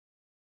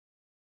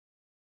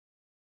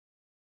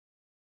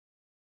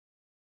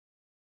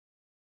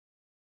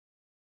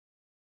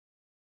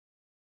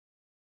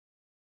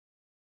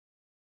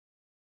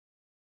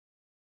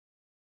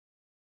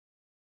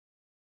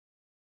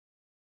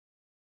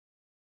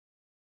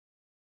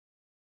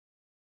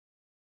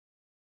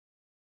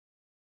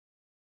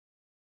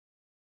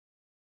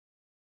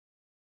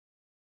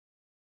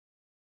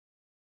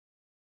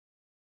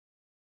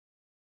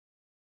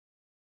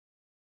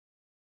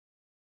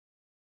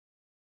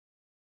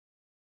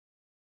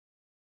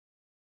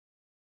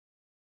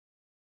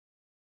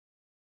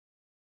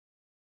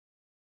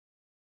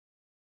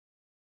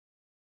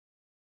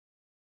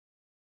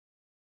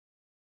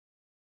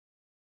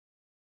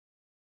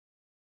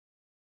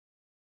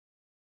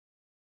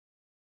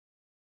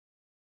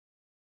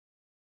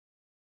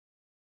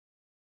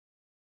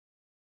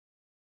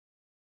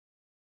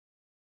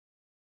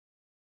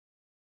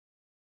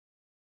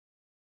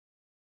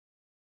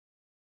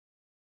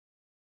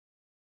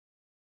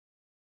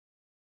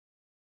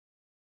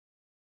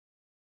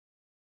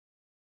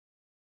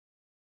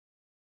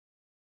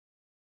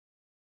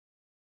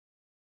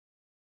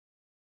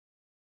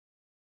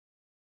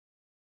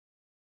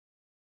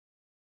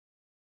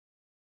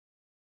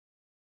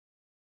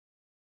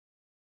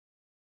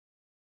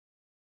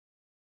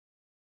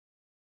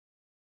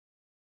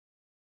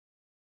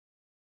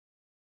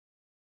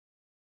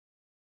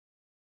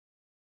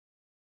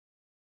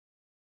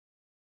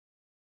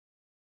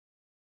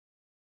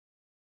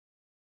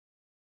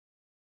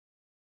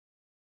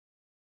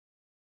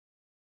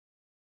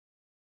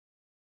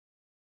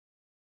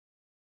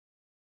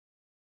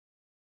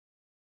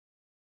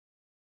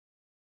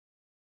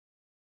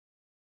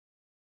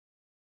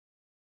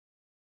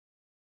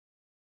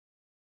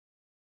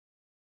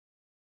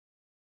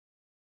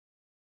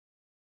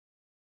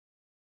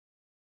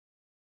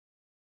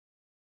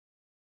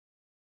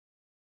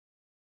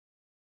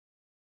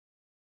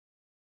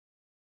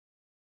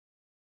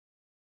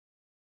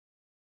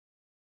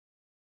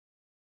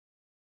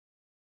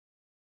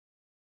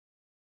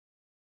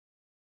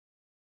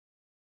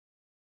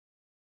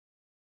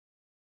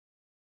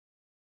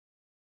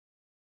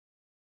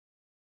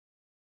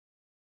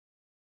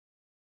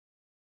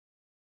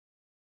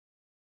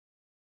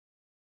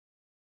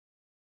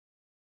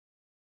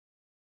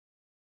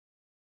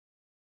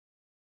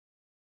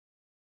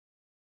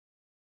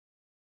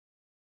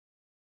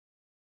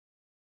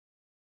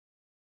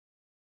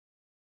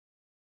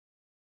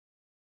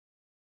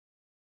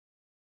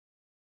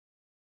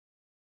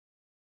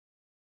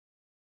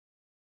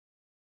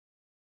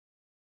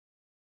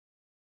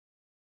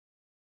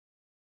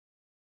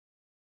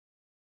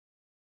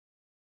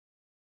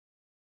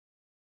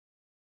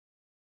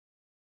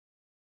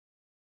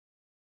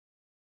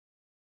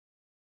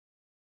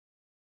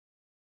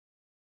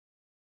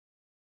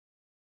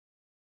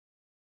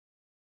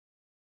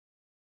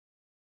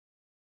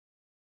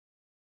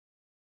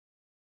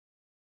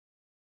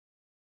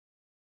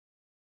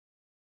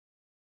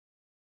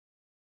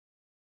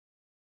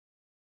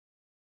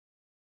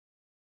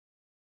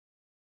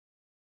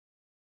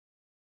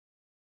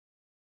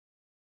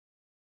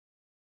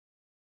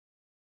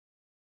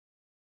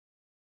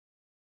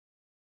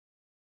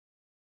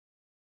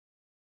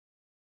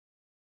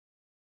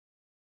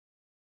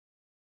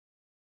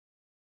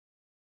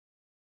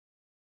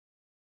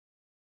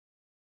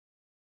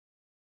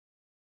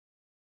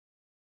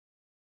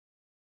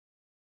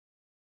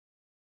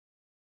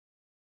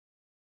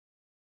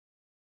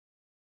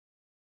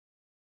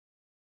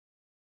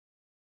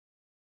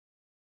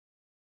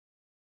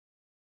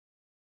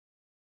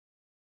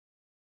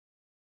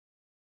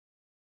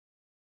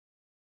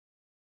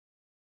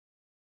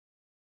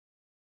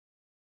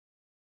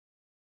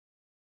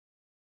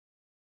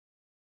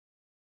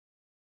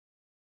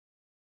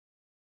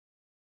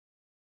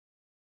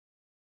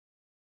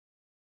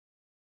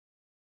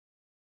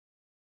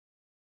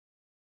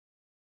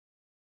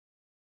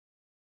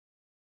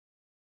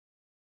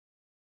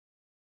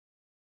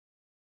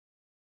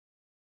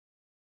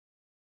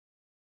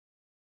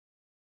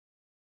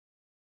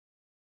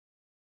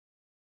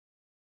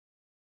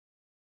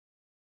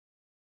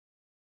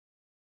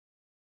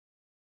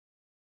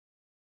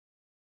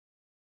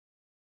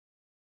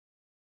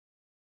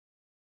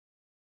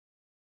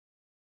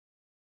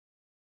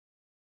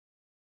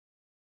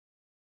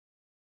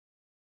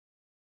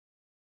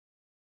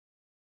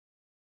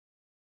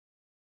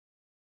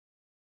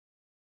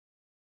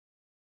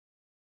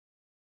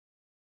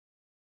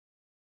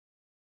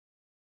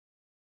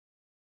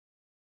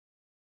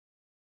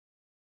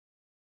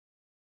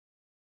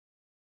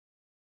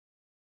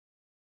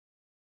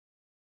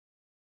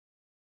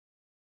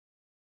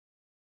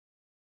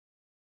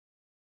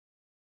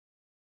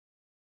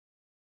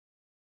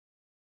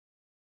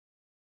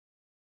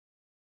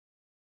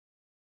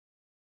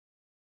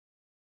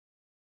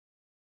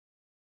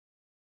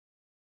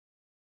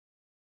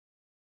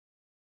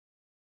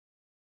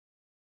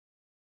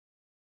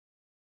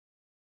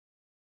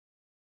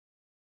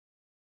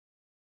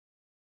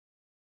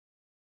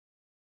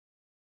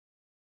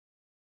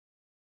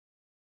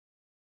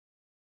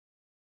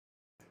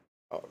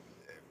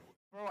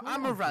Bro,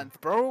 Amaranth,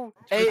 bro.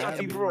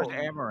 Hey, bro.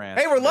 Amaranth.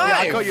 Hey, we're live. Yeah,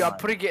 I got you. I'm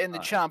putting it in the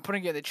chat. I'm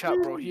putting it in the chat,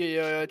 bro.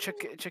 Here,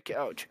 check it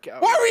out. Check it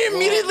out. Why are we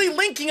immediately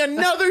linking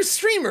another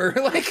streamer?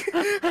 Like,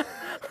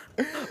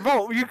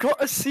 bro, you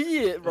gotta see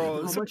it,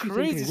 bro. It's some much you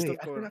crazy thinking?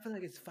 stuff. I feel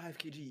like it's 5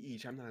 kg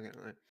each. I'm not gonna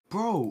lie.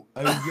 Bro,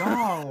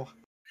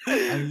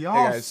 are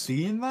y'all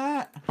seeing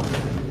that?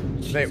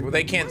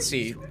 they can't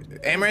see.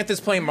 Amaranth is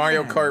playing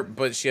Mario Kart,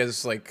 but she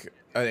has like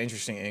an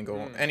interesting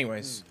angle.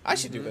 Anyways, I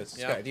should do this.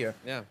 It's a good idea.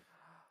 Yeah.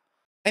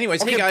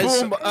 Anyways, Okay, hey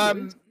guys.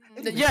 boom.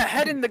 Yeah,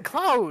 head in the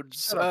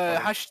clouds.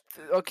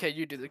 Okay,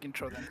 you do the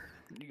intro then.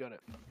 You got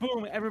it.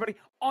 Boom, everybody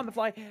on the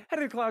fly, head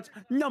of the clouds,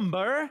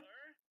 number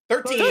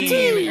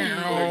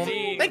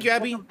 13. Thank you,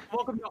 Abby.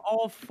 Welcome to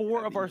all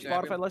 4 of our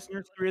Spotify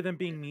listeners, 3 of them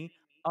being me.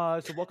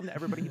 So welcome to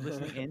everybody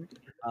listening in.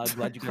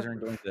 Glad you guys are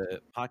enjoying the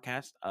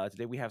podcast.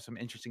 Today we have some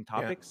interesting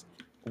topics.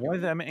 One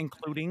of them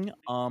including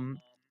Waddle.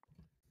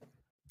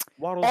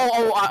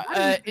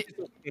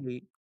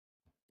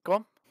 Go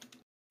on.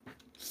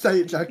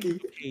 Say it, Jackie.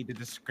 To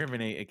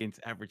discriminate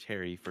against average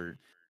Harry for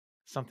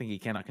something he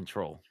cannot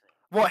control.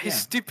 What, his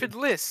stupid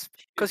lisp?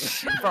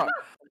 Cause bro.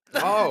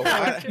 Oh,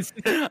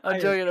 I'm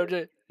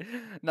joking.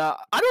 Nah,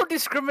 I don't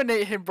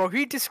discriminate him, bro.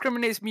 He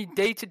discriminates me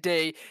day to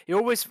day. He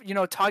always,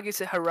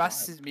 targets and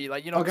harasses me,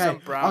 like, 'cause I'm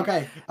brown.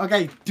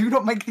 Okay. Do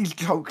not make these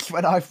jokes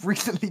when I've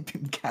recently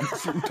been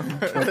cancelled on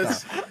Twitter.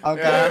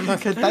 Okay,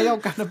 because they are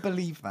gonna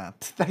believe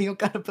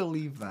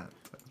that.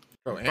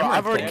 Bro,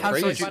 I've already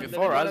cancelled you They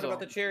before. find out as well. about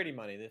the charity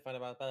money. They find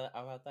about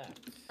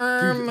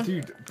that.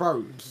 Dude,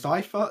 bro,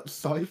 Cypher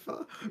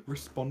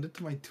responded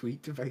to my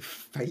tweet with a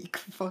fake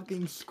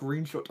fucking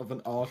screenshot of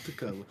an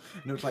article, and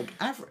it was like,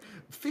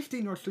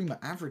 15-year-old streamer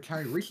Average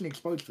Harry recently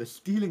exposed for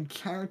stealing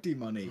charity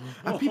money,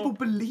 and people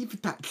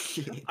believed that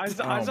shit. I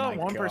saw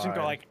one person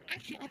go like,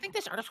 Actually, I think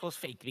this article is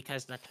fake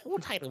because the whole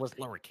title was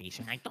lowercase,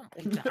 and I don't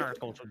believe the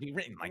article should be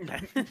written like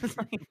that.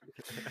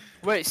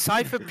 Wait,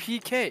 Cypher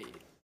PK.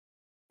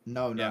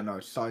 No.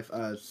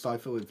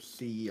 Cypher with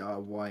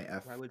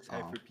CYF. Why would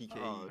Cypher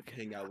PK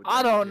hang out with?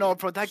 I don't know,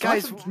 bro. That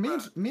guy's.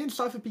 Me and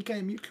Cypher PK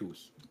are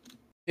mutuals.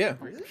 Yeah.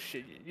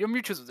 Shit, your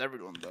mutuals with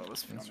everyone though.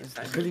 Let's be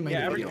honest. Really made a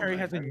average video Harry on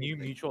has that. a new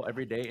mutual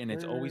every day, and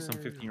it's always some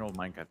 15-year-old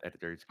Minecraft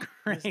editor. It's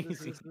crazy.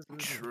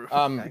 True.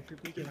 Cypher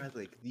PK has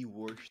like the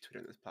worst Twitter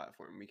on this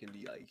platform. We can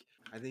be like,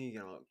 I think you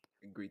can all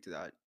agree to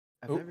that.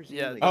 I've never seen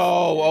like,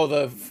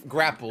 the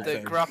grapple The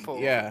thing. grapple.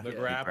 Yeah. the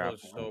grapple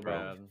is so so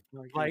bad.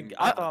 bad. Like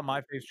I thought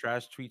my face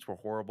trash tweets were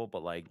horrible,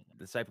 but like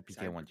the Cypher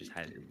PK one just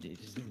had it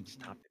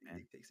just topped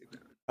it,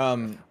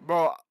 man.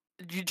 Bro,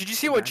 did you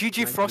see what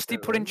GG Frosty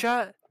put in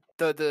chat?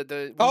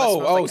 The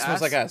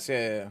Smells like ass.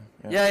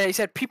 Yeah, he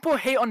said people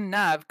hate on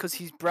Nav because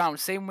he's brown,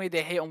 same way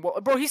they hate on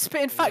what. Bro, he's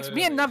spitting facts.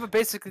 Me and Nav are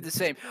basically the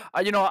same.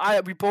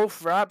 We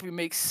both rap. We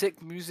make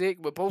sick music.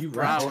 We're both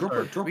brown.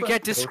 We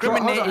get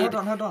discriminated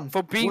Hold on.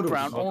 for being Waddles.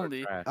 brown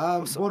only.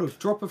 Waddles,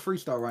 drop a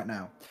freestyle right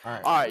now. All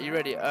Alright, you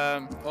ready?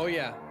 Oh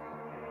yeah.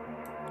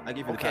 I give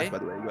you the Okay. pass, by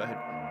the way. Go ahead.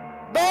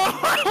 No,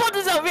 what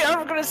does that mean? I'm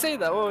not gonna say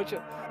that. What would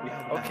you? We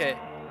have the Okay.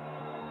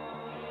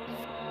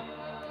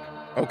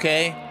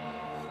 Okay.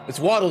 It's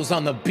Waddles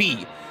on the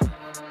beat.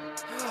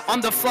 On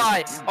the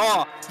fly,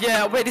 oh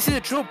yeah, wait, this is a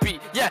drill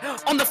beat. Yeah,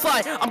 on the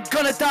fly, I'm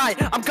gonna die.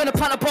 I'm gonna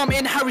plant a bomb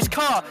in Harry's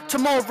car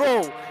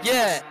tomorrow.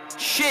 Yeah,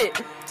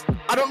 shit.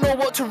 I don't know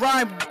what to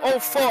rhyme. Oh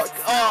fuck.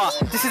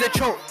 This is a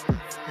choke.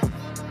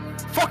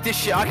 Fuck this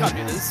shit. I can't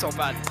do this. This is so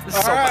bad. This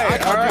is so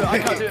bad. I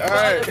can't do it.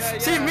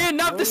 Alright. See, me and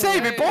Nav the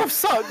same. We both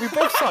suck.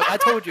 I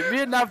told you.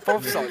 Me and Nav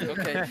both suck.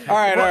 Okay. All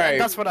right.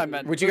 That's what I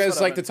meant. Would you guys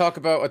like to talk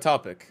about a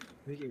topic?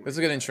 This is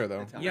a good intro,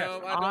 though. Yeah,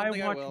 No, I don't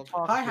think I will. to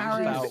talk Hi,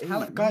 Harris.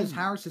 about- Guys,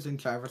 Harris is in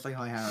chat. Say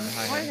hi, Harris.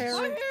 Hi,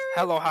 Harry.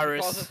 Hello, He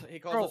Harris.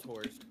 calls us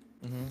whores.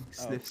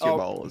 Sniffs Oh. your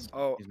balls.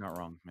 Oh, He's not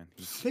wrong, man.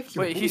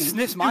 wait, he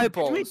sniffs my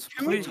balls.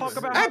 Can we Please. talk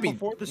about how Abby,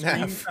 before the stream,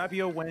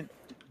 Nav.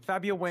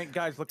 Fabio went,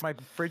 guys, look, my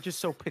fridge is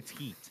so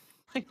petite.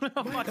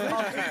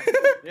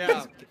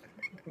 Yeah.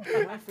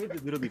 My fridge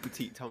is literally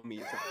petite. Tell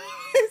me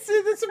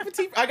It's a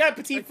petite. I got a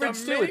petite fridge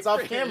too. mini It's off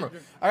fridge. camera.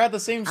 I got the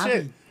same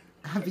shit.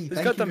 Abby, He's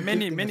thank got you the for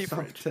mini picking us up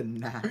fridge. to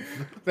Nav.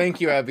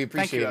 Thank you, Abby.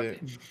 Thank you,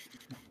 Appreciate it.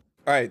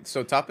 All right.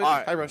 So topic. All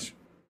right. Hi, Rush.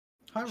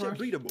 Hi, shit Rush.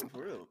 breedable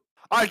for real.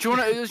 Alright, do you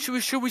wanna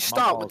should we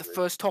start with the balls.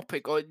 first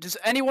topic, or does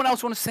anyone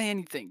else want to say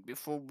anything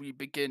before we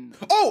begin?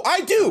 Oh,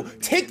 I do.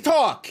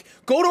 TikTok.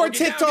 Go to our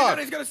TikTok.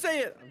 He's gonna say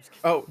it.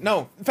 Oh,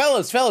 no.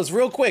 Fellas,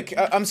 real quick.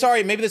 I'm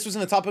sorry, maybe this was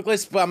in the topic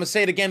list, but I'm gonna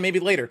say it again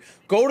maybe later.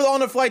 Go to On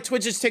The Fly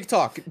Twitch's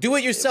TikTok. Do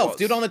it yourself.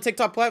 Do it on the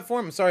TikTok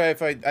platform. I'm sorry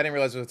if I didn't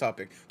realize it was a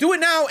topic. Do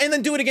it now and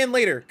then do it again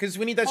later, because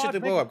we need that shit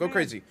to blow up. Go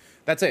crazy.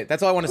 That's it.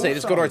 That's all I want to say.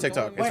 Just go to our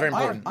TikTok. It's very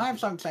important. I have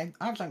something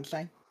to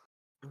say.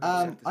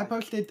 I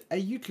posted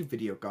a YouTube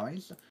video,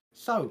 guys.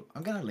 So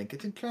I'm gonna link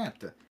it in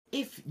chat.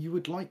 If you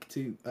would like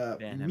to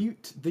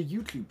mute the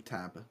YouTube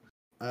tab,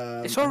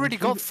 It's already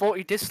got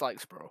 40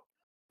 dislikes, bro.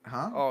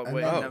 Huh? Oh, And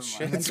wait, then- Oh, never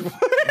shit.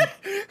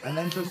 and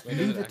then just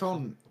leave it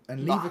on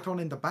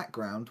in the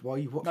background while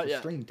you watch Not the yet.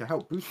 stream to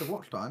help boost the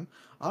watch time.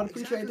 I'd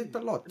appreciate it a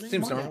lot.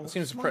 Seems Smile, normal.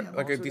 Seems smile.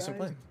 like a decent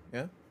plan.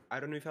 Yeah. I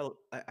don't know if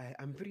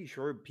I'm pretty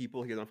sure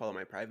people here don't follow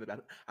my private.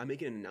 But I'm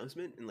making an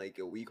announcement in like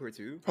a week or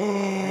two.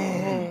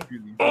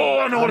 Oh,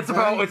 I know what it's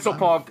about. It's so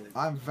pog.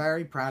 I'm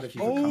very proud of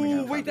you for coming out.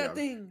 Oh wait,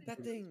 Fabio.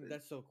 that thing,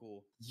 that's so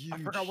cool. I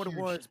forgot what it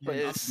was, but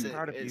It's I'm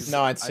proud of you. sick.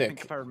 No, it's I think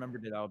sick. if I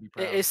remembered it, I would be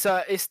proud. It's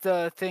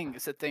the thing.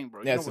 It's the thing,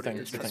 bro. Yeah, You it's know the what thing,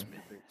 it it's is, the trust thing.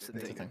 me. It's the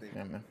It's a thing. thing.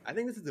 Yeah, man. I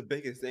think this is the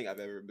biggest thing I've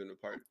ever been a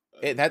part of.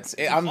 I'm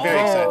very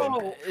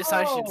excited. It's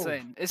actually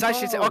insane. It's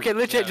actually insane. Okay,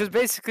 legit. Just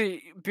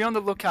basically be on the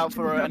lookout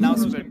for an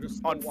announcement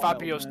on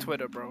Fabio's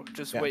Twitter, bro.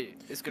 Just Yeah.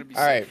 wait. It's gonna be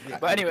All right. sick.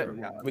 But anyway,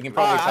 We can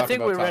probably talk I think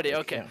about we're ready.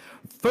 topic, Okay.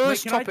 yeah.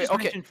 First Can I topic. just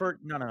Okay. mention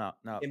no.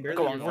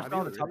 Go on, Let's go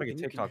on the topic of Can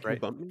you TikTok, right?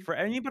 bump me? For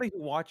anybody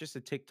who watches the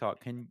TikTok,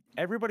 can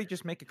everybody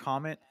just make a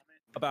comment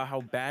about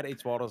how bad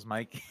Waldo's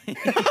mic? Wait,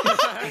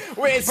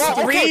 it's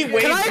Bro, three. okay,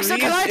 Wait, can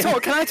I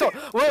talk? Can I talk?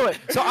 Wait.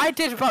 So I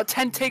did about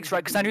 10 takes,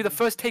 right? Because I knew the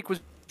first take was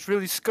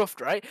really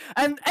scuffed, right?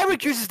 And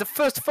Eric uses the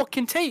first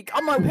fucking take.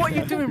 I'm like, what are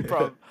you doing,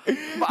 bro?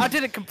 But I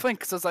didn't complain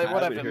because I was like, I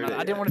whatever, haven't man. heard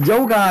it I didn't yet. want to.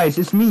 Yo guys,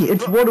 it's me.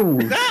 It's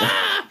Waddles.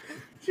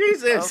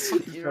 Jesus. So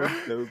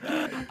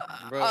bad.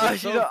 Bro,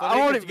 it's so you know, I funny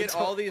won't 'cause you even get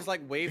talk. all these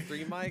like wave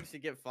 3 mics. You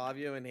get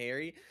Fabio and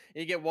Harry,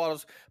 and you get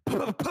Waddles.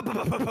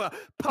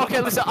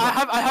 Okay, listen,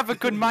 I have a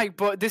good mic,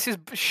 but this is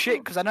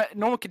shit because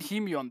no one can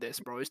hear me on this,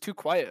 bro. It's too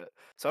quiet,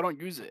 so I don't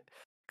use it.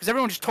 Because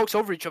everyone just talks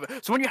over each other.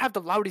 So when you have the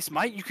loudest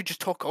mic, you could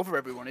just talk over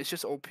everyone. It's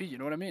just OP, you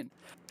know what I mean?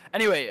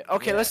 Anyway,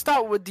 okay, let's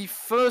start with the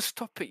first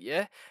topic,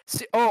 yeah?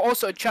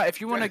 Also, chat,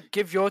 if you want to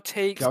give your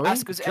takes,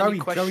 ask us any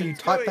questions. Joey, you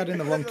typed that in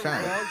the wrong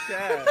chat.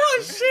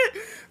 Oh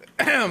shit.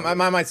 I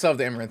might still have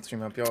the Emirates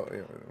stream up. Y'all,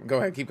 go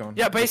ahead, keep going.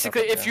 Yeah,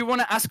 basically, if you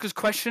want to ask us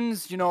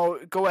questions, you know,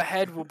 go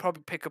ahead. We'll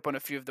probably pick up on a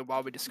few of them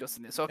while we're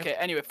discussing this. Okay,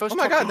 anyway, first Oh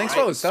my god, topic, thanks right?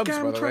 for all the subs, by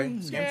the way. train.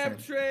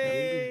 Scam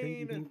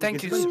train.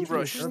 Thank you,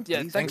 Rush.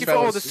 Yeah, thank you for for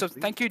all fellas. the subs.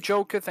 Thank you,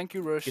 Joker. Thank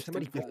you, Rush. Get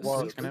somebody Thank you, get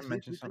guys. Can I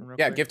mention something real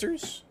Yeah, quick?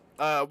 gifters.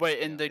 Wait,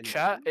 in the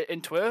chat,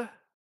 in Twitter,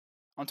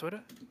 on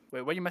Twitter.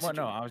 Wait, what are you Well, messaging?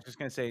 no, I was just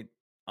gonna say,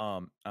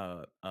 what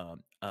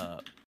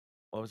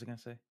was I gonna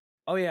say?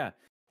 Oh yeah,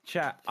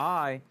 chat.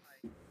 I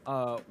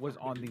was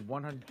on the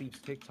 100 Thieves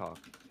TikTok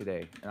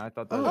today, and I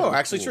thought that was Oh, really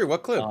actually cool. true.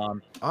 What clip?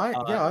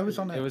 I was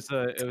on it. It was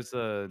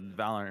a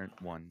Valorant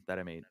one that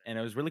I made, and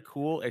it was really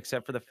cool,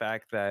 except for the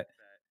fact that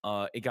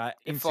it got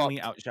It instantly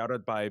flopped.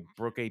 outshouted by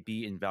Brooke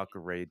AB and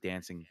Valkyrie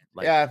dancing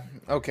like Yeah.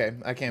 Okay.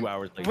 I can't. 2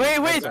 hours later.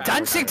 Wait, That's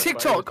dancing actually-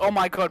 TikTok. Oh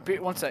my god,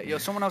 one sec. Yo,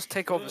 someone else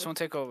take over. Someone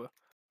take over.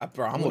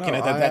 Bro, I'm Well, looking no,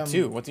 at that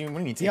too. What do you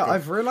mean? Yeah,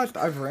 I've realized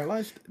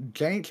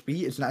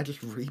JHB is now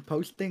just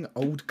reposting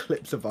old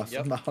clips of us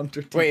on the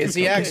 100. Wait, is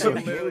he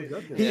actually?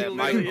 Yeah,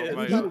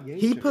 Michael.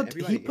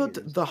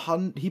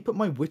 He put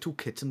my Whittle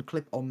Kitten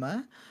clip on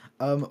there.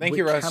 Thank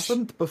you, which Rush.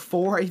 happened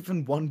before I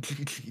even won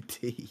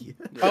GGT.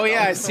 Oh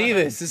yeah, I see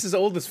this. This is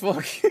old as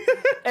fuck.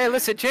 Hey,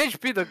 listen,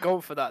 JHB the goal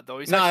for that though.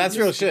 He's Nah, actually that's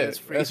real just doing shit. this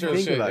free. That's real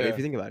Think shit. about it. Yeah. If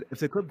you think about it, if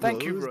the clip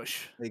Thank you, blows,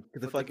 Rush. like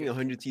the fucking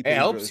 100 TP It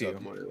helps grows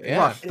up you. more. Yeah.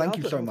 Rush, It thank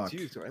you helps so us much.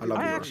 too, so I love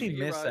I you, actually Rush.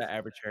 miss that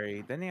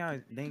arbitrary. Then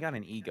they got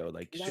an ego.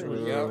 Like,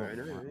 True.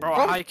 Bro,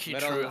 Oh, high key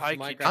Metal true, is high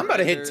key. Minecraft. I'm about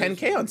to hit Renders.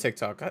 10K on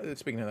TikTok.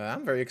 Speaking of that,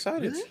 I'm very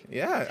excited. Really?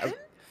 Yeah.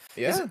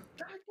 Yeah.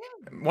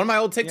 One of my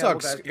old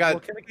TikToks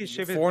got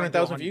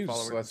 400,000 views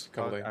last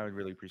couple days. I would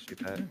really appreciate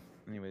that.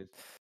 Anyways,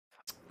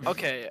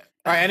 Okay.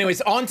 All right. Anyways,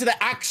 on to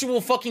the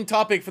actual fucking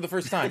topic for the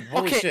first time.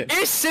 Holy Okay, shit.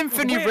 is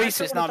Symfuhny Wait, I racist?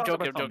 still No, wanna I'm talk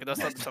joking, about That's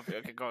not the topic.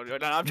 Okay, go. No, I'm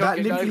That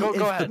joking. literally Go is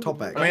the ahead.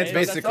 topic. I mean, it's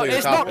basically the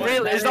It's not topic.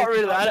 really. It's not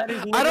really.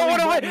 I don't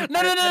want to word it. No.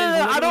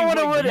 I don't want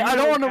to word it. I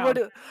don't want to word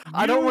it.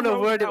 I don't want to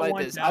word it like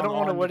this. I don't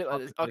want to word it like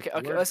this. Okay.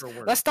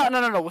 Let's start.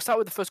 No. We'll start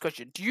with the first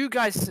question. Do you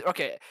guys?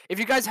 Okay. If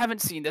you guys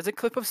haven't seen, there's a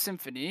clip of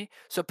Symfuhny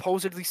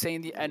supposedly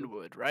saying the N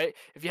word, right?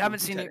 If you haven't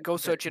seen it, go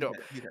search it up.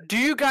 Do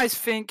you guys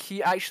think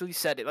he actually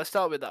said it? Let's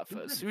start with that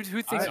first. Who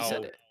thinks he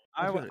said it?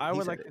 I would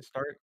said like it. to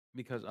start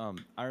because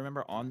I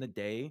remember on the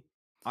day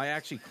I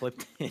actually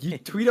clipped it. You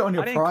tweet it on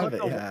your I didn't clip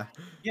private, the- yeah.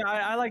 Yeah,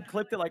 I like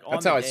clipped it like on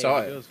That's the how I day, saw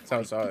like, it. was That's how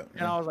I funny. saw it.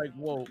 And I was like,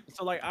 whoa.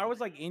 So like I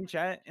was like in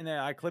chat and then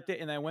I clipped it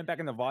and then I went back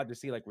in the VOD to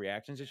see like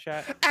reactions to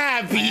chat.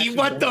 Abby,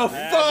 what the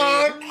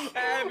fuck?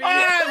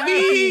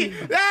 Abby.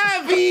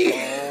 Abby!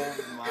 Oh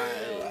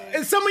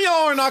my. Some of y'all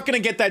are not gonna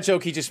get that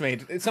joke he just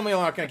made. Some of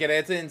y'all aren't gonna get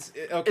it.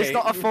 Okay. It's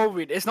not a full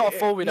read. It's not a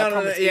full read. No, I no,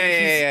 promise.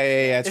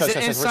 yeah. It's Trust,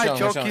 an we're inside chilling,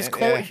 joke. we're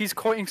chilling. He's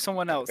quoting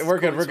someone else. We're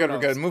good.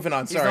 Moving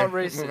on. He's Sorry. not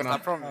racist. Moving I on.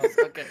 promise.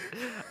 Okay.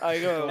 I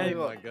go. Hey,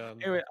 Oh my god.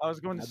 Anyway, I was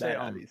going to say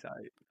Abby's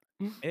side.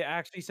 it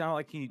actually sounded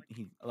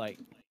like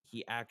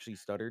he actually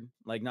stuttered.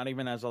 Like not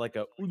even as like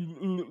a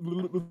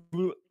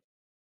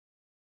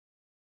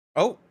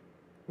Oh,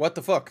 what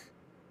the fuck?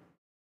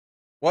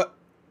 What?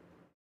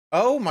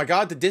 Oh my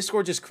god, the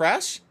Discord just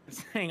crashed?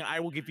 saying I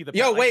will give you the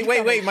Yo, power." I wait, think wait,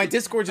 that wait. was My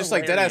Discord just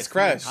like hilarious deadass the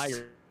crashed.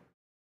 entire-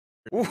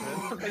 Ooh.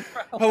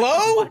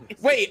 Hello?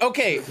 Wait,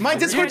 okay. My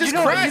Discord just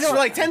crashed for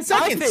like 10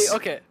 seconds.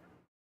 Okay.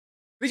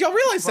 Did y'all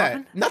realize that?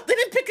 Robin? Nothing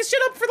didn't pick his shit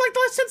up for like the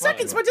last 10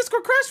 seconds. My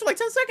Discord crashed for like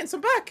 10 seconds.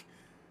 I'm back.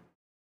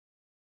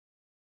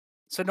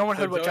 So no one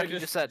heard what Joey Jackie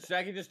just said.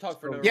 Jackie just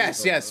talked for no Yes,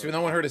 reason. yes.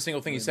 No one heard a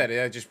single thing he said.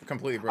 It just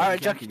completely broke. All right,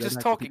 Jackie,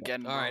 just talk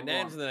again. All right, bro.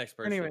 Nan's the next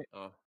person. Anyway.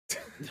 Oh.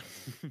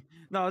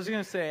 No, I was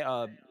gonna say,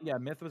 yeah,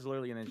 Myth was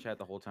literally in the chat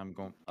the whole time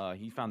going,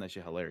 he found that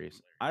shit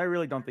hilarious. I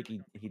really don't think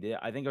he did.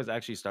 I think it was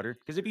actually stutter.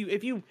 Because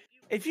if you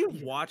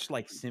watch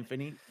like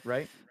Symphony,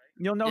 right,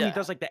 you'll know he Yeah.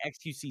 does like the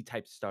XQC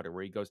type stutter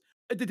where he goes,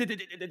 He you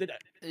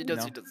does,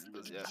 know? he does, he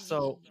does, yeah.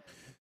 So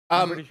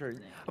I'm pretty sure.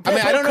 I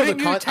mean, I don't know the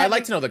couldn't you I'd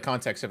like to know the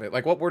context of it.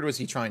 Like, what word was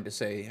he trying to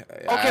say? I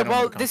Okay, don't know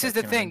well, the this is context, the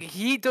you know what I thing. mean?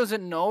 He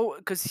doesn't know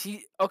because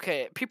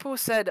okay, people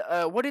said.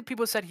 What did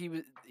people said he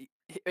was?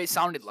 It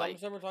sounded like.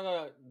 Some were talking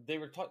about they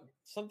were talking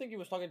something. He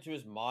was talking to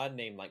his mod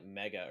named like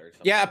Mega or something.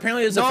 Yeah,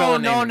 apparently there's a No, fella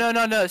no,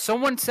 named. no.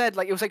 Someone said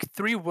like it was like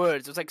 3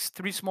 words. It was like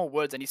 3 small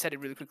words, and he said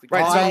it really quickly.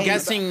 Right, so I'm I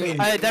guessing.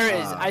 There it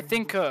is. I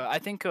think.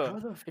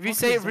 If you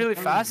say it really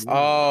fast,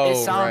 Oh, it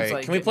sounds right.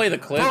 like. Can we play the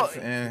clip? But-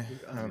 I'm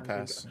gonna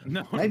pass.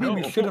 No, Maybe no.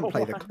 we shouldn't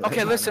play the clip.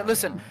 Okay,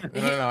 listen.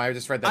 No. I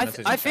just read that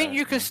message. I in think chat.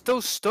 you can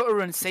still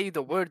stutter and say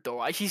the word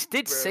though. He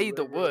did say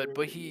the word,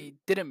 but he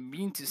didn't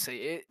mean to say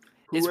it.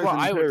 It's what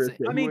I would say.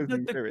 I mean, the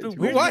Who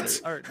weird what?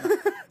 thing- or-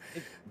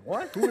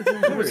 what? Who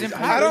was in I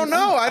Paris? don't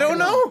know. I don't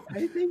know.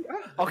 I think.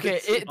 Okay,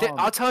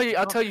 I'll tell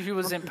you who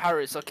was in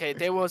Paris. Okay,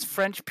 there was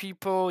French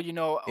people. You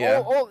know,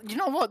 Yeah. you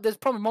know what? There's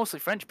probably mostly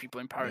French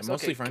people in Paris.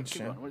 mostly okay, French, Keep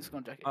yeah. going. We're just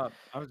going, Jackie.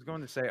 I was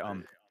going to say,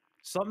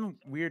 something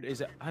weird is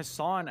that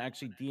Hassan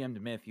actually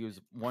DM'd Myth. He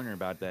was wondering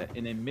about that,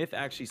 and then Myth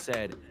actually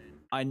said,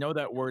 "I know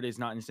that word is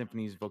not in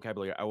Symphony's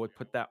vocabulary. I would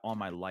put that on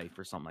my life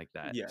or something like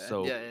that." Yeah.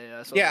 So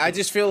yeah. So Yeah, I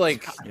just feel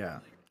like Yeah.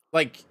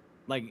 like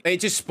it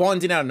just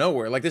spawned in out of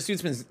nowhere. Like this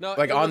dude's been No,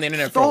 like it on was- the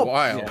internet for a Stop!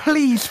 while.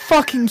 Please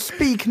fucking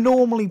speak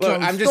normally, Joe.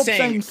 Look, I'm just Stop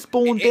saying,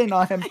 spawned in.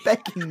 I am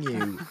begging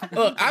you.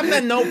 Look, I'm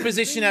in no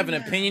position to have an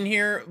opinion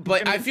here,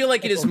 but I feel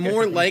like it is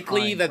more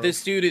likely that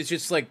this dude is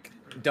just like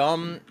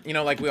dumb, you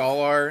know, like we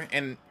all are,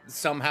 and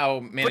somehow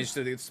managed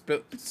to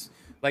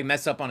like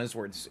mess up on his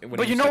words. when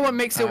But he you was know what typing.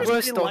 makes it Uh,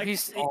 worse though? like,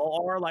 He's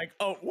all are like,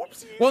 oh,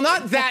 whoops. well,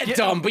 not that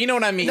dumb, but you know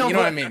what I mean. No, you know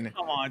what I but- mean.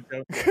 Come on,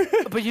 Joe.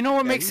 But you know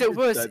what makes he it just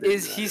worse said it,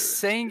 is yeah. he's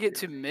saying it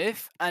to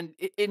Myth, and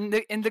in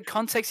the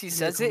context he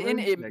says it in,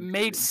 it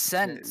made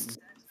sense.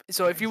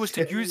 So if he was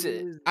to use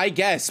it, I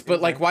guess, but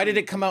like, why did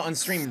it come out on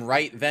stream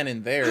right then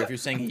and there? If you're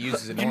saying he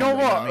uses it, you know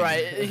normally, what,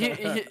 I mean?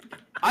 right?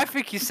 I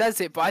think he says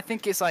it, but I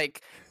think it's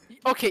like,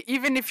 okay,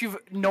 even if you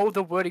know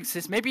the word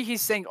exists, maybe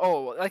he's saying,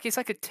 oh, like it's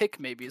like a tick.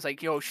 Maybe it's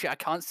like, yo, shit, I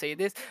can't say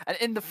this, and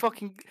in the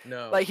fucking,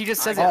 No. like he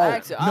just says it. Oh,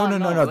 accident. I don't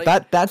know,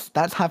 like-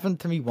 That's happened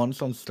to me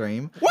once on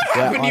stream. What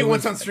where happened to I you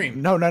once was- on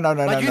stream? No,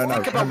 Like, you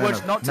think about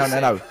words not to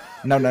say.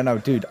 No,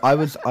 dude. I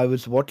was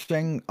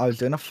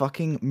doing a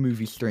fucking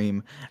movie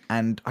stream,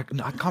 and I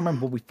can't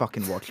remember what we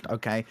fucking watched.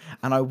 Okay,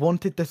 and I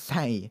wanted to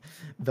say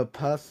the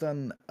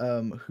person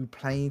who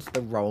plays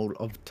the role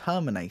of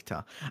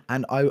Terminator,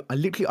 and I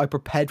literally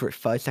prepared for it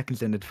 5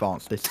 seconds in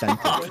advance. This sentence,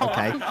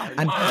 okay,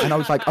 and I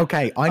was like,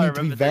 okay, I need to be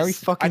remember very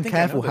this. fucking think I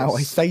know careful how I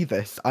this. say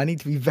this. I need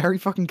to be very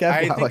fucking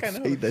careful how think I I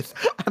know say this,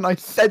 and I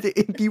said it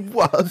in the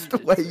worst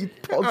way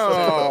possible.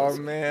 Oh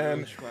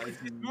man.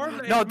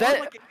 No, that-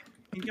 like,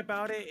 think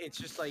about it. It's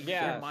just like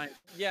Yeah. your mind.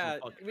 Yeah.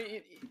 Fuck. I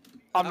mean,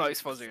 I'm not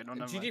exposing it. No,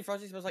 never GG mind.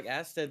 Frosty smells like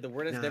ass said the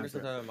word has Nah, never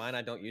slipped bro. out of my mind.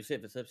 I don't use it.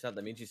 If it slips out,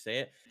 that means you say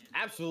it.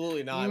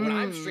 Absolutely not. When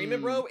I'm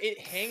streaming, bro, it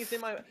hangs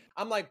in my.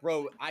 I'm like,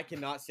 bro, I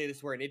cannot say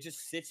this word. And it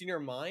just sits in your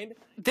mind.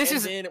 This and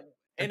is then,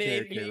 and Okay,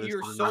 then okay,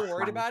 you're listen, so listen,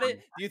 worried about it.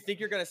 listen. You think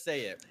you're gonna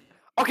say it.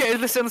 Okay,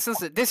 listen.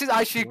 This is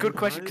actually a good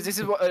question because this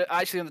is what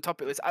actually on the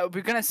topic list.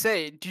 We're gonna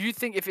say, do you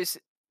think if it's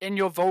in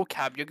your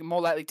vocab, you're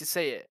more likely to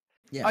say it?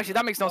 Yeah. Actually,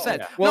 that makes no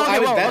sense. yeah. Well, no,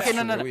 okay, that's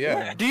okay, no. true,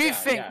 yeah. Do you Yeah,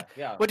 think?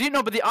 yeah. Well, do you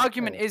know? But the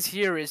argument is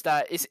here is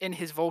that it's in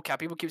his vocab.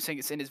 People keep saying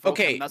it's in his vocab.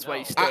 Okay, and that's why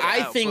he no. stuttered it I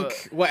out, think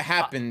but- what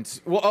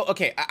happened. Well,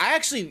 okay, I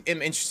actually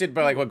am interested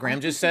by like what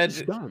Graham just said.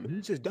 He's dumb.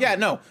 He's just dumb. Yeah,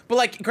 no, but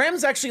like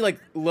Graham's actually like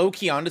low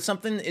key onto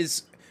something.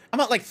 Is I'm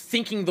not like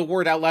thinking the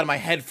word out loud in my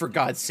head for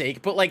God's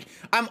sake, but like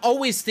I'm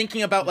always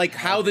thinking about like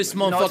how this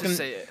Not to motherfucking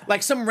say it.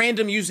 like some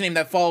random username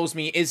that follows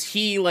me. Is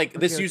he like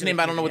this Okay,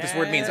 username? I don't know what this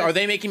word means. yes, Are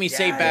they making me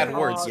say bad yes.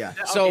 words? Yeah.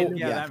 So Okay,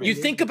 yeah, that you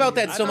makes think sense. about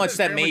that I so thought much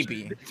that very much-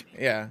 maybe,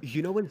 yeah.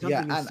 You know when Yeah,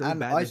 something is so and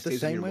bad I that the stays in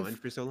same your with mind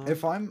for so long?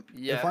 if I'm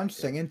Yeah.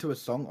 singing to a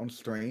song on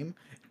stream,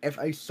 if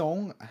a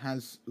song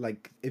has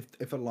like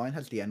if a line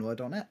has the N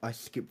word on it, I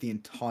skip the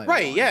entire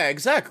Right, line. yeah,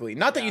 exactly.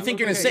 Not that you think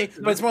you're gonna say,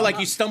 but it's more like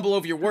you stumble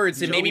over your words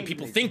and maybe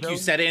people think you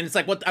said it, and it's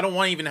like, what? I don't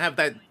want to even have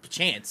that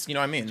chance. You know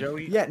what I mean?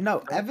 Joey. Yeah, no,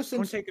 don't- ever don't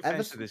since take ever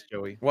offense to this,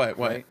 Joey. What?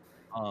 What? Right?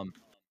 Um.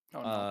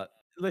 Oh, no.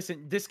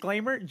 Listen.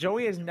 Disclaimer: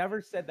 Joey has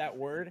never said that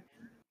word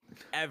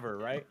ever,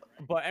 right?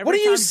 But every What are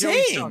you time Joey's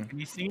saying? drunk and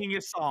he's singing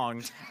a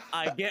song,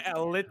 I get a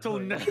little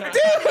nervous.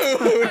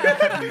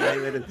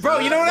 Dude! Bro,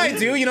 you know what I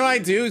do? You know what I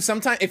do?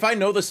 Sometimes if I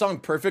know the song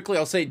perfectly,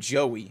 I'll say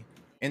Joey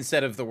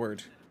instead of the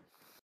word.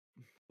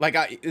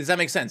 Like, does that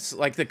make sense?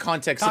 Like the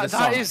context of the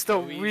song. That is the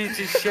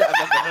weirdest shit I've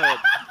ever heard.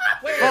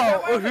 Wait, Bro, is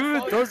that why who on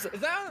the- does- Is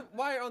that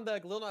why on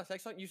the Lil Nas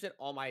X song you said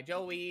all my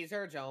Joeys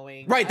are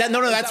Joey? Right. That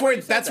no, Is that's that where why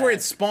you said that's where that?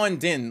 it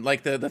spawned in.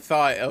 Like the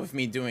thought of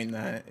me doing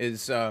that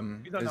is know.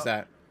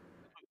 that.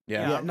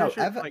 Yeah. Yeah, I'm no, pretty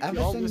sure, ever- like, ever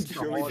y'all since listen to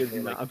Joey all did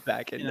the, like, not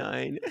back at you know,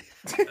 9.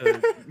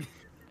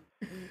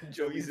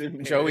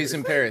 Joey's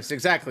in Paris.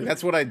 Exactly.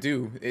 That's what I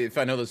do if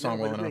I know the song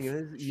No, well but the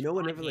enough. thing is, you know,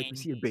 whenever like you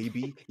see a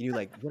baby, and you're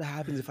like, what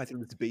happens if I take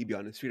this baby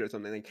on the street or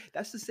something? Like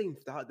that's the same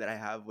thought that I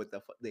have with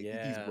these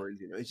Yeah.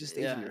 words. You know, it just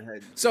stays in your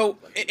head. So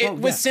Bro,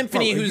 with Symfuhny,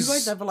 bro, who's are you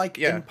guys ever like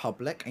yeah. in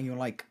public and you're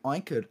like, I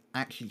could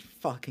actually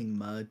fucking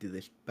murder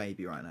this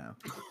baby right now,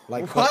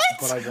 like What?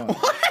 But I won't.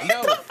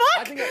 No,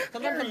 I think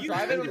sometimes I'm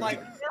driving. I'm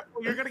like,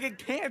 You're gonna get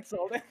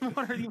canceled.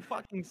 What are you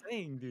fucking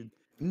saying, dude?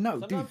 No,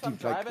 sometimes I'm dude,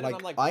 driving and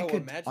I'm like, I bro,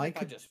 could, imagine I if I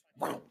could, just.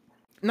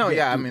 no, Yeah,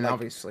 yeah. I dude, mean, like-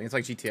 obviously, it's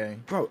like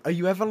GTA. bro. Are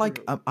you ever like,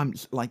 I'm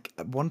like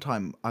one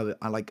time I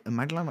like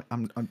imagine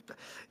I'm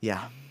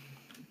yeah.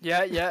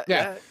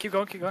 Yeah. Keep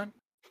going.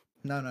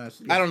 No,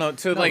 it's, I don't know.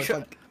 To no, like, it's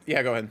like,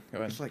 yeah, go ahead.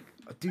 it's like,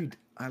 dude,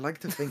 I like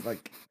to think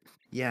like,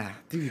 yeah,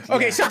 dude.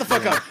 Okay, yeah, shut the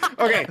fuck yeah. up.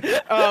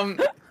 Okay,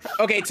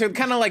 okay. To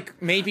kind of like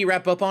maybe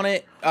wrap up on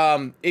it,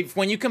 if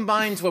when you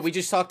combined what we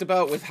just talked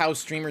about with how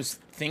streamers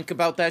think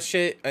about that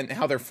shit and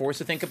how they're forced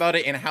to think about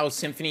it and how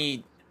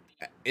Symfuhny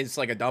is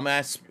like a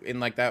dumbass in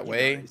like that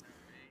way,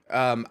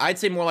 I'd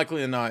say more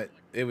likely than not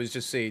it was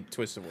just say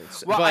twisted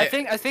words. Well, but, I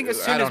think as I soon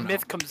as don't know.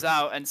 Myth comes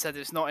out and said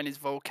it's not in his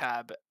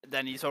vocab,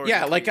 then he's already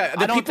Yeah, like clear. the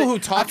I don't people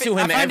think- who talk to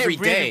I him find it every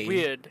really day.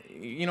 Weird.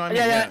 You know what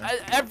I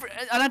mean?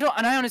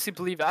 And I honestly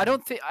believe it. I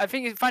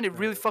find it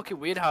really fucking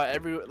weird how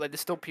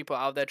there's still people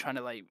out there trying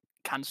to like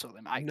cancel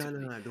him actively.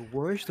 No.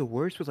 The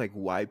worst was like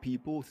white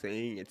people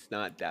saying it's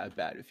not that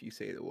bad if you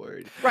say the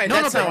word. Right.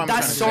 No, that's no, how but I'm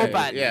that's trying so to say.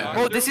 bad. Yeah.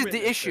 Well, this is the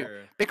Witness issue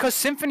there. because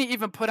Symfuhny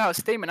even put out a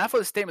statement. I thought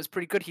the statement was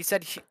pretty good. He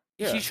said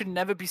Yeah. he should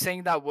never be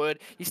saying that word.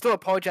 He still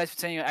apologized for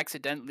saying it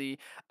accidentally.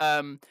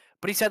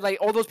 But he said like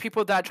all those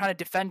people that are trying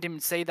to defend him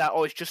and say that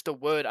he just a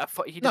word.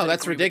 He No, doesn't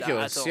that's agree with that at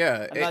ridiculous. all.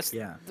 Yeah, And that's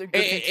Yeah. the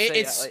good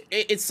thing to say,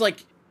 It's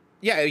like,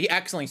 yeah, he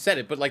accidentally said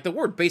it, but like the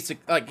word basic,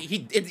 like he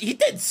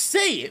did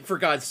say it for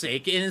God's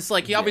sake, and it's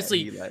like he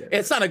obviously, he let it.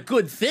 it's not a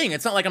good thing.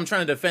 It's not like I'm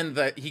trying to defend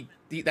that he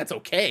that's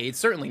okay. It's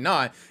certainly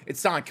not.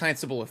 It's not a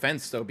cancelable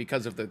offense though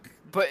because of the.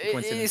 But it's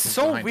coincidences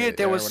so behind weird. it,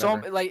 There or was so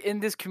whatever. like in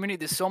this community,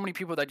 there's so many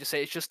people that just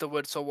say it's just a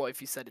word. So what if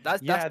he said it?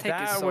 That's Yeah, taking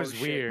that so was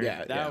shit. weird. Yeah,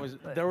 that yeah. was.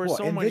 There were What,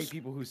 so in many this-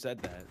 people who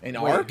said that. In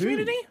Wait, our who?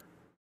 community?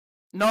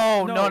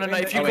 No. in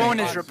If you the- go oh, in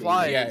his in-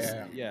 replies,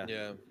 Yeah.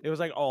 Yeah. It was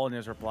like all in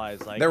his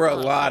replies. Like There were a "Oh,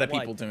 lot of what?"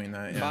 people doing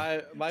that.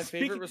 Yeah. My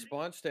Speaking- favorite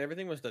response to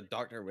everything was the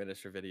Dr.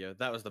 Witnesser video.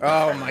 That was the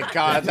Oh best. my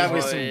God, that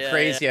was Oh, some yeah,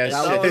 crazy yeah. ass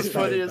That shit. was so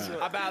funny bad. as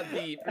well. About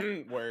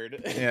the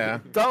word. Yeah,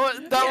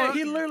 that Yeah, was,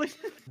 he literally.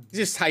 he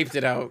just hyped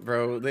it out,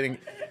 bro. They didn't-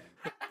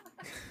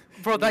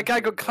 bro, that guy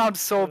got clowned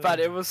so bad.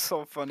 It was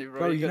so funny, bro.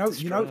 Bro, He you got know,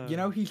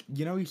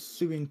 destroyed. he's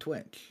suing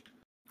Twitch,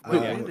 Who?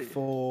 Really?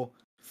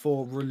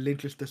 for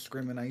religious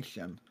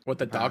discrimination. What,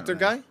 the doctor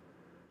Apparently. guy?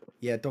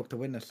 Yeah, Dr.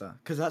 Witnesser,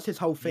 because that's his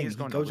whole thing. is He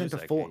going to goes lose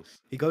into that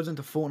case. he goes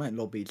into Fortnite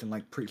lobbies and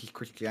like preaches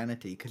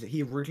Christianity because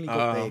he originally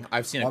got big.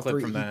 I've seen a after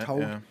clip from he that.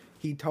 Told, Yeah.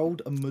 He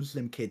told a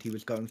Muslim kid he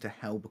was going to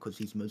hell because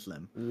he's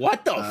Muslim.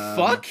 What the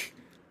fuck?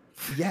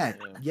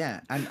 Yeah,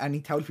 and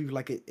he tells people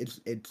like it's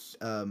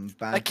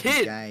bad. A to be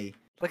kid? gay.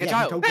 Like a Yeah, he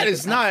child? told That people is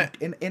it's not-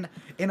 actually-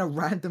 in a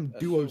random That's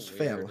duo's so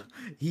fail. weird.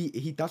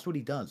 He does what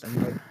he does and he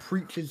like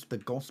preaches the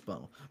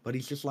gospel, but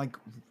he's just like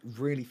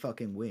really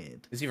fucking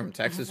weird. Is he from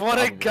Texas? What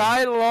a Probably.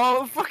 guy,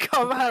 lol. Fuck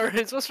off,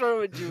 Harris. What's wrong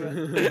with you,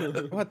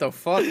 man? What the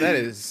fuck? That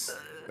is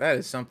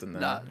something.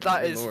 Then. Nah,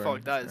 that Good is lord.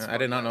 fucked, that is I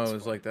did not fucked, know that it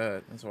is was like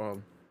that. That's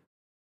wild.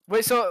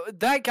 Wait, so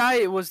that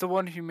guy was the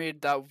one who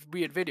made that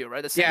weird video,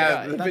 right? The same Yeah,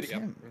 guy. the That's video.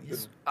 him.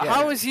 He's-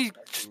 How is he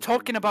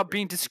talking about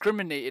being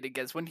discriminated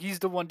against when he's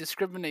the one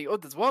discriminating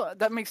others? What?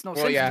 That makes no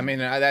Well, sense. yeah, I to me.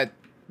 mean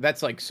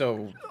that's like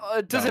so.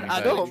 It doesn't dumb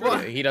add that up.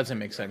 What? He doesn't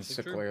make sense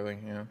Actually true. clearly.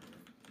 Yeah.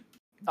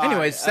 Alright,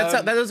 Anyways,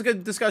 that was a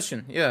good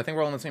discussion. Yeah, I think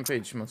we're all on the same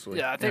page mostly.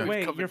 Yeah, I think we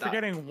Wait, covered you're that.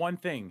 forgetting one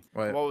thing.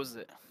 What? What was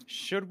it?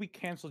 Should we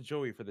cancel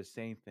Joey for the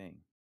same thing?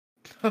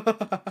 What?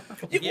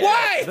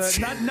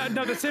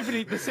 No, the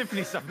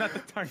symphony stuff, not the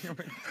target.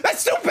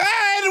 That's so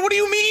bad. What do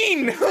you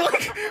mean?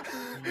 Like,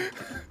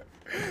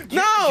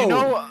 no. You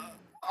know,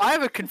 I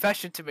have a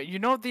confession to make. You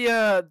know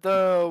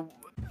the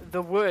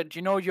word.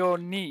 You know your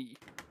knee,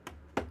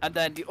 and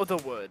then the other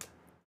word.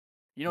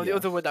 You know the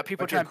other word that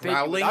people Like try you're and bait you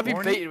with. growling, I've been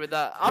horny? baited with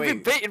that. I've been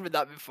Wait. baited with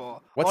that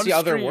before. What's on the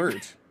other stream.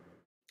 word?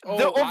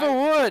 The other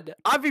word.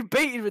 I've been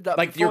baited with that.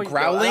 Like before, you're you know,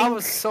 and I growling?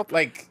 was so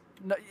Like.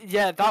 no,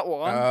 yeah, that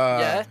one.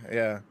 Yeah,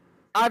 Yeah.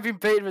 I've been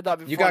baited with that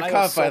before. You got and I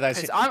caught was by so that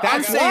pissed. shit. I'm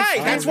That's saying why.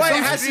 some- That's why it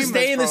some has to stay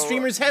streamers, in the bro,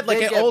 streamer's head they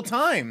like at get- all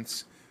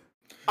times.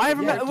 I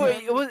remember. do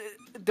Wait, it was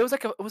there was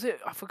like a was it?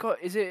 I forgot.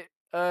 Is it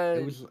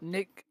was-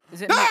 Nick?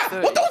 Is it Ah! Nick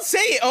 30? Well, don't say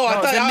it. Oh, I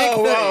No, thought. it's a Nick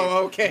 30.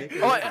 Oh, okay.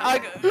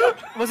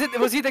 Oh,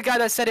 was he the guy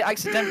that said it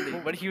accidentally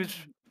when he was?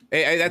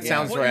 Hey, that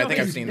sounds right. I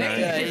think I've his seen name, that.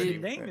 Yeah, his he-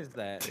 name is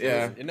that.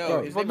 Yeah. No,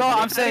 Bro, his Well, name no, was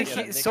I'm Nick. saying Yeah,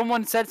 Nick.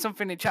 someone said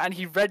something in chat and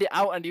he read it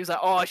out and he was like,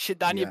 "Oh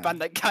shit, I need to Yeah. ban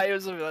that guy" or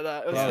something like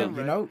that. It was Bro, him, you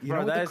right? know Bro,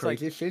 what that the is, like-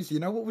 craziest is? You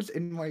know what was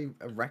in my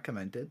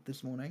recommended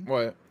this morning?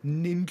 What?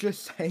 Ninja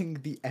saying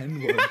the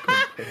N word.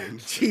 completely.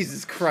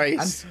 Jesus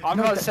Christ. I'm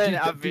no, not that- saying dude,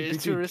 it, Abby, dude,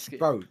 it's too dude, risky.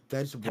 Bro,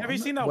 there's one. Have you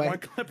seen that where- one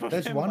clip of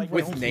There's him one like,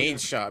 With where- Nade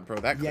shot, bro.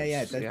 That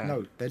Yeah, clip's,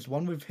 no, there's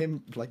one with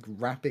him like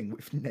rapping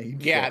with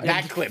Nade. Yeah, shot, and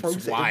that he clip's throws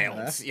it in wild.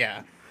 there.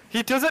 Yeah.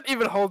 He doesn't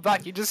even hold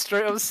back. He just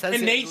straight up says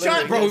And it. Nate literally.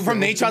 Shot, bro, from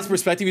Nate Shot's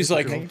perspective, he's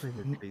like, Nate's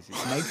face is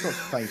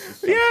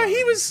so yeah, he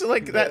funny. was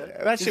like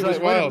that. That shit was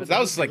like, wait a wild. minute. That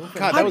was like, God,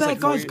 Hi, that was Bear,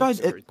 like,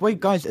 guys, wait,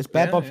 guys, it's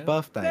Bear Yeah, Bob's yeah.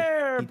 birthday.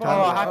 There, He Bob.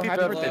 turned- Oh, happy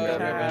birthday, Bear.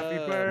 Happy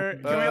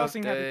birthday. Can we all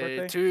sing happy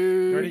birthday?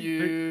 to Ready?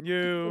 you.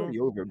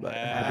 You.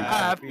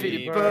 Happy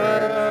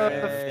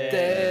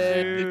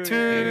birthday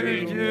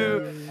to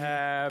you.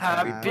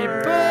 Happy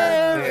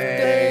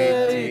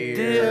birthday,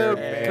 dear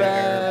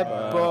Bear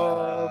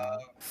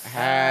Bob.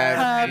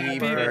 Happy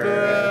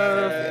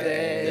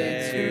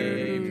birthday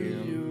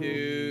to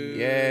you.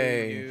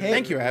 yay.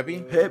 Thank you,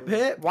 Abby. Hip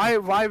hip. Why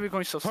are we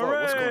going so slow?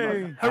 What's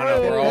going on? I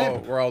don't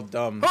know, we're all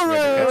dumb. So we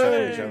have to catch up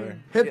to each other.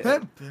 Hip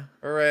hip.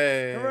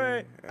 Hooray.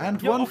 Hooray.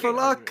 And Yo, one okay, for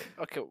luck.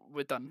 Okay,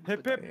 we're done.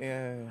 Hip We're done. hip.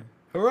 Yeah.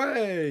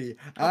 Hooray. Okay,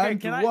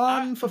 And can I-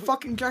 one for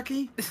fucking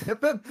Jackie.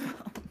 Hip hip.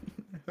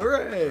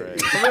 Hooray.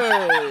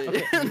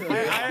 Hooray.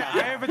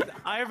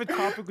 I have a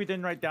topic we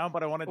didn't write down,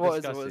 but I want to What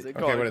is discuss it? What is it. it?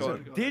 Okay, Go on, what is go it?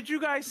 on, go on. Did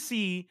you guys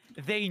see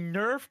they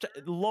nerfed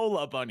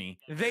Lola Bunny?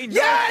 They nerfed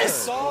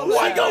Yes! her.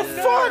 What the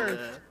fuck? Yeah.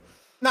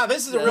 No,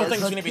 this is the real Yeah, thing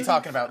we're let's gonna be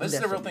talking about. This is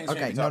the real thing we're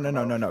Okay, gonna be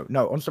talking about.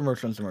 no. On some real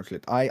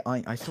shit.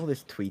 I saw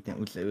this tweet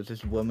and it was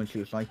this woman. She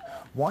was like,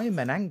 "Why are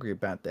men angry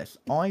about this?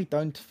 I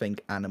don't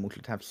think animals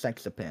should have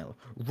sex appeal.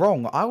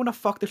 Wrong. I want to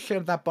fuck the shit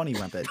out of that bunny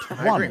rabbit.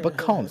 One, agree.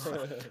 because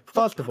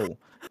first of all,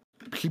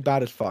 she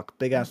bad as fuck,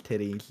 big ass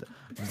titties,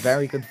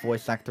 very good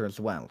voice actor as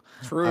well.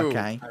 True.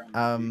 Okay.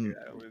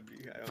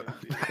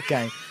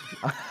 Okay.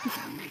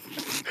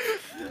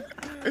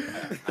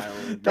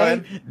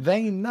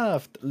 They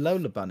nerfed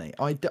Lola Bunny.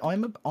 I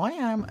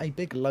am a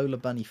big Lola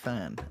Bunny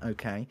fan.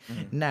 Okay.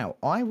 Now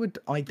I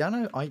don't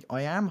know.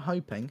 I am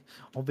hoping,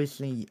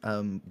 obviously,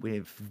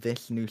 with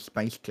this new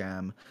Space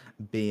Jam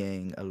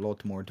being a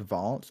lot more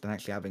advanced and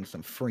actually having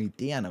some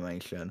 3D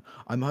animation,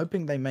 I'm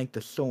hoping they make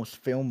the source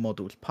film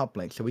models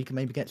public so we can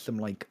maybe get some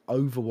like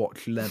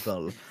Overwatch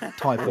level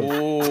type of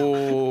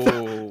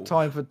Oh.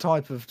 type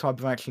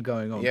of action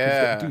going on. 'Cause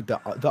Yeah. dude, the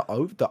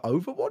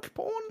Overwatch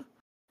porn.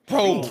 Bro,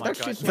 Oh my That's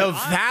God. just the like-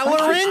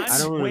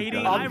 Valorant? I'm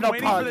waiting. I'm I'm not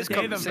waiting part for of the this day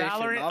the conversation.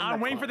 Valorant. I'm I'm not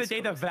waiting for part the of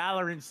day this the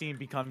Valorant scene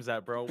becomes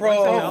that, bro.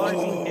 Bro. Once the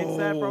Valorant scene hits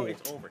that, bro,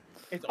 it's over.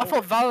 It's I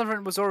over. thought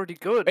Valorant was already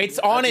good. It's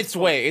on its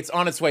way. It's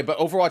on its way. But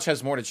Overwatch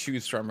has more to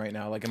choose from right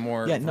now, like a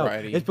more Yeah, no,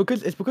 variety. it's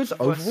because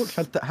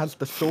Overwatch has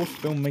the source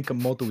filmmaker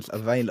models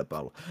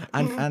available,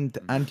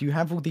 and you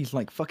have all these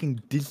like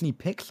fucking Disney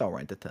Pixar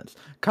editors.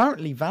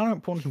 Currently,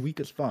 Valorant porn's weak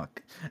as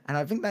fuck, and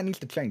I think that needs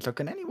to change. So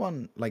can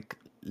anyone like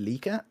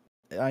leak it?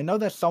 I know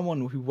there's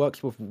someone who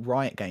works with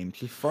Riot Games.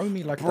 Just throw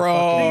me like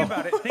Bro. Think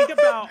about it. Think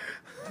about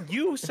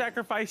you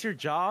sacrifice your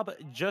job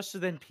just so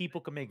then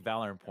people can make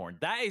Valorant porn.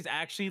 That is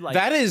actually like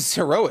That is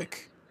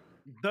heroic.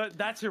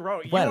 that's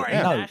heroic. Well, you are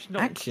a no,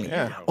 national actually.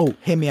 hero. Oh,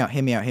 hear me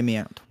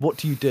out. What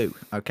do you do?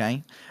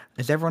 Okay,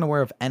 is everyone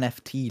aware of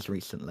NFTs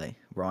recently?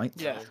 Right.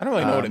 Yeah. I don't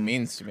really know what it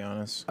means, to be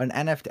honest. An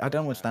NFT, I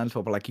don't know what it stands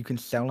for, but like you can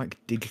sell like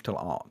digital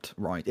art,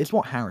 right? It's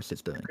what Harris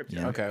is doing. You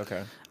know?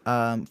 Okay.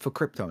 For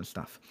crypto and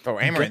stuff. Oh, You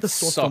get Amaranth the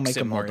source sucks filmmaker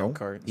at Mario model.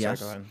 Kart.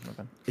 Yes. Sorry, go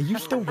ahead. Okay. Are you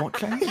still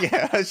watching?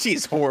 Yeah,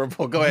 she's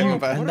horrible. Go ahead,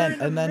 move on.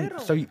 and then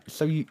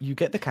so you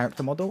get the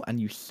character model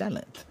and you sell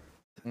it.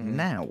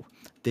 Now,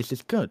 this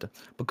is good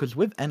because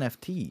with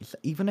NFTs,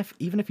 even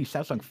if you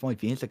sell something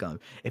 5 years ago,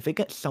 if it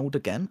gets sold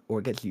again or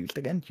it gets used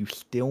again, you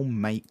still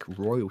make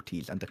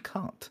royalties and a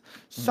cut.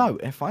 So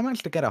if I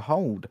manage to get a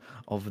hold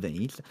of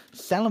these,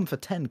 sell them for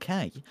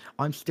 10k,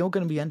 I'm still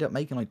going to be end up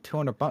making like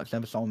 $200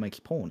 every someone makes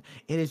porn.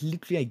 It is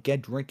literally a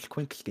get rich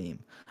quick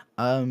scheme.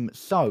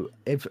 So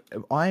if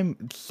I'm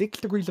 6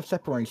 degrees of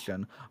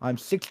separation, I'm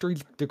 6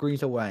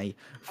 degrees away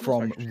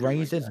from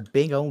Razor's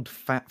big old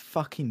fat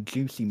fucking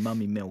juicy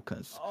mummy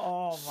milkers.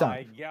 Oh So-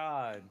 my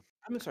god.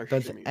 I'm gonna start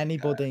Does streaming.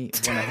 anybody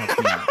want to help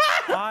me out?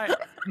 I,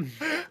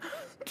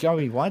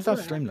 Joey, why does our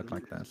stream look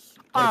like this?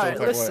 Alright,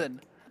 like what?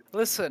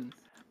 listen.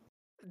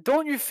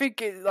 Don't you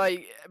think it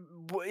like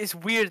it's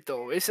weird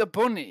though? It's a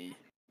bunny.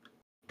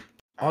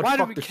 I'd Why do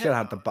fuck we the care? shit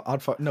out of the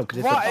I'd fuck no, because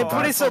it's Why? a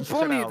But it's a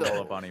bunny Lola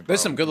though. Bunny, bro.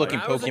 There's some good-looking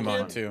When I was a Pokemon,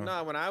 kid- too.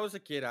 No, when I was a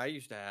kid, I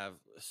used to have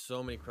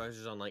so many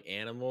crushes on like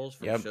animals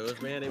from Yep.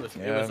 shows. Man, it was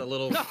Yeah. a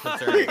little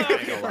concerning. I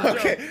ain't gonna lie.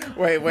 Okay,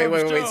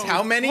 wait.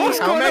 How many? What's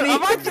How going on? many?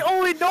 Am I the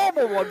only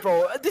normal one,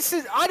 bro? This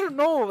is I don't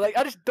know. Like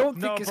I just don't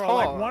No, think it's bro,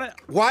 hard. like one.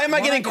 Why am I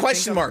One I getting can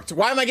question think of- marked?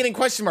 Why am I getting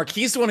question marked?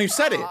 He's the one who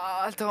said it.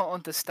 I don't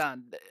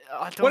understand.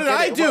 I don't What did get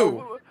I it.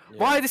 do?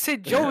 Why did they say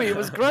Joey? It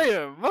was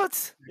Graham.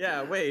 What?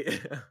 Yeah,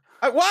 wait.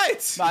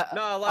 What? No,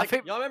 I like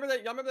think- y'all remember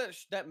that? Y'all remember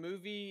that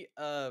movie,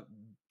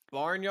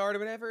 Barnyard or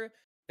whatever?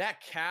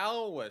 That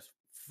cow was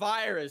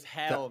fire as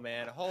hell,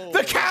 man.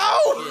 Holy cow?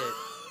 shit.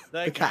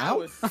 The cow? cow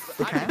was.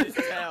 The I cow? could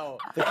just tell.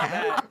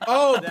 that-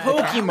 Oh, that-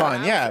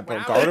 Pokemon. Yeah, when bro. I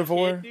was a kid,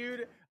 Gardevoir.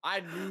 dude. I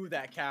knew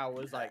that cow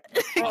was like.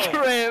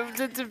 Graham,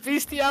 the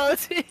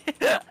bestiality.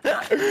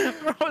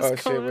 Oh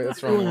shit! Wait,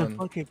 that's wrong one.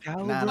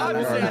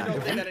 Obviously, I don't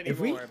If think that if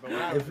we- anymore. But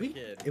when I was If a we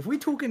kid. if we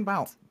talking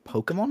about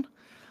Pokemon,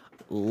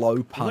 low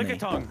punny. Lick a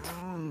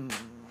tongue.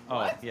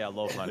 Oh yeah,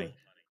 low punny.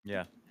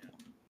 Yeah.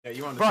 Yeah,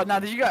 you want Bro, now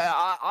did you guys?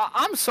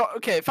 I'm sorry.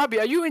 Okay, Fabi,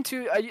 are you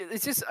into? Are you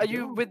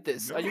with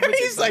this? Are you with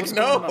He's this? like, What's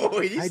going on? no.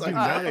 He's like,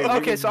 Uh,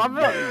 okay, so I'm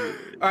not. all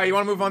right, you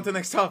want to move on to the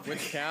next topic?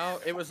 Which cow?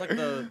 It was like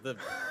the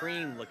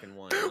cream looking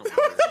one. I don't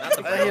remember. Not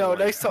the brown Yo, one.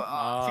 next time.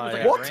 She was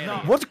like What? a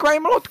granny. What's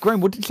Graham a lot? Graham,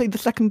 what did you say the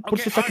second?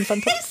 What's the second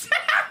sentence?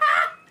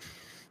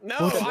 No,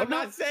 I'm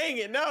not saying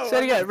it. No. Say it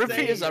I'm again. not Repeat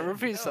saying yourself. it.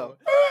 Repeat No. yourself.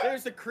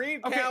 There's the cream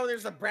cow and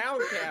there's the brown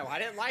cow. I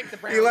didn't like the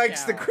brown cow. He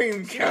likes the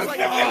cream She cow. was like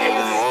 8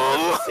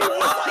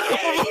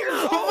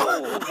 years old.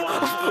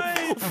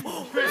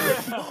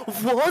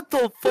 What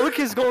the fuck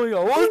is going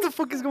on? What the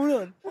fuck is going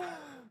on?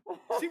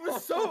 She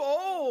was so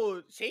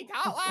old. She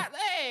talked like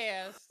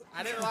this.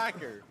 I didn't like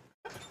her.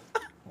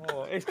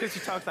 Oh, it's because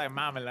she talks like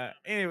mama. Like.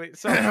 Anyway,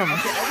 so That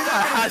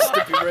has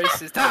to be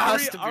racist. That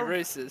has to be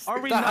racist. Are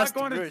we That has not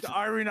going be to? racist.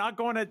 Are we not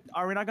going to?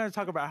 Are we not going to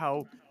talk about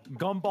how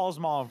Gumball's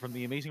mom from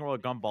the Amazing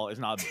World of Gumball is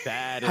not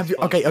bad? Have as you?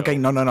 fuck, Okay,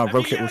 though? no. Have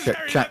Real you shit, real guys shit.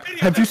 heard Chat. that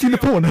video? Have you seen the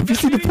porn? Have you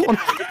seen the porn?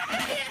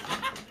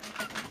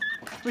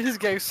 We're just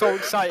getting so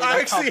excited.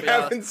 I can't actually be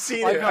arsed. haven't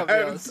seen I it. can't be I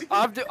haven't arsed. seen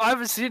I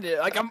haven't seen it.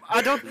 Like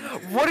I don't.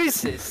 What is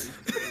this?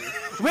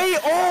 Wait.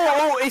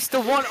 Oh, it's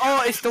the one.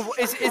 Oh, it's the.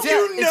 Is it?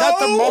 Is that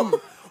the mom?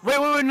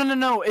 Wait.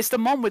 No. It's the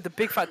mom with the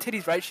big fat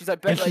titties, right? She's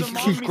like, And like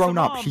she's grown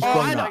up. She's Oh,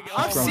 grown I know. up.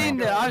 I've She's grown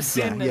seen up. it. I've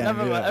seen it. Yeah, Never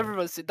mind. yeah.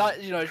 Everyone's seen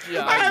that. You know.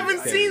 Yeah. I haven't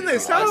seen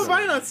this. How have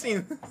I not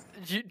seen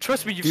this?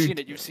 Trust me, you've Dude, seen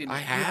it. You've seen it. I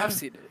You have have?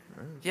 seen it.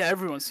 Yeah,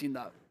 everyone's seen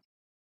that.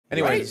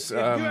 Anyways, If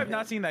you have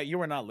not seen that, you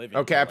are not living.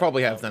 okay, I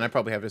probably have then. I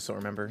probably have, just so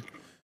remember.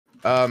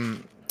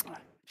 Um,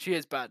 She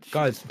is bad. She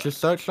Guys, is bad. just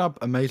search up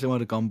Amazing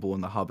World of Gumball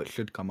in the hub. It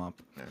should come up.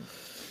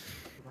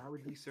 Why would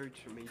he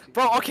search amazing?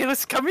 Bro, okay,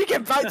 can we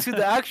get back to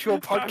the actual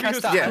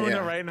podcast? that- Yeah, doing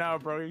yeah. it right now,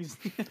 bro. He's...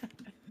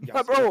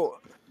 Bro,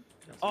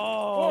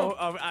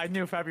 I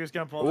knew Fabi was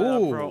gonna pull that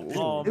up, bro. Ooh.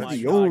 Oh It's my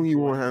the god. only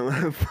one I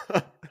left.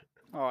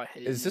 oh, I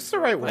hate is you. this the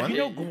right Like, one? you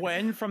know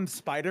Gwen from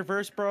Spider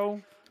Verse,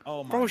 bro?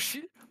 Oh my.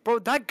 Bro,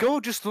 that girl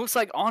just looks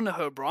like on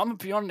her, bro. I'm gonna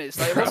be honest.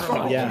 Like, what's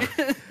going on? Yeah.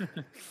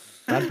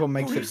 That's what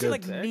makes Bro, you it see, good.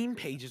 like meme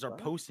pages are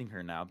posting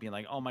her now, being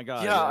like, "Oh my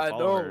god." Yeah, I I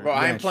follow know. her." Bro,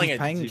 I am Yeah,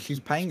 playing she's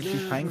it. paying for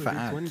This one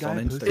ads guy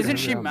on posted Instagram. Isn't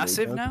she Yeah,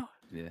 massive makeup. now?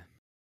 Yeah.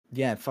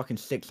 Yeah, fucking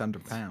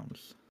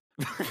 £600.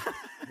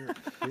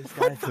 This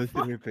guy posted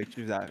her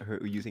pictures of her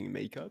using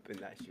makeup, and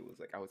that shit was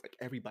like, I was like,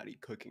 everybody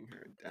cooking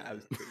her. That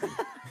was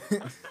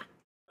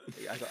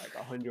I got like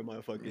 100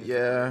 motherfuckers.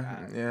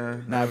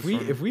 Yeah. Now, that was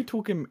if fun. we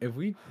talking,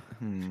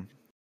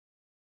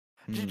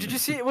 Did you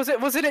see it? Was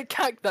it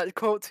Kak that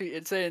quote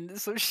tweeted saying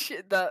some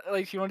shit that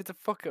like she wanted to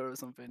fuck her or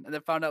something, and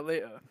then found out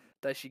later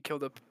that she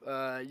killed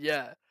her?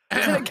 Yeah.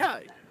 Wasn't it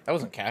Kak? That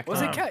wasn't CAC.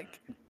 Was it Kak?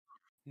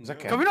 Was that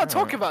CAC? Can we not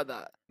talk Oh. about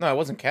that? No, it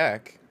wasn't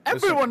CAC. It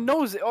was some- Everyone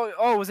knows it.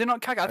 Oh, was it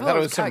not Kak? I thought it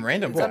was was some Kak.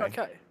 random Is that guy. not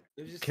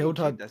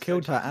Kak?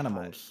 killed her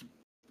animals.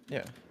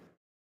 Yeah.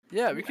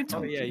 Yeah, we can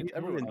Oh, talk. yeah, you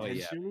everyone. Oh,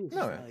 yeah.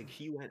 No. Like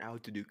he went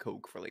out to do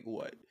coke for like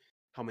what?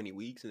 How many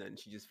weeks? And then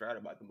she just forgot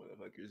about the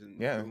motherfuckers. And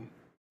Yeah. boom,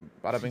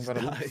 Bada bing, she's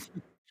bada died.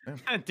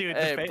 boom. Dude,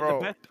 Hey, the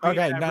bro. best tweet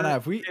Okay, no, ever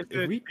if we- is if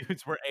the we-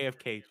 dudes were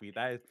AFK tweet.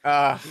 That is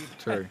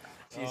True.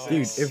 Oh.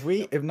 Dude, if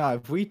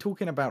we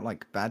talking about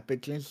like bad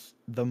bitches,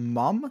 the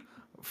mum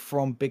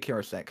from Big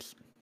Hero 6.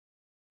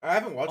 I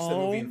haven't watched the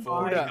movie in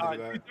full. my I didn't God, do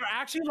that.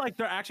 dude,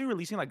 they're actually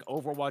releasing like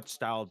Overwatch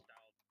style.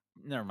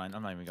 Never mind,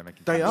 I'm not even gonna.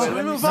 They continue. are. Should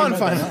we No, move no, on they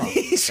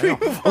finally? are. Should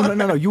we move Oh on?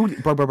 no, you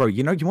bro.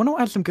 You want to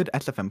add some good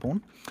SFM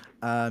porn?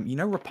 You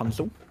know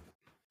Rapunzel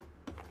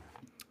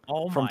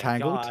Oh from my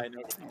Tangled? God, I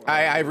know.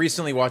 I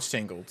recently watched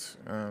Tangled.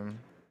 It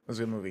was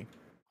a good movie.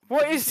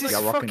 What is this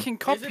Yeah, rockin'. fucking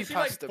copy Isn't she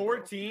like pasta? bro?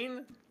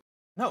 14?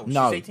 No, she's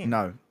No, 18.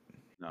 no.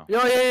 Yo.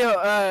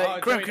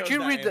 Graham, Joey could knows you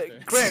that read the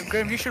answer.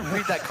 Graham? You should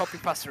read that copy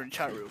pasta in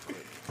chat real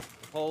quick.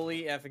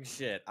 Holy effing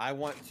shit. I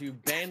want to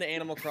ban the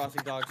Animal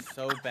Crossing dogs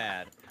so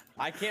bad.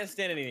 I can't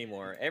stand it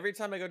anymore. Every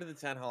time I go to the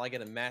town hall, I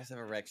get a massive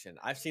erection.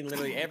 I've seen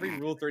literally every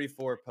Rule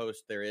 34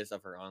 post there is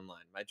of her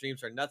online. My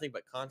dreams are nothing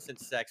but constant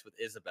sex with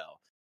Isabel.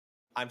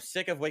 I'm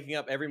sick of waking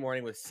up every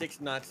morning with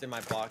 6 nuts in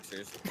my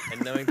boxers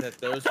and knowing that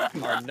those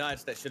are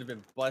nuts that should have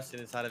been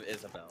busted inside of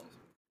Isabel's.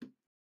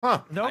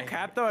 Huh. No I-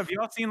 cap though. Have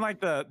y'all seen like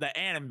the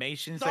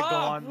animations that go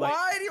on? Like,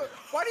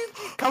 Why do you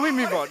Can we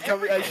move on? Can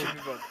we actually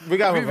move on? We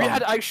got We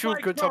had actual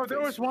like, good bro, topics.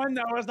 there was one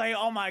that was like,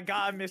 "Oh my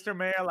God, Mr.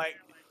 Mayor!" Like,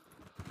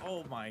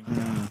 oh my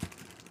God.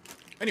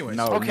 Anyways.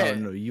 No, Okay.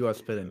 no, you are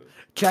spitting.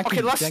 Jackie,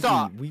 Okay, let's Jackie,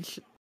 start.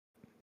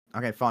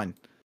 Okay, fine.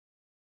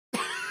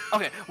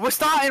 Okay, we're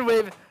starting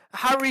with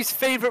Harry's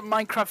favorite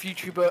Minecraft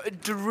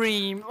YouTuber,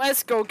 Dream.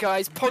 Let's go,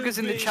 guys. Poggers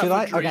in the chat. Should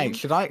I? for Dream. Okay,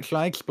 should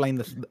I explain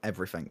this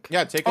everything?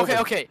 Yeah, take Okay,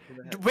 over. okay.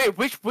 Wait,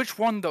 which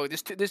one though?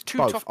 There's two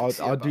Both. topics.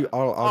 I'll do.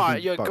 I'll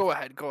Alright, do yeah, both.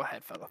 go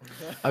ahead, fella.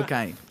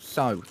 Okay,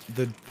 so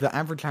the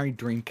Average Harry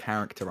Dream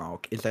character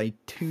arc is a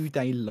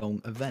 2-day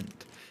long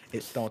event.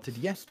 It started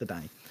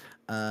yesterday.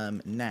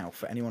 Now,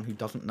 for anyone who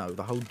doesn't know,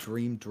 the whole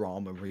Dream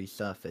drama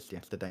resurfaced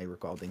yesterday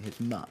regarding his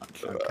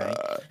merch. Okay,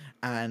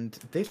 and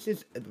this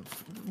is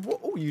what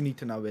all you need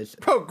to know is.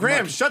 Bro, Graham,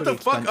 merch is shut the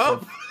pretty fuck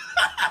up. expensive,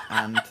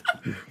 And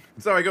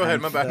Sorry, go ahead.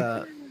 and My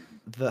bad.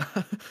 The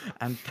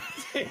and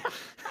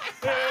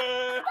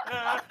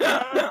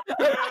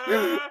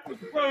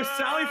Bro,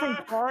 Sally from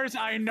Cars,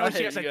 I know I she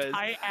hate has you a guys.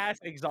 tight ass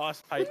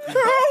exhaust pipe.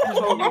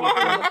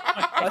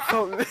 I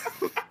thought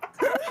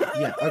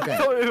Yeah. I Okay.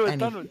 thought we were Any-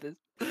 done with this.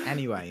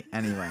 Anyway.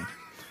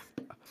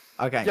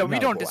 Okay. Yeah, we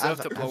no, don't but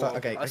deserve to blow up,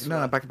 Okay. I No,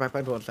 swear. back to what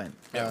I was saying.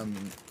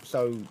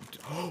 So,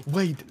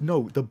 wait,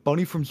 no, the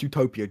bunny from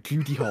Zootopia,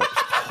 Judy Hopps.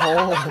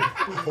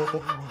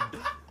 Oh.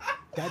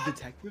 That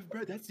detective,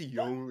 bro. That's the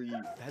only.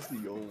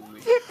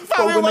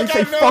 So when they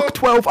say fuck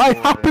 12, I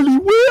happily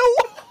will.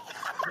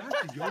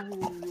 That's the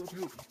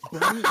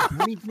only.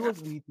 Bunny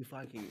girls need to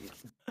fucking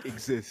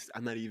exist.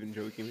 I'm not even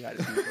joking. We gotta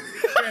see something.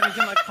 Graham, it's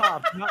in like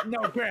cops.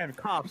 No, Graham,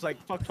 cops. Like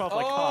fuck 12,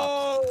 like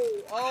cops.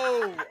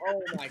 Oh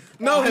my god.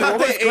 No, not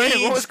what was the Graham- what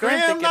age, was Graham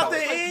Graham, thinking not of?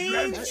 the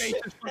Graham's age.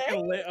 face is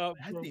fucking lit up.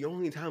 That's Bro. the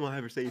only time I'll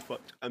ever say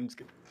fuck. I'm just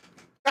kidding.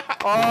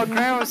 Oh,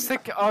 Graham was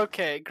thinking.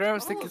 Okay, Graham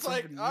was I thinking was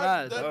like, something I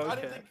mad. didn't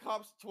Okay. think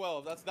cops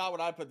 12. That's not what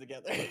I put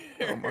together.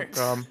 Oh my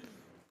god.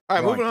 All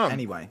right, moving on.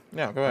 Anyway.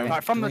 Yeah, go ahead.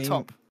 Alright, from the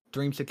top.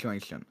 Dream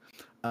situation.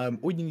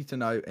 All you need to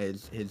know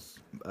is his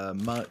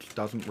merch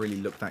doesn't really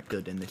look that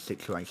good in this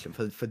situation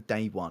for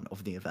day one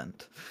of the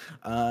event.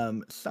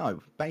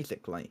 So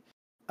basically,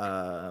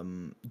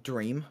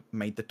 Dream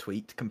made the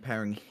tweet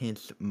comparing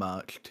his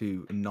merch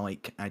to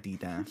Nike,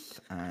 Adidas,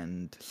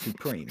 and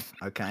Supreme.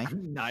 Okay.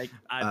 Nike,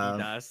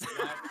 Adidas.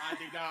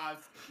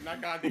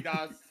 Not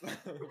Adidas.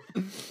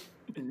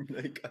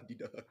 Like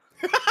Adidas.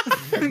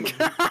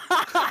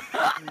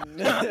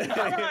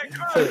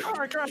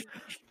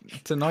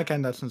 So Nike,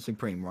 Adidas, and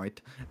Supreme, right?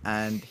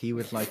 And he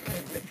was like,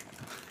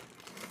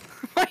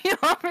 Why are you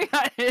laughing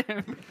at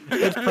him?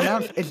 it's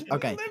pronounced. It's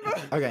okay.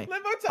 Okay.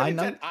 Limbo I said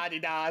know.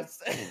 Adidas.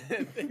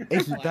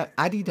 It's that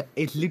Adidas.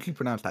 It's literally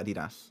pronounced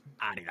Adidas.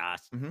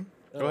 Adidas.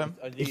 Go ahead.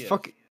 It's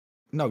fuck.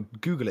 No,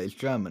 Google it. It's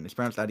German. It's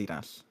pronounced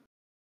Adidas.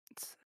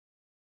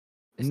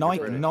 It's Nike,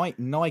 different.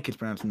 Nike is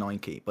pronounced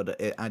Nike, but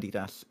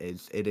Adidas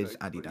is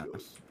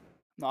Adidas.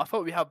 No, I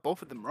thought we had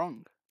both of them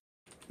wrong.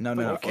 No,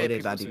 Okay, it is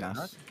people say Adidas.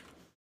 that.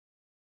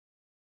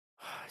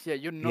 Yeah,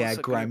 you're not. Yeah,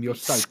 so Graham, gonna you're be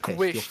so pissed. You're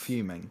squished.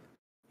 fuming.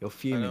 You're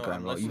fuming, know,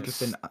 Graham. I'm Right? You've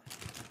listening. just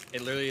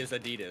been. It literally is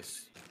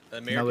Adidas.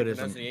 American it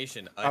isn't.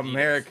 pronunciation. Adidas.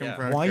 American yeah.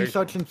 pronunciation. Why are you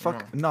searching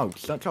fuck? No. No,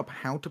 search up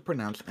how to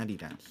pronounce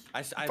Adidas.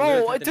 I Bro,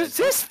 literally typed in does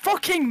this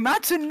fucking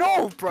matter?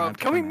 No, bro. Bad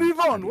Can we move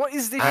pronounce on? Adidas. What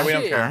is this Ah, we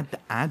don't shit? care.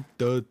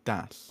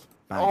 Adidas.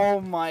 Bang.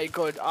 Oh my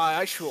god,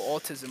 actual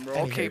autism, bro.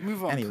 Okay, Anywho,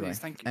 move on, anyway, please.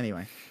 Thank you.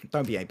 Anyway,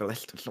 don't be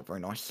ableist. It's not very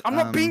nice. I'm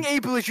not being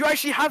ableist. You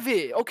actually have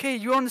it. Okay,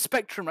 you're on the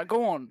spectrum. Like,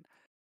 go on.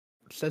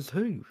 Says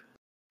who?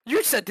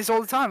 You said this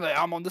all the time. Like,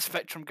 I'm on the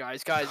spectrum,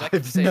 guys. Guys, I can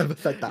I've say never it.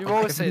 said that. You've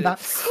always said that.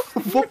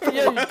 it. What the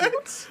Yeah,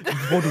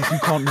 you Bodies, you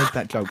can't make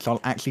that joke, so I'll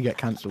actually get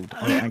cancelled.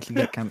 I'll actually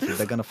get cancelled.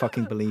 They're gonna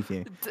fucking believe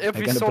you. It'd They're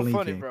be gonna so believe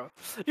funny, you. bro.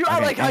 You act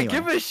Okay, like I anyway.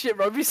 give a shit,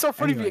 bro. It'd be so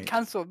funny if you Anyway. get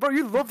cancelled. Bro,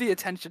 you love the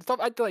attention. Stop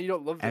acting like you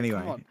don't love it. Come Anyway,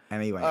 on.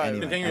 anyway, Alright,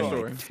 anyway, continue your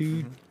anyway.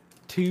 story.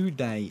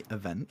 Two-day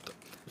event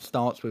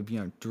starts with,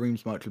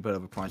 Dream's merch will put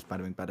over price,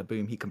 bada bing, bada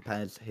boom. He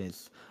compares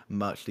his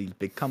merch to these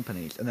big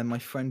companies. And then my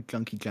friend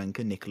Junkie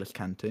Janker, Nicholas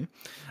Cantu,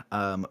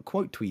 quote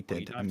Well, you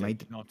tweeted don't and have made...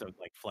 to, you don't have to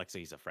like flex that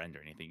he's a friend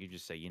or anything. You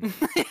just say, you know.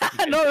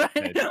 I know,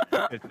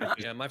 right?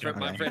 Yeah, my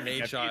friend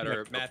Nate Shot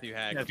or Matthew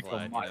Hag That's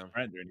replied. my You know.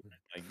 friend or anything.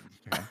 Like,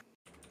 Okay.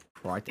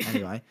 Right,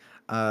 anyway.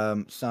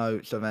 So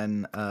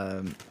then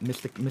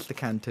Mr.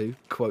 Cantu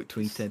quote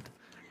tweeted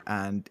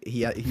and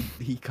he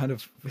kind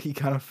of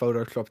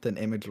photoshopped an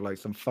image of like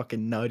some fucking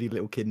nerdy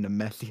little kid in a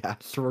messy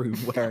ass room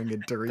wearing a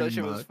Dream That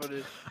shit was merch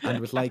funny.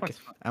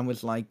 and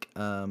was like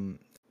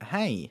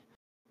hey,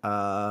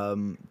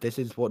 this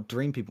is what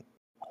Dream people.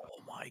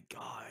 oh my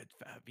God,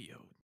 Fabio.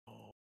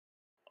 Oh.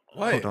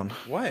 What? Hold on.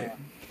 What?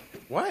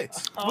 What?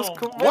 What's Oh.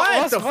 go-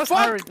 What the what's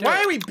Harry fuck? doing?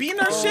 Why are we beating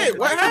our shit?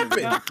 What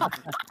happened?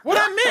 What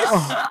I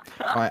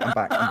miss? Alright, I'm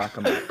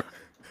back.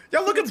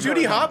 Y'all look up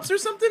Judy Hopps or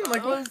something?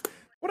 Like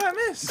what I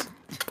miss?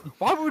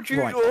 Why would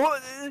you? Right.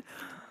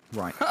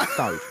 Right,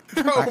 so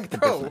Bro, back to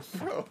bro, business.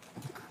 bro.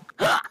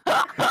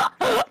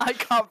 I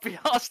can't be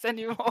asked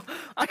anymore.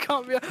 I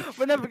can't be.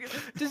 We're never.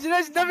 Just,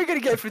 never gonna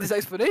get through this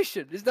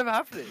explanation. It's never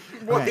happening.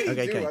 What Okay, do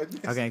okay, you do?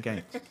 okay,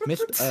 I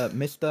miss- okay.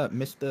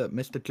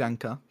 Mr.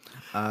 Janker,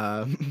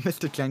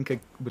 Mr. Janker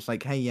was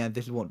like, "Hey, yeah,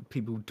 this is what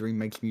people Dream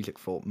makes music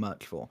for,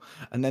 merch for."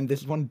 And then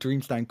this one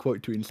Dream Stan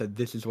quote tweet and said,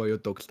 "This is why your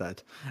dog's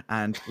dead."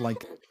 And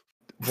like,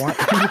 why?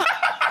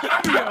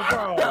 Yeah,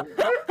 bro.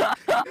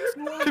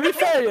 To be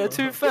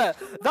fair,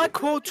 that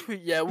quote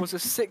tweet, was a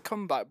sick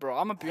comeback, bro.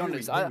 I'm gonna be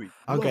honest.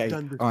 Okay,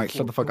 all right,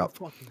 shut the fuck up.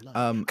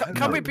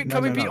 Can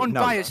we be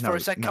unbiased for a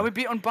second? Can we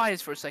be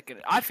unbiased for a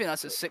second? I think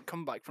that's a sick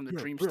comeback from the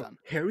Dream Stan.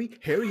 Harry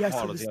has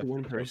All said of this the to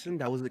one extra person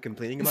that was like,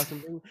 complaining about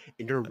something,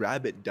 and your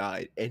rabbit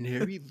died, and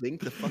Harry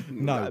linked the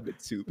fucking No.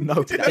 rabbit soup. No,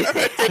 He did, I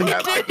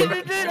remember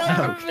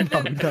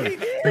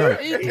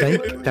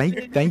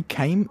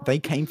that. they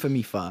came for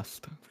me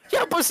first.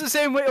 Yeah, but it's the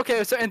same way.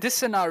 Okay, so in this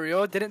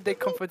scenario, didn't they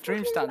come for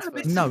Dream Stans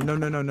first?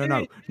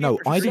 No.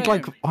 I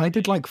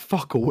did like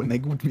fuck all when they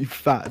called me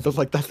fat. So I was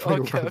like, that's why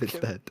your Okay, rabbit's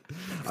okay. dead.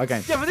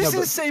 Okay. Yeah, but this no,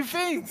 is the same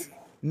thing.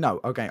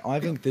 No, okay. I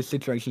think this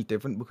situation is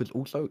different because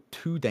also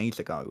 2 days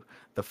ago,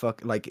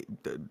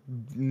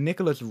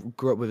 Nicholas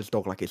grew up with his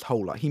dog like his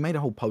whole life. He made a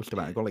whole post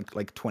about it. Got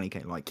like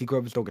 20K likes. He grew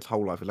up with his dog his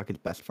whole life. It was like his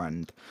best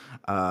friend.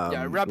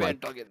 Yeah, rabbit and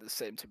like, dog are the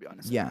same, to be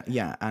honest. yeah,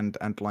 yeah, and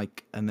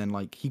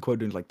then he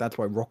quoted like that's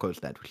why Rocco's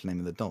dead, which is the name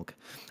of the dog,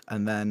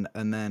 and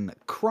then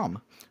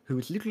Crumb, who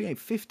is literally a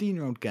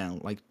 15-year-old girl,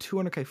 like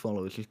 200K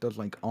followers, she does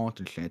like art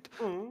and shit,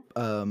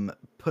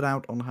 put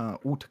out on her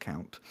alt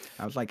account.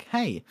 I was like,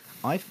 hey,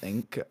 I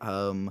think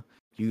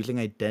using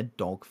a dead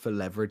dog for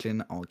leverage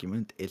in an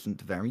argument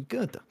isn't very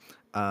good.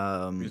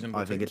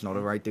 I think it's not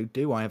a right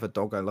do. I have a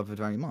dog, I love it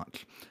very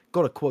much.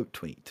 Got a quote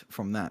tweet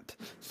from that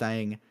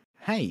saying,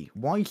 hey,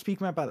 why are you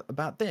speaking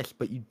about this,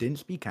 but you didn't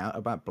speak out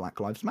about Black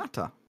Lives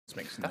Matter? This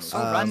makes That's no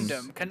so sense.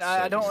 random.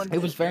 I don't.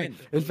 It was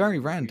very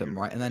random,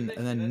 right? And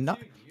then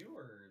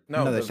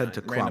no, they said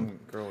to Crumb. random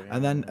girl. Yeah.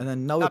 And then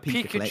Noah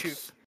Pikachu.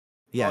 Pikachu.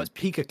 Yeah, it's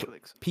Pika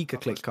Clicks.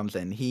 Clicks comes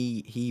in.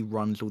 He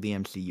runs all the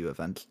MCU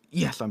events.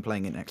 Yes, I'm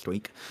playing it next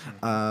week.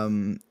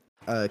 Came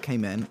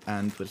in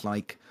and was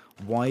like,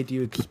 why do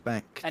you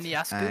expect And he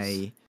asked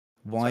us?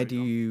 why do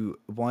you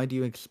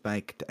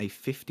expect a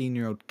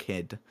 15-year-old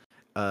kid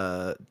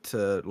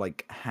to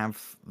like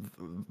have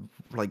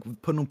like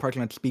put on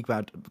pressure and speak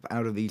out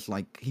of these,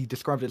 like he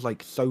described it as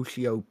like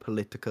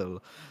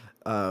socio-political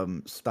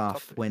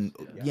stuff when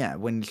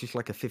when she's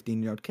like a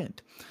 15-year-old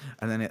kid,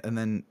 and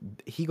then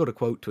he got a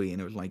quote tweet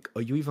and it was like,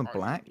 are you even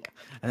black?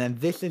 And then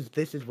this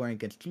is where it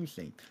gets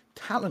juicy.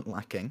 Talent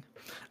lacking,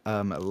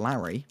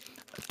 Larry,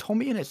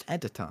 Tommy and its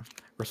editor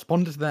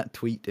responded to that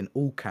tweet in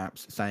all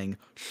caps saying,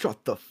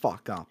 shut the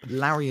fuck up,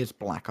 Larry is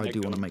black. I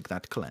do want to make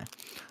that clear.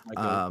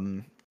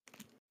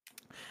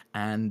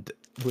 And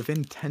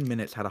within 10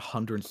 minutes had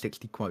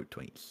 160 quote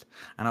tweets.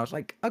 And I was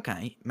like,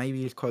 okay,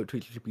 maybe his quote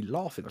tweets should be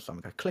laughing or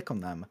something. I click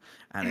on them,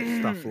 and it's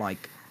stuff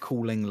like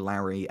calling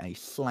Larry a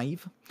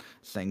slave,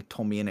 saying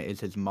Tommy in it is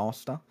his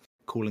master,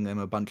 calling him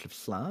a bunch of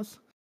slurs.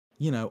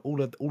 You know,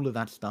 all of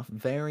that stuff.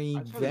 Very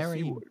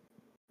C-word.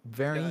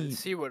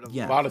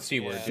 A lot of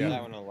C-words. Yeah, Yeah.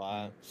 that one a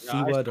lot.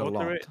 C-word a scrolled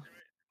through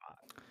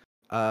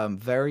lot.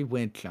 Very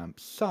weird,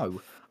 champ.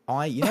 So,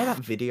 you know that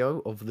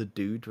video of the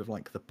dude with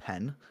like the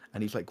pen,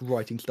 and he's like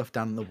writing stuff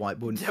down on the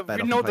whiteboard and Yeah, sped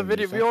we up know and the playing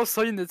video. music? We all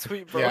seen the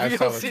tweet, bro. Yeah, I We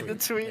saw all the seen the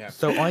tweet. tweet. Yeah.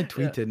 So I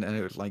tweeted, and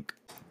it was like,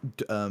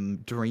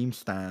 Dream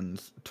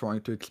Stands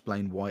trying to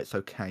explain why it's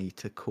okay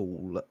to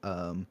call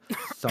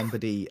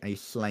somebody a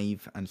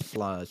slave and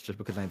slurs just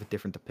because they have a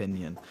different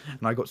opinion.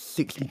 And I got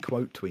 60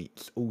 quote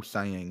tweets all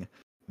saying,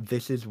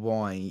 this is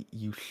why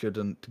you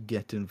shouldn't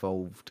get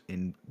involved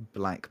in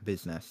black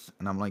business.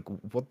 And I'm like,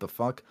 what the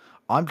fuck?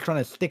 I'm trying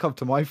to stick up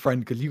to my friend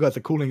because you guys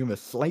are calling him a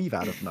slave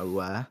out of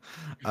nowhere.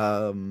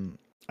 And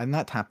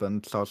that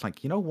happened, so I was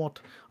like, you know what?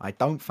 I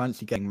don't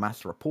fancy getting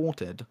mass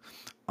reported.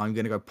 I'm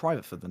going to go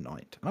private for the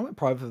night. And I went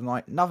private for the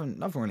night. Nothing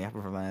really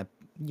happened from there.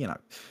 You know,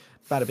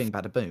 bada bing,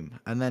 bada boom.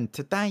 And then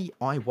today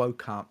I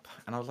woke up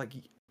and I was like,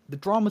 the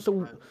drama's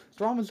all,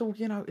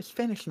 you know, it's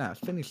finished now.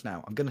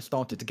 I'm going to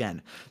start it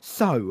again.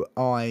 So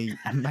I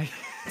made,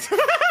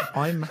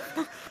 I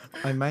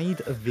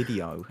made a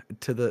video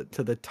to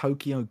the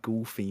Tokyo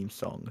Ghoul theme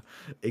song.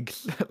 I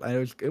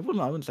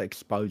wouldn't say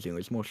exposing, it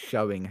was more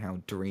showing how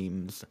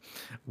Dream's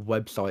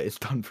website is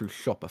done through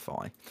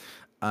Shopify.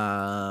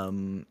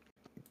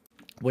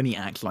 When he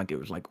acts like it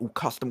was like all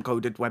custom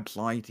coded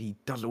website, he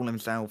does it all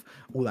himself,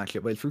 all that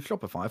shit, but it's through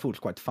Shopify. I thought it was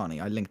quite funny.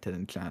 I linked it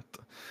in chat.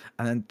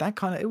 And then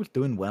that it was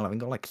doing well. I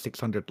think got like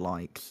 600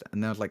 likes.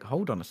 And then I was like,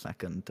 hold on a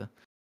second.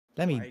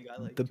 Let me,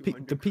 the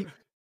thing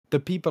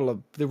people are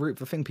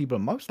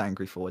most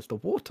angry for is the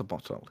water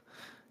bottle.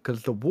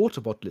 Because the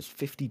water bottle is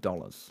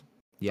 $50.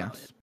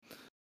 Yes.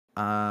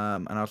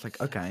 And I was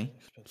like, okay.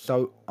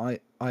 So I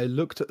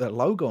looked at the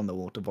logo on the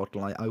water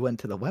bottle. I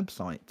went to the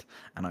website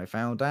and I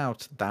found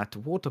out that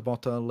water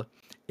bottle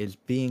is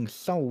being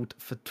sold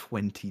for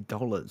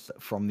 $20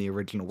 from the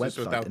original Just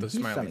website. without And the he's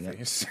smiley selling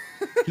face.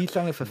 He's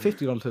selling it for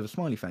 $50 with a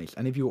smiley face.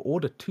 And if you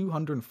order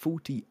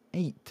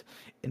 248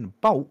 in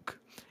bulk,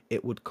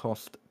 it would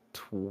cost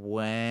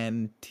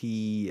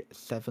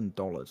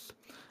 $27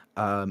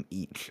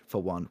 each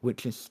for one,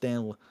 which is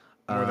still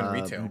More than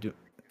retail.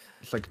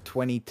 It's like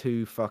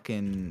 22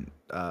 fucking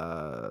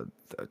I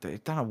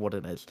don't know what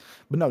it is,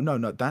 but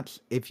no, that's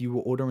if you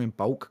were ordering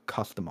bulk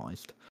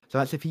customized. So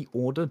that's if he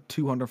ordered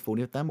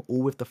 240 of them,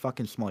 all with the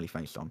fucking smiley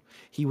face on.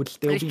 He would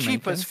still It's be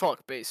cheap making, as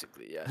fuck,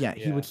 basically. Yeah. yeah,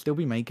 he would still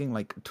be making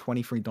like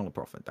 $23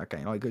 profit.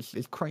 Okay, like it's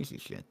crazy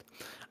shit.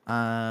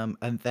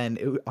 And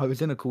then I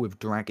was in a call with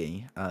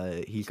Draggy.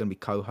 He's gonna be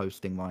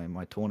co-hosting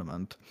my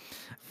tournament,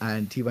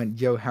 and he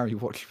went, "Yo, Harry,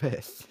 watch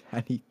this,"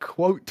 and he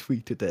quote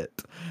tweeted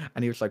it,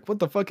 and he was like, "What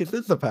the fuck is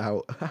this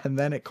about?" And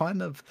then that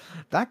kind of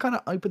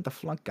opened the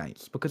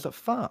floodgates, because at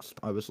first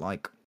I was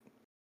like,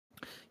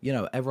 you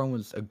know, everyone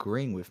was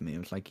agreeing with me. It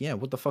was like, yeah,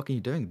 what the fuck are you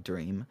doing,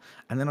 Dream?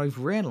 And then I've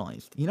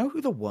realized, you know who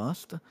the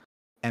worst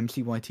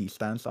MCYT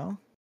stands are?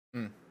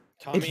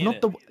 It's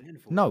not the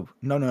no.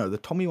 The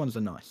Tommy ones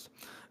are nice.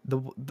 The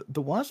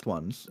worst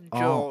ones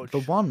are the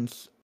George.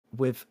 ones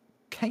with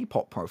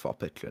K-pop profile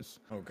pictures,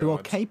 Oh, who are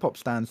God. K-pop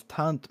stans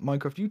turned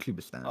Minecraft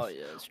YouTuber stans. Oh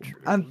yeah, that's true.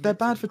 And they're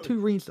bad for two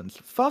reasons.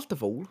 First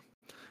of all,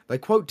 they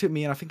quote to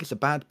me and I think it's a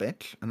bad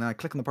bitch, and then I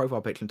click on the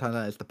profile picture and turns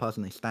out it's the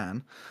person they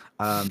stan.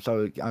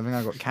 So I think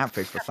I got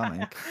catfished for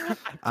something.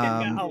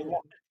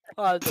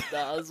 I did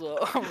that as well.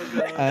 Oh my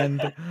god.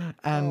 and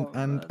Oh,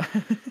 and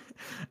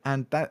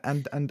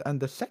man. and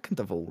the second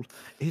of all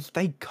is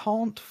they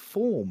can't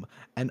form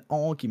an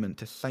argument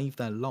to save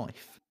their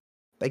life.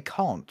 They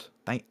can't.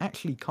 They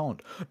actually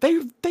can't.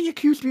 They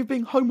accused me of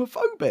being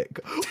homophobic.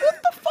 What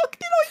the fuck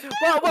did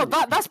I do?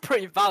 Well, that's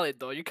pretty valid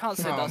though. You can't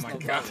say Oh that's my not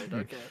God. valid.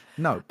 Okay.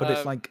 No, but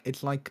Um,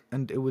 it's like,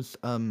 and it was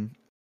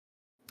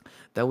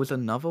there was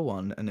another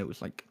one, and it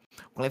was like,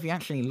 well, if you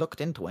actually looked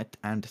into it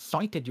and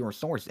cited your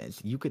sources,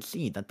 you could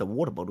see that the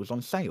water bottle was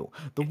on sale.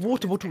 The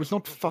water bottle was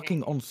not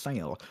fucking on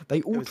sale.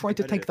 They all was a tried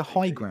to take the competitive thing,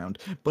 high right? ground,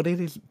 but it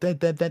is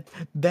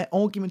their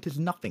argument is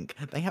nothing.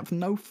 They have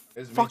no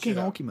It's made fucking shit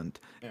up. argument.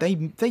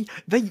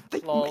 Yeah.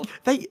 Lol.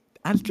 They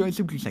as Joe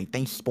simply say,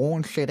 they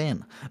spawn shit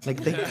in.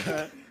 Like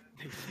they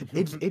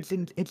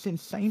it's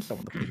insane, some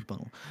of the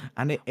people,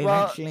 and it Well-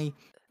 actually,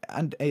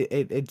 and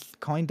it's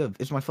kind of,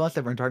 it's my first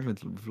ever interaction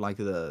with like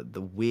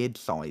the weird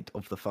side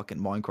of the fucking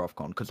Minecraft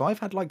con, because I've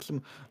had like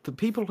the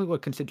people who are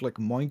considered like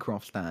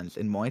Minecraft stands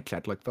in my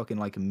chat, like fucking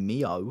like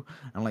Mio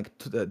and like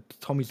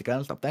Tommy's the Girl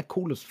and stuff. They're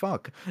cool as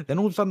fuck. Then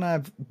all of a sudden I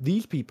have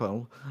these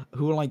people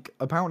who are like,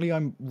 apparently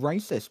I'm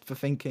racist for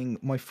thinking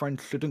my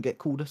friend shouldn't get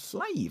called a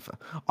slave.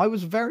 I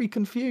was very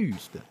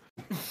confused.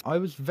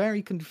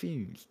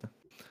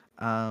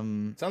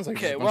 Sounds like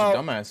Okay, just a bunch well-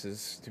 of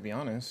dumbasses, to be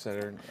honest. That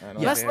are, I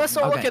don't Let's- think let's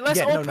they have- all- okay, let's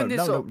yeah, open this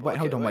up. Wait,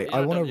 hold Okay, on, wait, wait. you're I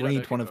not want done, to you're not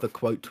read done, one okay, of the go.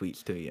 quote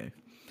tweets to you.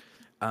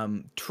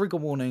 Trigger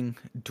warning,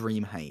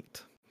 dream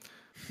hate.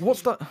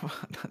 What's the...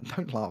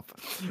 Don't laugh.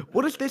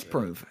 What does this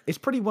prove? It's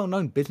pretty well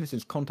known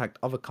businesses contact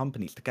other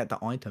companies to get the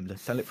items and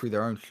sell it through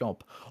their own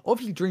shop.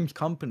 Obviously, Dream's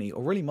company,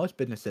 or really most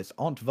businesses,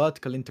 aren't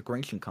vertical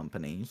integration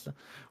companies.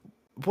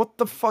 What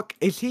the fuck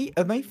is he?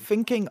 Are they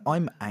thinking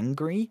I'm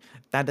angry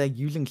that they're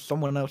using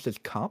someone else's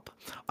cup?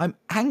 I'm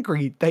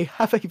angry they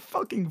have a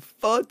fucking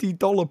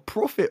 $30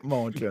 profit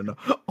margin on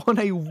a On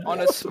a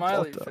water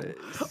smiley bottle.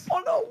 face.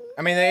 On a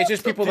I mean, it's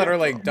just people that are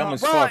like dumb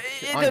as Well,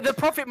 fuck. the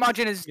profit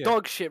margin is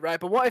dog shit, right?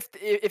 But what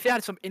if they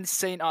had some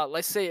insane art?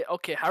 Let's say,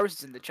 okay, Harris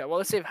is in the chat. Well,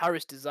 let's say if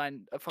Harris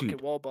designed a fucking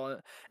Dude, wall ball, and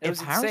it if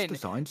was Harris insane.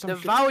 designed some The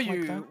shit like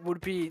value that- would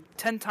be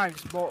 10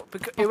 times more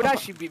because it would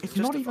actually be it's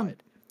not even-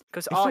 justified.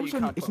 Because It's, art you also,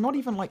 can't. it's put not up.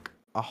 even like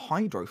a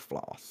hydro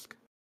flask.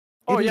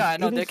 Oh It yeah, is- I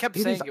know. it They is- kept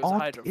it saying is it was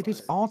art- hydro. It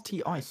is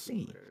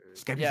RTIC.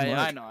 Skeptics Yeah, merch.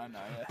 I know.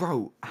 Yeah.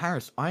 Bro,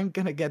 Harris, I'm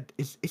gonna get.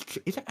 Is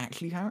it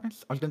actually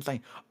Harris? I was gonna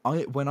say,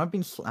 when I've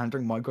been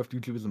slandering Minecraft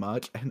YouTubers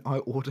merch and I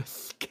order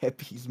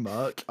Skeppy's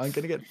merch, I'm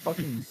gonna get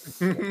fucking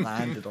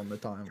slandered on the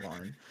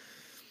timeline.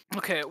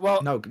 Okay,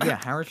 well, No, yeah,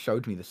 Harris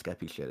showed me the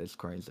Skeppy shit. It's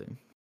crazy.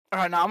 all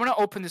right. Now I'm gonna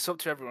open this up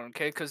to everyone,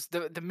 okay? Because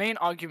the main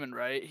argument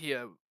right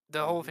here,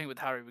 the whole thing with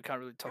Harry, we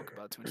can't really talk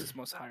about too much. It's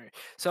most Harry.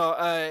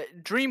 So,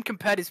 Dream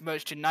compared his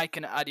merch to Nike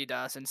and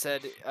Adidas and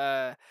said,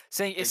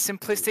 saying it's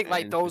simplistic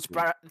like those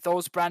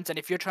brands. And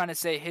if you're trying to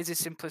say his is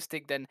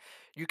simplistic, then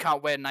you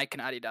can't wear Nike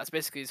and Adidas.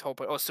 Basically, his whole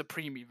point, or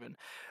Supreme even.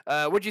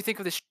 What do you think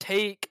of this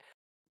take?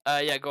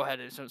 Yeah, go ahead.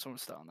 Someone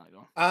start on that.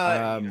 Go.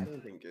 I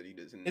don't think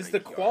Adidas and Is the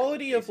Nike are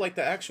quality of basic. like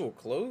the actual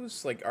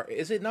clothes like?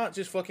 Is it not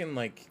just fucking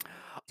like?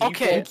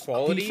 Okay, default it's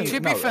quality. decent. To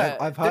be No, fair,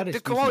 I've heard the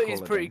it's decent quality is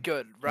quality. pretty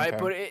good, right? Okay.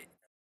 But it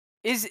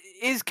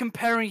is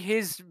comparing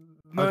his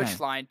merch Okay.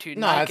 line to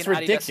No, Nike it's and Adidas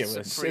and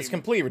ridiculous. Supreme. It's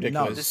completely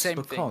No, ridiculous. the same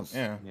thing. because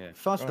Yeah.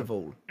 first Go of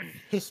all,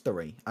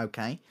 history.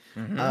 Okay.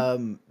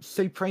 Mhm.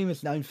 Supreme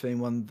is known for being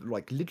one,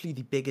 like, literally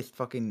the biggest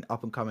fucking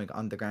up and coming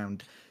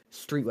underground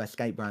streetwear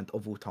skate brand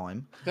of all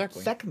time.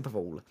 Exactly. Second of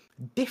all,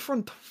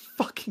 different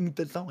fucking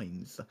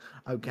designs.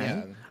 Okay.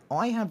 Yeah.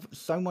 I have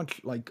so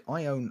much, like,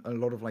 I own a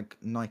lot of like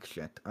Nike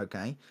shit.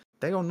 Okay.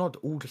 They are not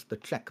all just the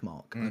check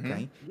mark. Mhm.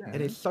 Okay.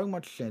 It is so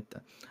much shit.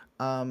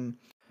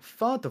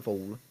 Third of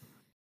all,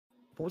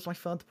 what was my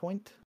third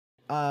point?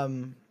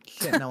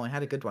 Shit, no, I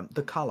had a good one.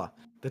 The color,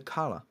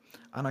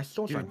 and I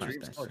saw Dude, something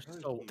dreams this. are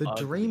so The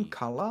dream ugly.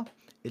 color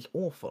is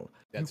awful.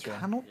 That's you true.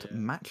 cannot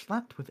match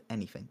that with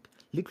anything.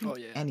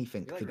 Literally Oh, yeah.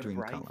 anything. You like The the dream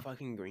bright color.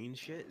 fucking green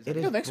shit? It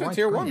Yeah, is thanks for bright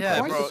tier green. one. Yeah,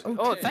 Price bro. is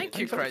Oh, okay. thank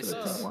you, Thanks for the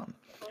Crisis. tier one.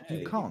 Hey, You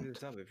keep can't.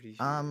 this up, appreciate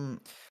it.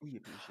 We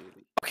appreciate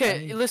it.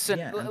 Okay, and listen.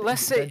 yeah, and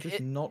Let's they're say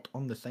just not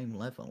on the same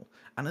level.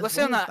 And as let's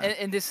say on well as that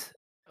in this.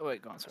 Oh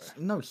wait, go on. Sorry.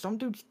 No, some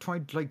dudes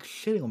tried like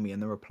shitting on me in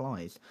the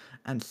replies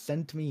and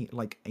sent me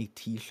like a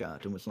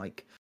T-shirt and was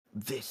like,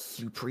 "This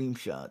Supreme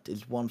shirt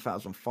is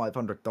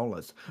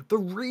 $1,500. The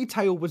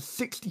retail was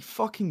 $60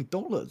 fucking.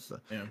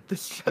 Yeah.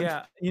 This shirt."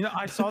 Yeah, you know,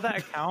 I saw that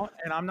account,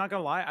 and I'm not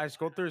gonna lie, I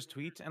scrolled through his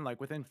tweets, and like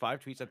within 5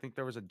 tweets, I think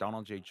there was a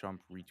Donald J.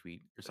 Trump retweet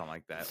or something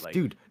like that. Like,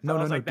 Dude, I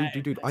was like,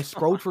 dude. I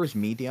scrolled through his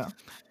media,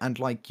 and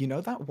like, you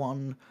know that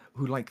one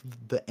who like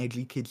the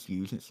edgy kids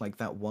use. It's like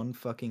that one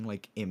fucking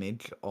like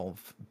image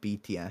of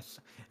BTS,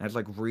 and it's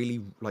like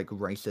really like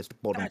racist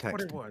bottom That's what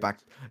text it was. back.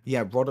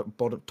 Yeah, bottom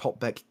top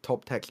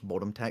text,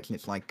 bottom text, and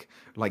it's like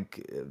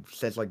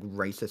says like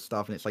racist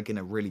stuff, and it's like in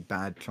a really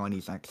bad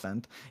Chinese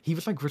accent. He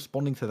was like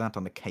responding to that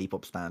on the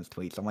K-pop stands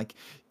tweets. I'm like,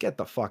 get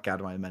the fuck out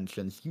of my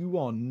mentions. You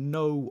are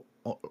no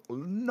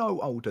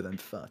older than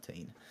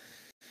 13.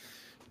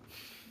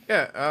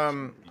 Yeah,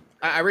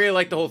 I really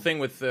like the whole thing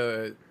with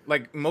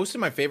like most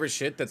of my favorite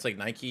shit that's like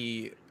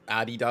Nike,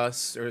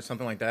 Adidas, or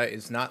something like that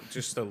is not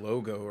just a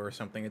logo or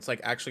something. It's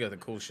like actually like the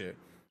cool shit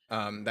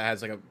that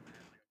has like a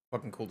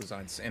fucking cool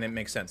designs, and it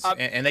makes sense.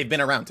 And they've been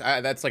around.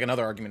 That's like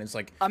another argument. It's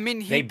like I mean,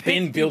 he they've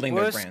been picked building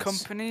the their worst brands.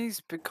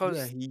 companies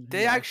because he they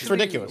It's actually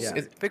ridiculous.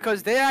 Yeah.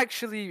 because they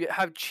actually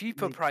have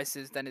cheaper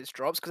prices than its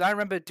drops. Because I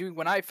remember doing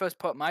when I first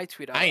put my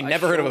tweet out. I ain't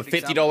never heard of a showed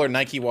 $50 examples.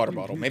 Nike water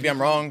bottle. Maybe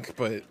I'm wrong,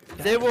 but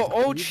They were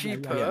all I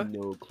cheaper. have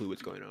no clue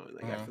what's going on.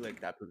 Like I feel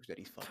like that proves that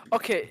he's fucking.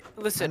 Okay,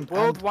 listen, And-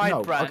 worldwide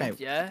no, brand, okay.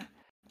 yeah.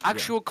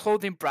 Actual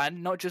clothing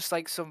brand, not just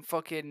like some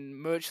fucking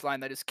merch line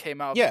that just came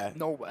out Yeah. of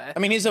nowhere. I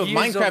mean, he's a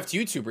Years of- Minecraft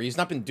YouTuber.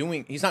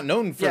 He's not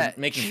known for Yeah,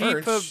 making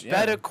cheaper, merch.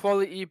 better Yeah.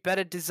 quality,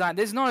 better design.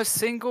 There's not a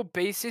single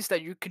basis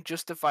that you can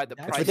justify the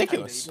That's price.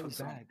 ridiculous. tag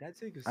based on.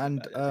 That's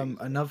And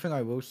another thing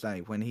I will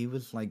say, when he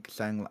was like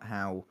saying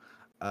how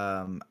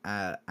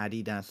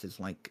Adidas is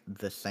like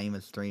the same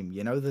as Dream,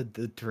 you know the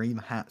Dream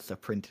hats are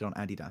printed on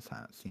Adidas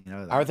hats. You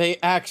know that? Are they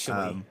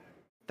actually?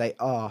 They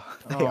are.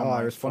 They Oh are. I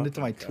my responded to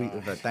my fucking tweet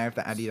with it. They have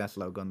the Adidas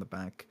logo on the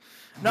back.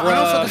 No, and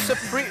also the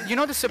Bruh. Supreme. You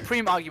know the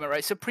Supreme argument,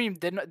 right? Supreme,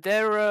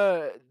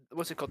 they're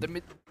what's it called?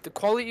 The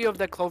quality of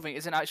their clothing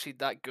isn't actually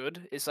that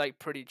good. It's like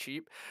pretty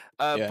cheap.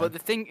 Yeah. But the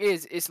thing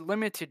is, it's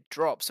limited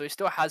drop, so it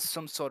still has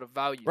some sort of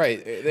value. to Right.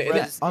 it. it-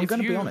 Whereas I'm if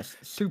gonna be you- honest.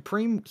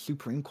 Supreme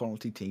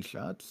quality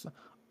T-shirts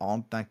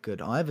aren't that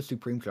good. I have a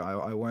Supreme shirt.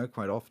 I wear it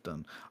quite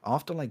often.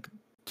 After like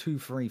 2,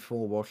 3,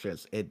 4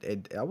 washes,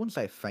 it I wouldn't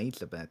say it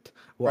fades a bit.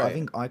 Well, I Right.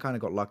 think I kind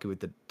of got lucky with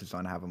the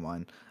design I have on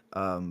mine.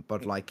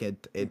 But like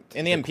it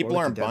In the end, people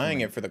quality aren't buying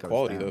definitely it for the goes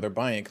quality down. though. They're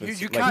buying it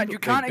because you like, can't they you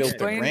can't built their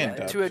explain brand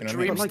up, to a you know what I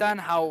dream mean? Like-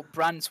 stand how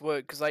brands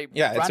work because like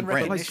Yeah, it's a brand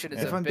brand. recognition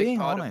is if a I'm big being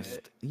part of honest,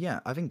 it. yeah,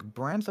 I think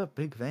brands are a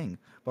big thing.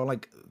 But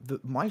like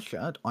my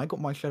shirt, I got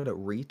my shirt at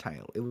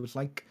retail. It was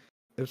like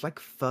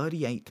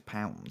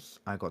 £38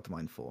 I got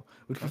mine for,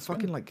 which was That's good.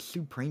 fucking like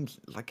Supreme's.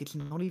 Like it's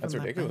not even That's that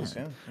ridiculous.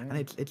 bad. Yeah. And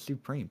it's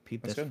Supreme.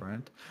 Peep That's this, good.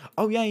 friend.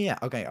 Oh yeah.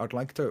 Okay, I'd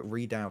like to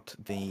read out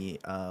the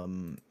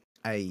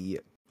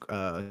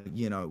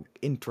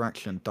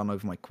interaction done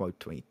over my quote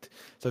tweet.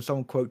 So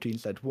someone quote tweeted and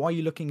said, "Why are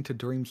you looking into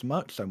Dream's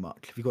merch so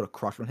much? Have you got a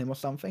crush on him or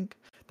something?"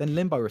 Then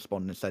Limbo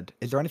responded and said,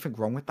 "Is there anything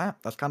wrong with that?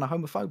 That's kind of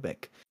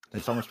homophobic."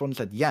 Then someone responded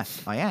and said,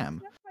 "Yes, I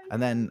am."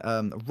 And then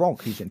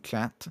Rog, who's in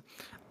chat,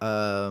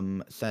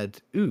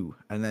 said, "Ooh."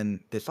 And then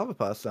this other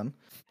person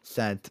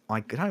said,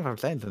 "I don't know if I'm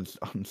saying this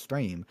on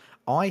stream.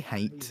 I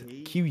hate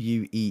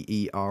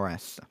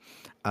QUEERS."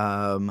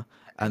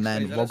 And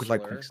then Is that a Rog was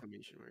like, slur?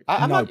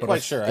 I'm No, not but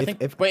quite sure. I if-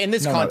 think, if- but in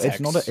this no, context,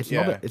 it's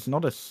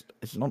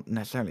not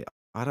necessarily.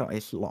 I don't.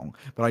 It's long,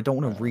 but I don't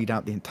want to read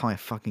out the entire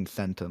fucking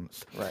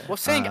sentence. Right. Well,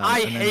 saying I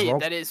and then hate Rob-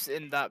 that is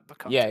in that.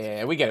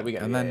 Yeah. We get it.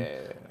 And then-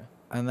 yeah.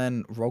 And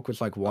then Rog was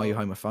like, "Why are you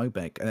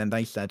homophobic?" And then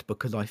they said,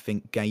 "Because I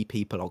think gay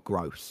people are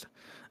gross."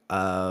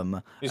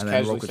 And Just then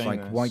casually Rog was saying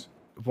like, "Why? this.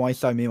 Why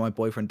so? Me and my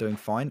boyfriend doing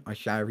fine. I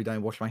shower every day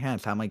and wash my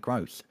hands. How am I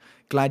gross?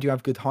 Glad you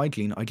have good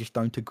hygiene. I just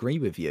don't agree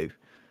with you."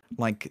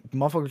 Like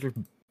motherfuckers just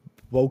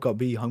woke up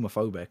being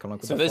homophobic. I'm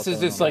like, what So the this fuck is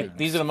going just on like here?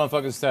 these are the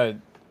motherfuckers that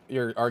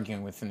you're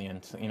arguing with in the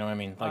end. You know what I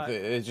mean? Like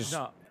it's just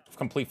no.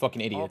 complete fucking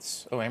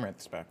idiots. Oh, I'm at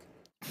this back.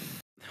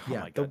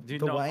 Yeah, my God,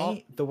 dude, the no,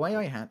 way the way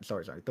I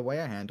the way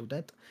I handled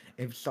it,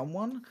 if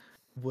someone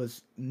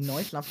was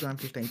nice enough to have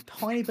just a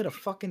tiny bit of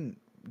fucking,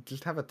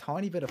 just have a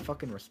tiny bit of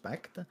fucking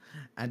respect,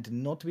 and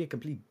not to be a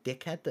complete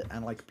dickhead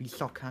and like be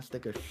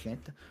sarcastic as shit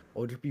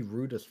or just be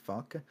rude as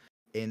fuck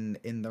in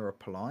the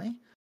reply,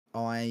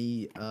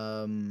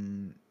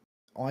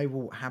 I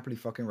will happily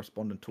fucking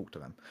respond and talk to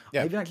them.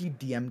 Yeah. I even actually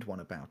DM'd one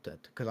about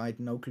it because I had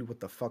no clue what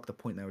the fuck the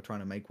point they were trying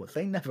to make was.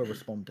 They never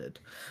responded.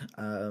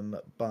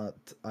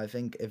 But I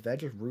think if they're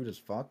just rude as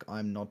fuck,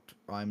 I'm not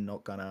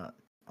gonna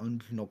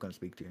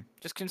speak to you.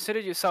 Just consider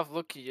yourself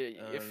lucky.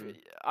 If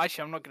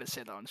actually, I'm not gonna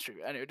say that on stream.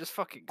 Anyway, just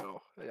fucking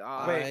go.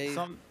 Wait,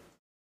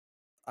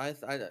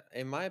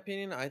 In my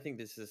opinion, I think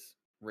this is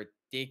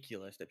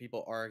ridiculous that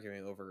people are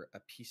arguing over a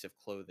piece of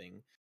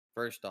clothing.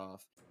 First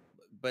off,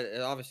 but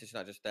obviously it's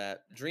not just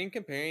that. Dream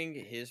comparing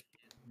his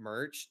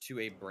merch to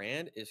a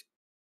brand is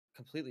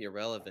completely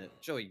irrelevant.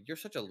 Joey, you're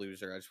such a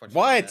loser. I just want you to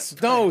know What?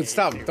 that. No,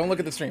 stop. Don't look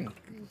at the stream.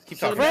 Keep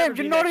So talking. never Graham,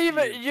 be you're not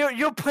next to even.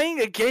 You're playing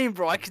a game,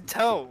 bro. I can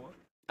tell.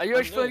 Are you I'm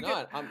actually really playing?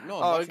 not. I'm Oh,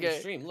 watching the okay.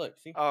 stream. Look,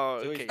 see.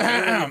 Oh, Joey's- okay.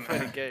 You're really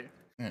playing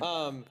a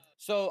game.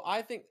 So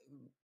I think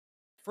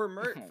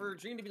for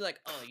Dream to be like,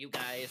 oh, you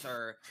guys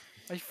are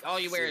Are you all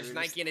you wear is serious?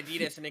 Nike and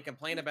Adidas, and then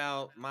complain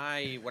about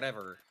my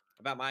whatever,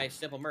 about my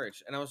simple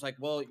merch. And I was like,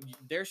 well,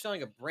 they're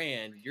selling a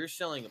brand, you're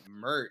selling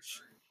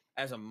merch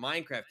as a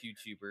Minecraft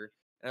YouTuber.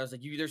 And I was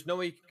like, there's no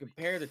way you can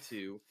compare the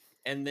two.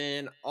 and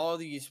then all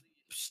these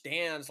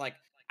stands like,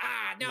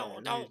 no,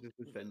 No, don't. he's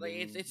just Like,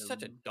 defending it's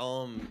such a them.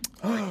 dumb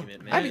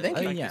argument, man. Abby, thank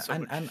Oh you. Thank you yeah, so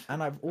much.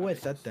 and I've always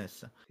said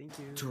this. Thank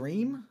you.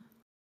 Dream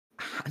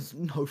has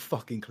no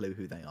fucking clue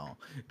who they are.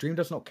 Dream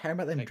does not care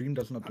about them. Dream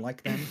does not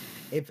like them.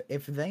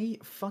 If they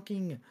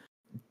fucking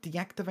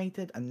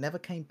deactivated and never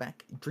came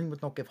back, Dream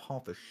would not give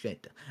half a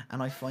shit.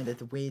 And I find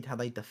it weird how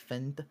they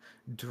defend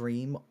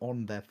Dream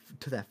on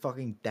to their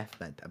fucking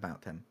deathbed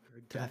about him.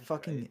 To their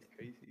fucking.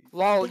 Crazy.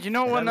 Lol, you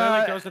know That when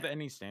literally goes with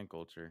any stand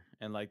culture,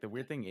 and like the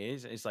weird thing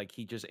is like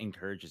he just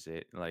encourages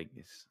it. Like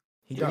it's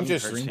He Dream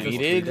just Dream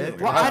tweeted?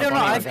 tweeted. well, How I don't know.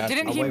 funny I, is that?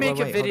 didn't Oh, he wait, make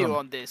wait, a wait, hold video on.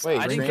 on this? Wait,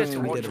 I didn't Dream get to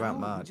tweeted watch. about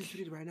He merch. just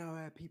tweeted right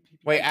now.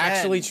 Wait,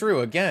 actually Again. true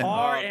again.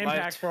 our my-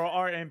 impact, bro.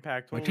 Our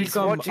impact. My Holy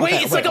tweets on- watching- Wait,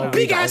 okay, it's like a I'll read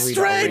big it, I'll ass read it,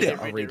 I'll read thread! it,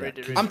 I'll read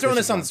it. I'm throwing This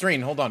this is on one. the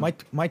screen. Hold on.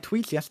 My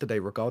tweets yesterday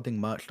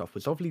regarding merch stuff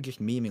was obviously just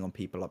memeing on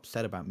people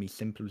upset about me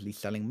simply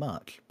selling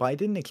merch, but I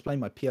didn't explain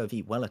my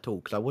POV well at all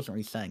because I wasn't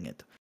really saying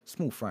it.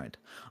 Small thread.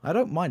 I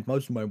don't mind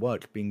most of my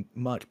merch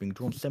being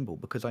drawn simple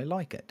because I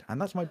like it, and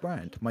that's my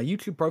brand. My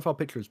YouTube profile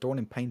picture is drawn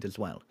in paint as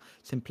well.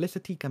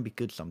 Simplicity can be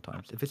good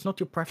sometimes. If it's not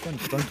your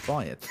preference, don't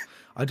buy it.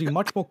 I do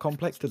much more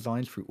complex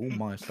designs through all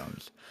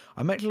milestones.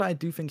 I mentioned that I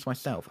do things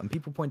myself, and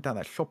people point out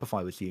that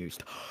Shopify was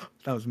used.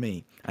 That was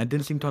me, and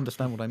didn't seem to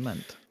understand what I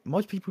meant.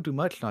 Most people do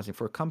merchandising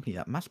for a company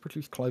that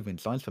mass-produce clothing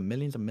designs for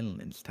millions and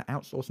millions to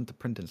outsource into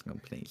printing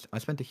companies. I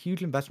spent a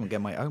huge investment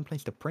getting my own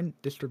place to print,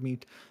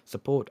 distribute,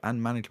 support,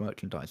 and manage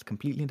merchandise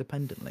completely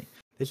independently.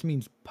 This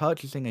means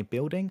purchasing a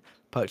building,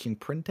 purchasing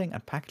printing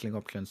and packaging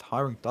options,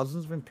 hiring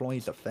dozens of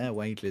employees at fair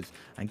wages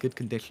and good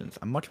conditions,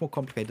 and much more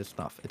complicated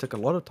stuff. It took a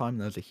lot of time and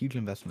there was a huge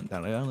investment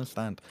that I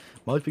understand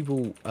most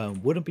people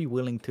wouldn't be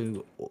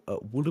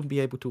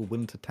able to or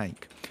willing to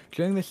take.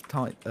 During this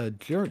time,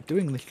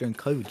 doing this during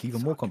COVID is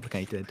even more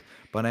complicated,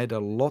 but I had a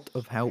lot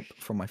of help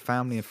from my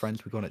family and friends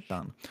who got it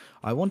done.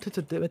 I wanted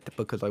to do it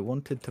because I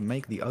wanted to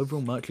make the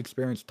overall merch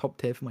experience top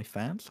tier for my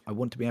fans. I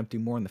want to be able to do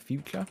more in the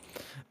future.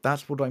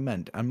 That's what I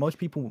meant, and most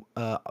people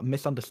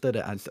misunderstood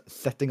it as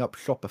setting up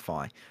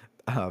Shopify.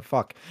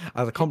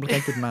 As a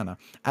complicated manner.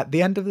 At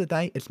the end of the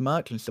day, it's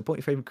merch and support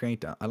your favorite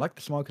creator. I like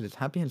the smile because it's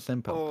happy and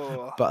simple,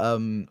 Oh. but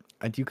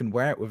and you can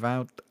wear it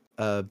without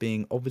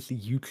being obviously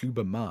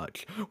YouTuber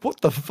merch.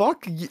 What the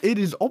fuck? It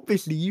is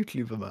obviously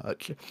YouTuber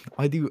merch.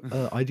 I do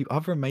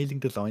other amazing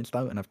designs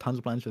though, and have tons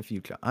of plans for the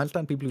future. I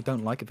understand people who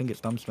don't like it think it's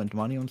dumb to spend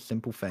money on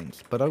simple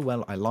things, but oh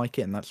well, I like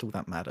it, and that's all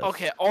that matters.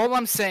 Okay, all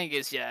I'm saying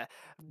is, yeah,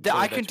 that So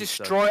I that's can your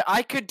stuff.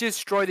 I could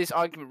destroy this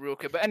argument real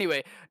quick. But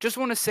anyway, just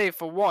want to say,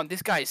 for one,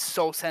 this guy is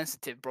so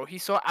sensitive, bro. He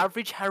saw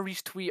Average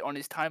Harry's tweet on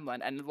his timeline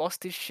and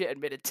lost his shit and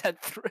made a 10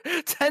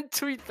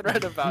 tweet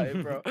thread about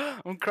it, bro.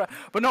 I'm crying.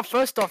 But no,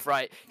 first off,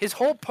 right, his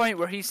whole point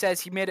where he says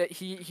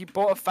he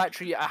bought a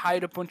factory,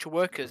 hired a bunch of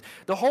workers.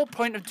 The whole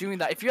point of doing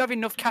that, if you have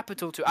enough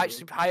capital to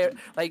actually hire,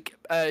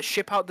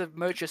 ship out the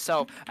merch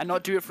yourself and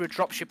not do it through a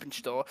drop shipping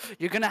store,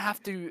 you're gonna have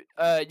to,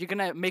 you're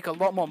gonna make a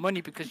lot more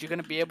money because you're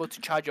gonna be able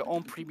to charge your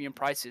own premium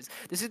prices.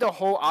 This is the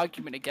whole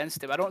argument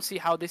against him. I don't see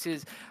how this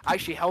is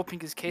actually helping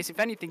his case. If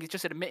anything, he's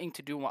just admitting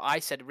to doing what I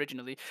said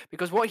originally.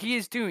 Because what he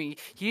is doing,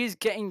 he is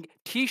getting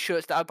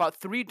T-shirts that are about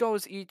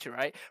 $3 each,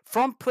 right,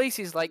 from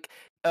places like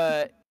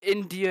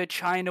India,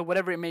 China,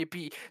 whatever it may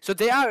be. So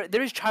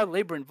there is child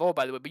labor involved,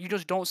 by the way, but you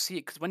just don't see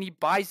it because when he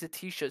buys the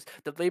T-shirts,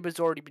 the labor's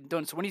already been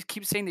done. So when he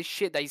keeps saying this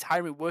shit that he's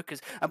hiring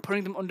workers and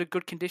putting them under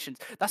good conditions,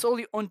 that's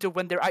only under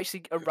when they're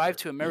actually arrived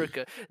to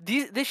America.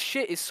 This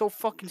shit is so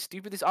fucking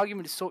stupid. This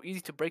argument is so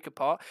easy to break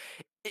apart.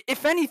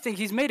 If anything,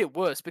 he's made it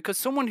worse because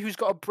someone who's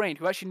got a brain,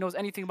 who actually knows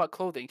anything about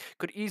clothing,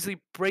 could easily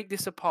break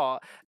this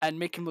apart and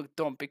make him look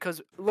dumb.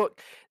 Because look,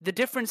 the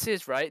difference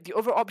is, right, the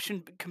other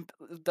option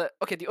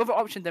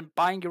than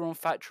buying your own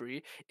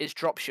factory is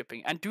drop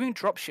shipping. And doing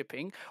drop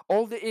shipping,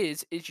 all it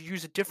is you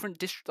use a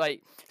different you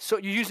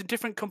use a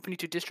different company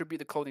to distribute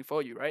the clothing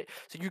for you, right?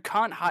 So you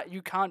can't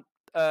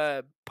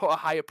put a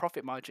higher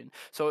profit margin.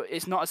 So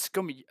it's not as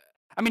scummy.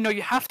 I mean, no,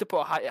 you have to put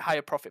a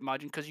higher profit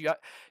margin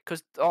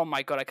because oh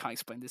my god, I can't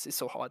explain this. It's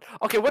so hard.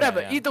 Okay,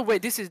 whatever. yeah. Either way,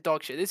 this is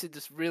dog shit. This is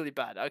just really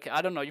bad. Okay,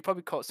 I don't know. You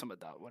probably caught some of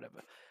that.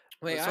 Whatever.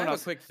 Wait, But I someone have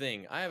else- a quick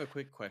thing. I have a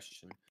quick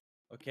question.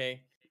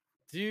 Okay,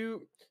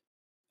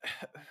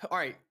 all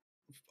right,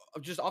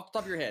 just off the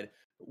top of your head,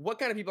 what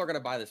kind of people are gonna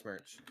buy this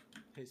merch?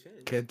 His fans.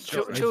 Kids,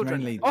 it's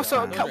Children. mainly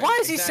Also, fans. children, why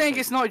is he saying exactly.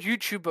 it's not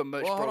YouTuber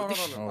merch, Well, bro? hold on, This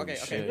hold on, hold on. Holy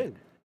Okay, shit. okay.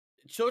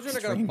 Children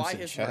are gonna Streams buy in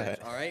his chat. merch.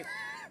 All right.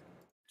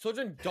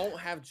 Children don't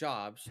have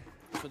jobs,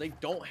 so they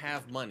don't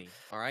have money.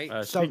 All right.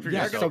 So Speak for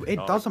yeah, yourself, so it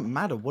dog. doesn't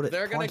matter what it's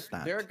they're gonna priced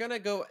at. they're gonna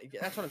go.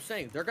 That's what I'm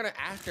saying. They're gonna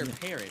ask their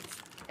parents,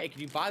 "Hey, can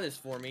you buy this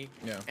for me?"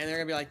 Yeah. And they're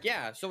gonna be like,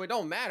 "Yeah." So it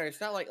don't matter.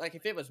 It's not like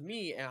if it was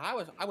me and I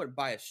wouldn't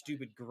buy a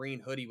stupid green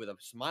hoodie with a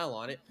smile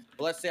on it.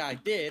 But let's say I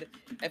did.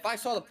 If I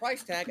saw the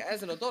price tag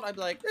as an adult, I'd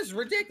be like, "This is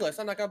ridiculous.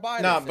 I'm not gonna buy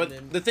Nah, this." but And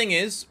then, the thing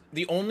is,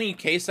 the only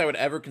case I would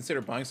ever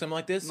consider buying something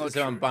like this Not is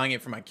if I'm true. buying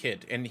it for my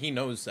kid, and he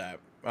knows that.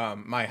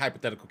 My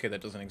hypothetical kid that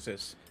doesn't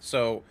exist.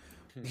 So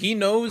he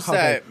knows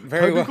that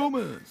very Kobe well.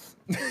 Gomez.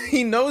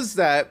 He knows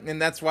that,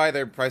 and that's why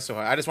they're priced so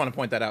high. I just want to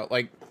point that out.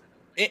 Like,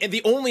 And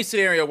the only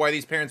scenario why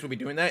these parents would be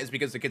doing that is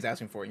because the kid's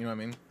asking for it. You know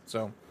what I mean?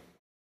 So,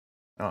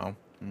 oh,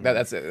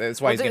 that's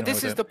why he's getting This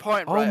with is it. the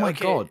point, Oh right? my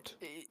okay. god.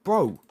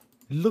 Bro,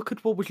 look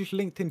at what was just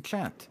linked in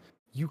chat.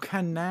 You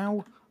can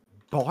now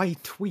buy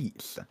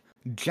tweets.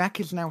 Jack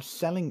is now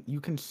selling.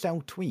 You can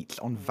sell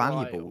tweets on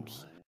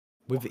valuables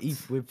with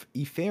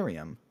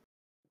Ethereum.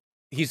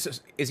 Is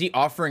he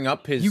offering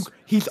up his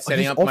He's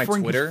setting up my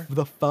offering Twitter?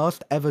 the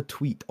first ever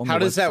tweet on How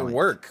the does that website.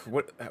 work?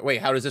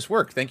 Wait, how does this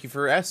work? Thank you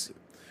for asking.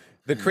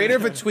 The creator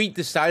of a tweet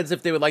decides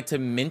if they would like to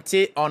mint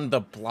it on the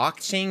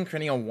blockchain,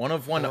 creating a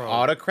one-of-one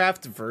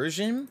autographed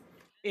version.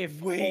 If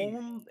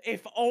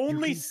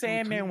only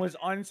Sandman was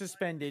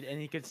unsuspended and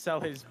he could sell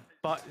his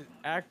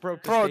act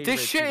broke. Bro,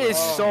 this shit is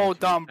so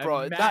dumb,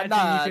 bro.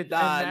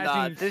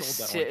 Nah.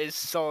 This shit is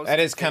so. That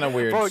is kind of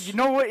weird. Bro, you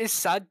know what is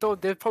sad though?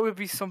 There'd probably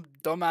be some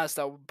dumbass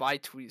that would buy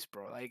tweets,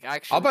 bro. Like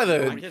actually. I'll buy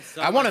the.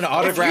 I want an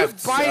autographed.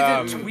 If you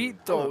buy the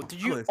tweet though, do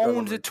you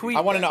own the tweet?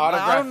 I want an then?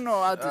 autographed. I don't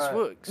know how this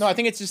works. No, I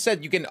think it's just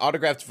said you get an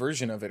autographed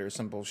version of it or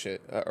some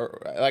bullshit.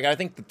 Or like I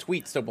think the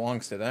tweet still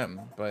belongs to them,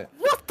 but.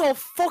 What the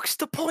fuck's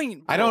the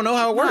point? Bro? I don't know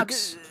how it Nah,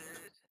 works.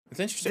 It's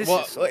interesting. This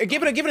Well, is so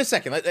give it a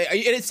second.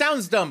 It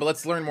sounds dumb, but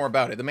let's learn more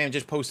about it. The man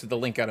just posted the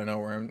link out of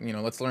nowhere. And, you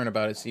know, let's learn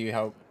about it. See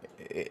how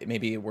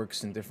maybe it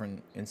works in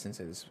different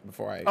instances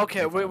before I.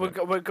 Okay, we're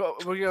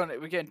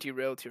getting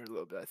derailed here a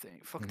little bit. I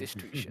think. Fuck this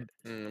tweet shit.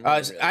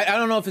 I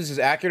don't know if this is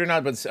accurate or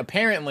not, but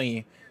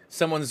apparently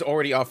someone's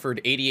already offered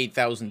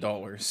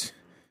 $88,000.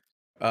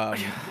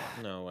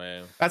 No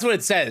way. That's what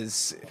it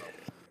says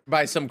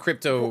by some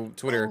crypto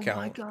Twitter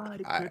account. Oh my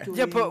god.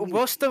 Yeah, but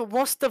what's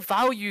the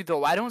value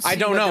though? I don't. See I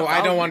don't what the know. I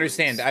don't value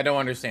understand. is. I don't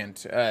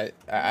understand.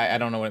 I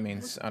don't know what it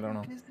means. I don't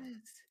know.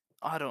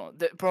 I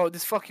don't. Bro,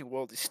 this fucking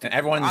world is stupid. And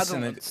everyone's I don't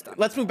in the. understand.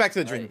 Let's move back to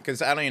the dream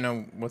because I don't even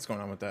know what's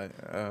going on with that.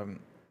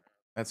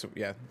 That's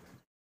yeah.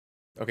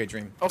 Okay,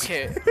 dream.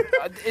 Okay,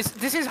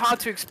 this is hard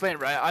to explain,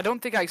 right? I don't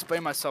think I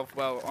explained myself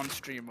well on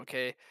stream,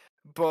 okay?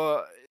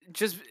 But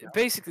just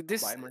basically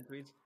this. Buy my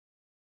tweets?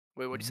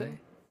 Wait, what'd you say?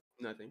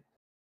 Nothing.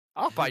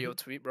 I'll buy your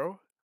tweet, bro.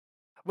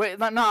 Wait,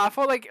 no, I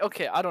felt like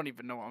okay. I don't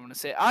even know what I'm gonna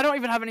say. I don't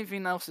even have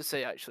anything else to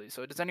say actually.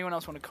 So does anyone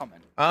else want to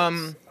comment? I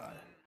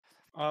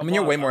mean,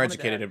 you're way more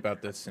educated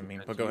about this than me,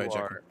 but go ahead,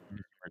 Jack.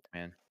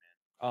 Man.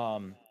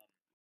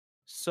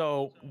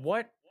 So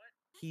what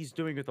he's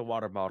doing with the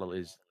water bottle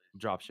is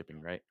drop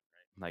shipping, right?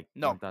 Like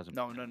No. 1,000.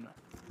 No.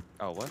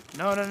 Oh, what?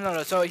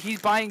 No. So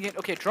he's buying it.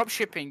 Okay, drop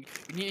shipping.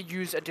 You need to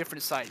use a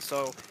different site.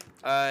 So,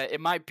 it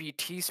might be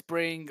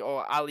Teespring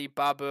or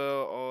Alibaba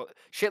or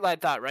shit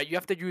like that, right? You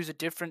have to use a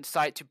different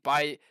site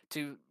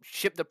to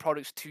ship the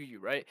products to you,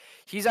 right?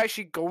 He's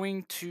actually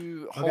going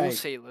to Okay.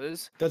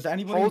 wholesalers. Does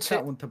anybody in Wholesale-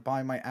 chat want to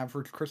buy my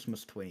average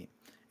Christmas tweet?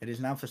 It is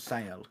now for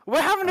sale.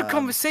 We're having a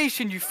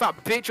conversation, you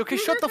fat bitch. Okay,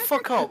 shut the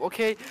fuck up.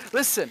 Okay,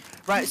 listen.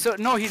 Right. So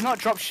no, he's not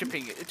drop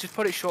shipping it. Just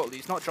put it shortly.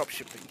 He's not drop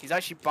shipping. He's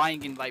actually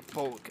buying in like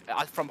bulk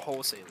from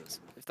wholesalers.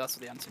 If that's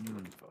the answer you're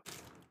looking for.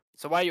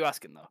 So why are you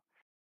asking though?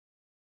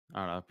 I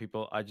don't know.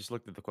 People, I just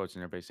looked at the quotes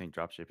and everybody's saying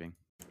drop shipping.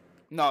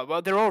 No,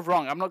 well, they're all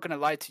wrong. I'm not gonna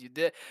lie to you.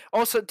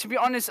 Also, to be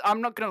honest, I'm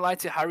not gonna lie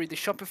to Harry. The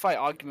Shopify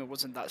argument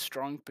wasn't that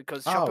strong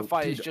because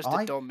Shopify is dude, just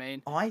a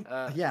domain. I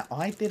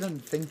didn't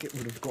think it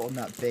would have gotten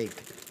that big,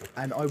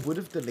 and I would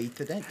have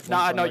deleted it.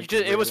 Nah, no, once I, you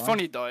just. It was realised-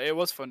 funny though. It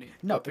was funny.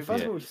 No, But the people-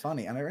 first one was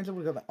funny, and I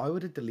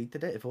would have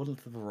deleted it if it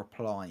wasn't for the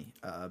reply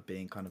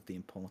being kind of the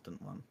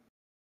important one.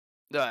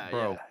 Bro,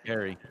 yeah.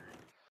 Gary,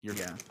 your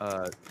Yeah.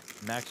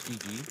 Max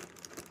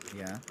GG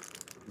Yeah.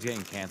 is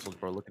getting canceled,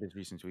 bro. Look at his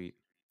recent tweet.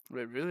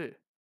 Wait, really?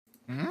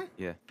 Hmm?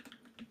 Yeah.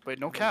 Wait,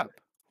 no cap.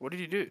 What did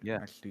you do? Yeah.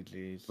 Actually,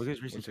 geez. Look at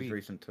his recent What's his tweet.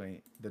 recent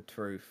tweet? The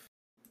truth.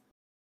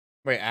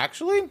 Wait,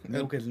 actually?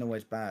 Milk isn't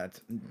always bad.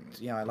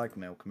 Yeah, I like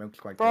milk. Milk's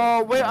quite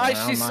Bro, good. wait, Oh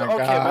actually, my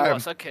okay, God.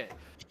 relax, okay.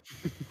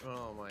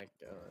 Oh my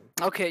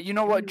god. Okay, you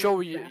know what,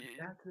 Joey?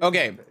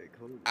 Okay,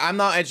 I'm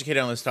not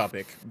educated on this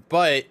topic,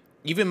 but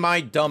even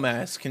my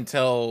dumbass can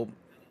tell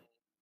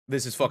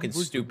this is fucking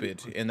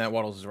stupid and that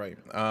Waddles is right.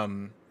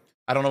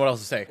 I don't know what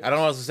else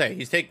to say.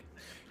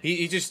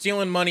 He's just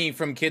stealing money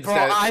from kids Bro,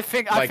 that I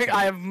think him.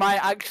 I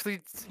might actually.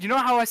 You know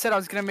how I said I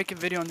was gonna make a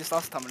video on this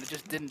last time and I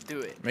just didn't do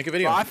it. Make a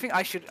video. Bro, I think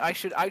I should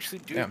actually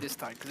do Yeah. it this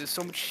time because there's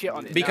so much shit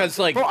on it. Because,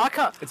 now. like, bro,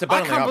 it's I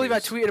abundantly can't believe I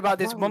obvious. tweeted about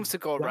this months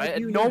ago, right?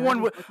 And no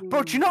one would.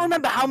 Bro, do you not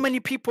remember how many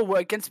people were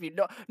against me?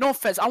 No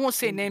offense, I won't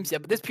say names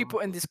yet, but there's people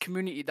in this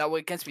community that were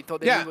against me.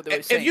 Thought they Yeah, knew what they were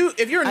if saying.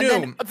 if you're And new,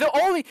 then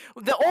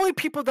the only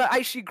people that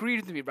actually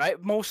agreed with me, right,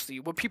 mostly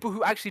were people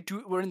who actually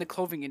were in the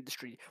clothing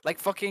industry, like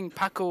fucking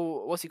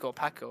Paco. What's he called?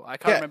 Paco. I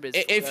can't remember.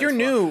 His, if you're his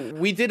new,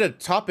 we did a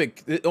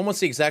topic, almost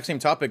the exact same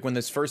topic when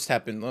this first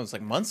happened. It was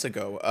like months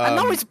ago. and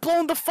now it's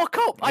blown the fuck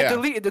up. I yeah.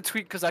 deleted the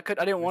tweet because I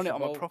didn't want it on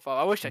my Well, profile.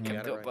 I wish I you kept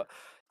got it it up, right. but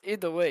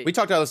either way. We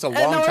talked about this a no,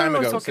 long time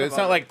everyone's ago, so talking it's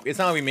not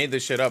about like we made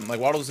this shit up. Like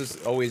Waddles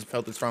has always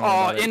felt this strongly Oh,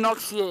 about it.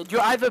 enunciate.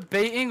 You're either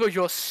baiting or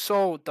you're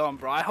so dumb,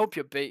 bro. I hope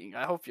you're baiting.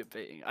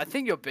 I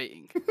think you're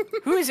baiting.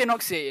 Who is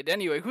enunciated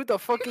anyway? Who the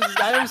fuck is this?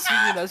 I haven't seen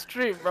you in that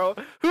stream, bro.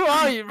 Who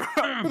are you, bro?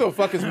 Who the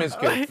fuck is Miss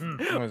Kid?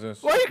 What is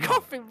this? Why are you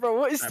coughing, bro?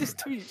 What is this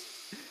tweet?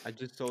 I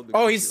just sold.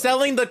 Oh, he's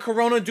selling the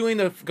Corona doing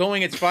the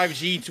going it's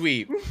 5G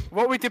tweet.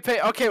 What we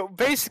debate? Okay,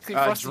 basically,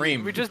 Frosty,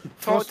 Dream. we just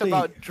talked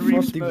about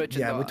Dream's merch.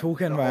 Yeah, we're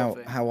talking the whole about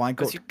thing. how I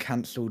got you-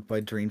 cancelled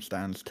by Dream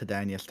stands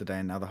today and yesterday,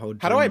 and now the whole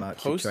How Dream do I merch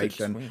post a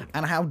situation, tweet?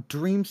 and how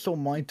Dream saw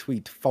my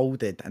tweet,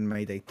 folded, and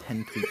made a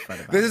 10-tweet thread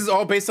about This it. is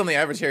all based on the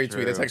average Harry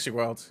tweet. That's True. actually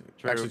wild.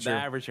 Actually The true.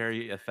 average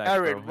Harry effect.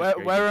 Aaron, bro. That's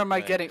where am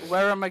I crazy.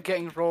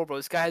 getting rolled, bro?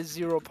 This guy has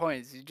 0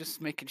 points. He's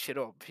just making shit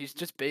up. He's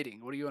just baiting.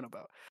 What are you on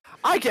about?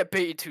 I get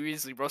baited too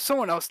easily, bro.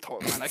 Someone else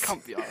talk, man. I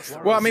can't be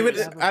asked. Well, I mean, You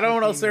have a I don't know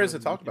what else fucking, there is to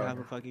talk you can about.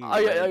 have a fucking Oh,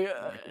 yeah, Reddit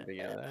yeah, fucking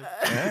thing out of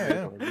that.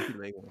 Yeah, You can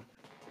make one.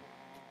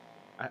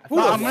 Who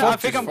No, the I fuck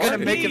think just I'm gonna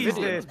farted? make a Jesus,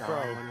 video.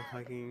 bro.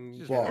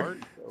 Fucking What?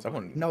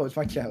 Someone. No, it's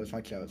my chair. It's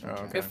my chair. It's my Oh,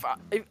 chair. okay.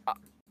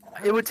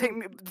 If it would take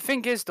me. The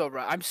thing is, though,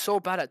 right? I'm so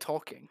bad at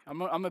talking. I'm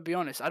gonna be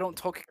honest. I don't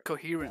talk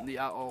coherently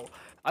at all.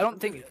 I don't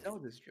think. Sell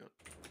this junk.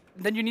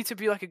 Then you need to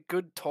be like a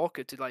good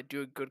talker to like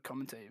do a good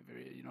commentary,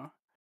 you know?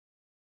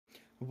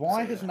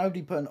 Why has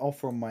nobody put an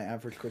offer on my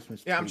average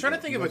Christmas? Yeah, I'm tweet trying to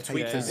yet? think You of a guys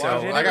tweet hate to that.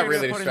 sell. Why I got did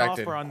really put an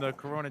distracted. offer on the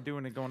Corona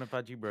doing and going to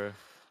 5G, bro.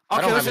 I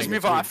don't Okay, have let's just any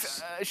move on.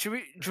 tweets. Should we?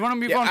 Do you want to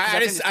move Yeah, on? 'Cause I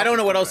think just this I don't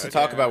know what else to topic's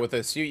talk yeah. about with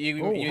this.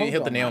 You Oh, hit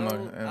hold the nail on.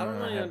 on I the don't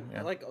really head.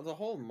 Yeah. like the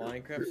whole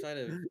Minecraft side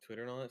of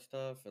Twitter and all that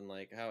stuff, and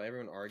like how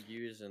everyone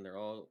argues and they're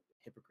all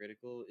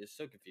hypocritical is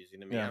so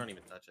confusing to me. Yeah. I don't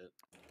even touch it.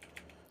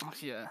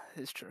 Yeah,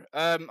 it's true.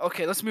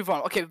 Okay, let's move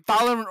on. Okay,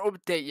 Valorant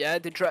update. Yeah,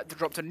 they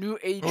dropped a new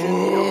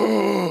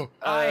agent.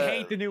 I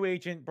hate the new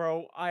agent,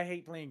 bro. I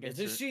hate playing against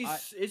Isn't she? her.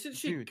 Isn't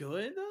she dude.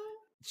 good though?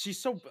 She's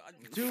so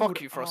dude, Fuck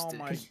you, Frosty. Oh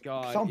my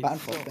god. Some bad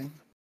it's so- frosting.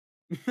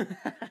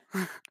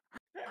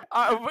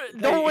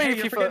 No way, Hey,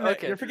 people. you're forgetting that,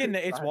 Okay. you're forgetting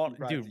that it's Right, Walt.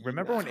 right, Dude, you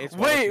remember when know. it's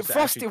Walt Wait, used to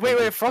Frosty. actually Wait, do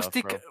wait, good Frosty.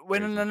 stuff, bro? Wait,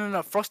 no, Crazy. no, no,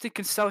 no. Frosty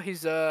can sell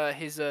his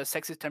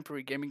sexist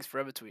temporary gaming's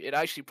forever tweet. It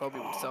actually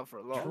probably would sell for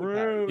a lot.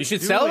 True. You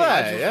should do sell it.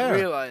 that. I just Yeah.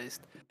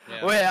 realized.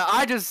 Yeah. Wait,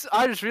 I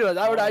just realized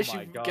that would Oh my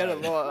actually get a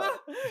God. lot.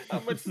 How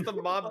much does the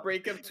mob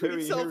breakup tweet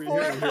Harry, sell Harry,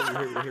 for? Harry,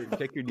 Harry, Harry,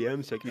 check your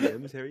DMs. Check your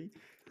DMs, Harry.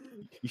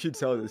 You should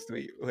sell this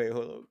tweet. Wait,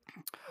 hold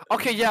up.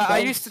 Okay, yeah, I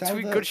Sell- used to sell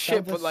tweet the- good sell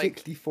shit, the but like,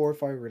 64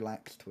 if I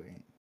relax tweet.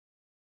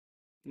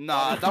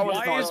 nah, that was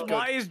why not is as good.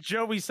 why is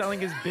Joey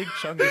selling his big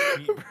chungus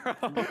meat, bro?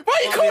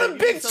 Why you calling him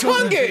Big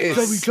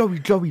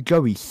Chungus?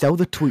 Joey, sell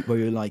the tweet where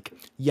you're like,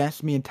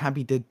 yes, me and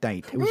Tabby did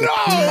date. It was a No,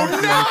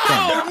 2-month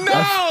long thing.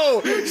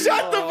 no!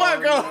 Shut the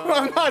fuck up! no.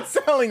 I'm not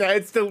selling that.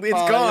 It's Oh, yeah,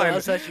 gone.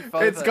 that's actually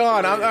fun, It's but-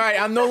 gone. All right.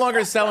 I'm no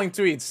longer selling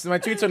tweets. My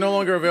tweets are no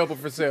longer available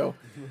for sale.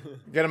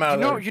 Get them out of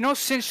there. You know,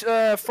 since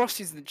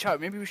Frosty's in the chat,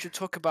 maybe we should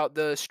talk about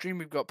the stream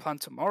we've got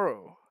planned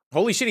tomorrow.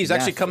 Holy shit! He's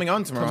actually Yes. coming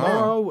on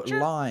tomorrow. Tomorrow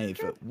live,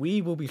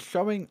 we will be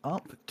showing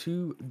up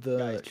to the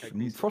Guys, check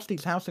these out.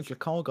 Frosty's house in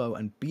Chicago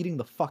and beating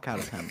the fuck out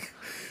of him.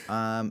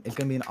 It's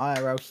gonna be an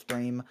IRL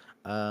stream.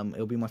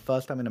 It'll be my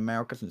first time in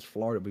America since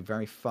Florida. It'll be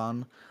very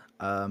fun.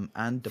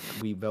 And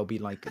there'll be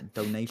like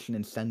donation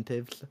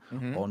incentives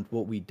on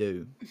what we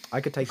do. I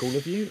could take all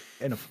of you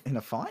in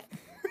a fight.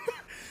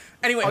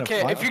 Anyway,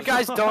 Okay, if you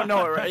guys don't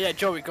know it, right? Yeah,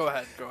 Joey, go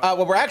ahead. Go ahead.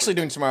 what we're actually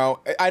doing tomorrow,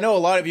 I know a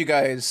lot of you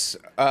guys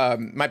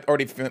might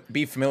already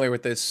be familiar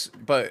with this,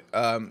 but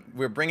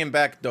we're bringing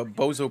back the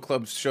Bozo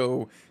Club's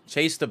show,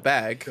 Chase the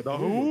Bag. The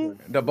who?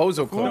 The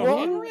Bozo Club.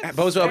 what?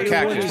 Bozo Up Trigger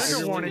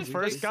Cactus. warning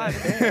first,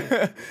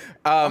 goddamn.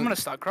 I'm gonna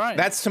start crying.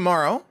 That's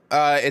tomorrow.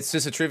 It's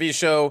just a trivia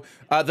show.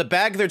 The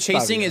bag they're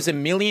chasing is $1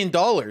 million.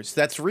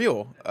 That's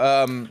real.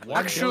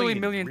 Actually, $1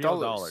 million.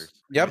 Real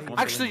Yep.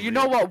 Actually, you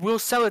know what? We'll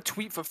sell a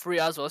tweet for free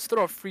as well. Let's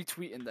throw a free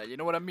tweet in there. You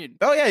know what I mean?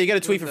 Oh yeah, you get a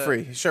tweet for the-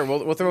 free. Sure,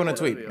 we'll throw in a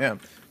tweet. Whatever,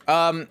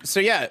 Yeah.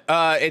 So yeah,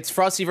 it's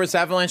Frosty versus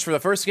Avalanche for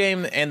the first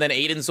game, and then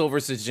Aiden Soul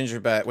versus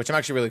Gingerbat, which I'm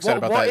actually really excited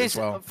about what that is as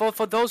well.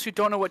 for those who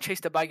don't know what Chase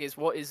the Bag is?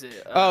 What is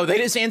it? Oh, they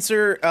just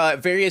answer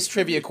various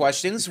trivia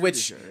questions,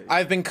 which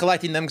I've been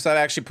collecting them because I've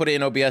actually put it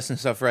in OBS and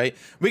stuff, right?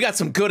 We got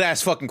some good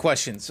ass fucking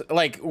questions.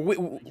 Like,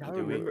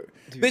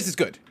 this is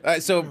good.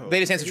 So they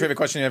just answer trivia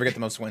questions and whoever get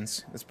the most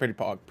wins. It's pretty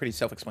pretty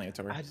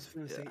self-explanatory. I just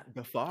want to say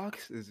the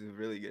fox is a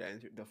really good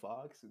answer. The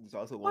fox. There's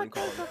also one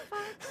called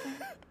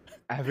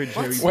average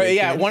Harry. Wait,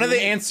 yeah, one of the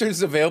breakdancing.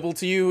 answers available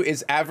to you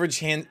is average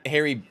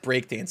Harry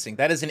breakdancing.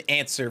 That is an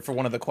answer for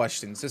one of the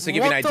questions, just to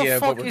give you an idea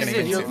of what we're is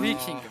getting it? You're into.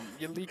 leaking them.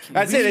 You're leaking.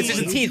 That's them. it. It's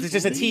just a tease. It's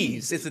just a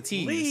tease. It's a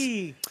tease.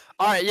 Lee.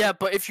 All right, yeah,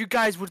 but if you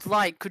guys would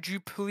like, could you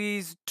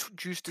please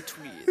juice the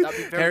tweet? That'd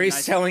be very Harry's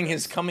nice. selling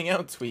his coming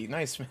out tweet.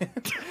 Nice, man.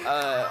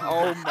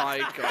 Oh my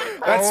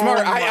god. That's Oh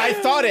smart. my- I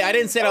thought it. I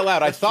didn't say it out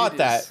loud. I That's thought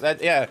that.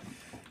 genius. Yeah.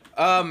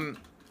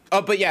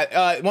 Oh, but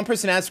yeah. One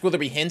person asked, will there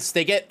be hints?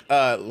 They get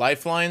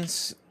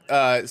lifelines,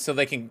 so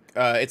they can.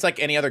 It's like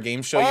any other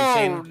game show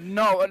Oh you've seen.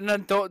 no,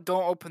 don't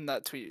open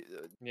that tweet.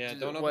 Yeah,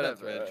 Just don't open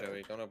whatever. that thread,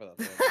 Joey. Don't open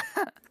that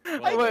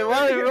thread. Wait,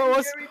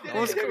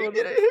 what's going on?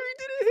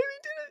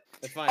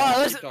 It's fine. Alright,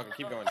 keep listen- talking.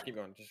 Keep going. Keep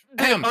going. Just...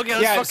 Ahem. Okay,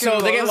 let's Yeah. fucking So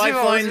roll. they get Let's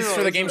roll, lifelines let's roll, for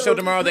the let's game roll. show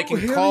tomorrow. They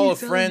can call a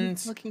friend.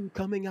 Fucking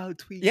coming out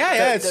tweet. Yeah,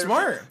 yeah. It's They're-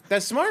 smart.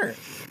 That's smart.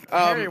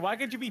 Harry, why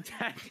could you be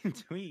tagged in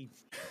tweets?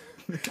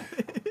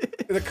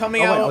 They're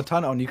coming Oh, wait, out. I'll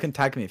turn it on. You can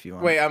tag me if you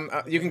want. Wait,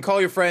 you can call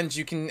your friends.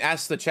 You can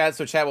ask the chat,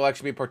 so chat will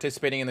actually be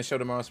participating in the show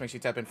tomorrow. So make sure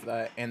you tap in for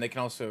that, and they can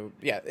also,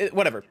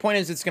 whatever. Point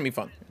is, it's gonna be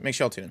fun. Make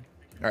sure y'all tune in.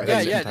 All right. Yeah,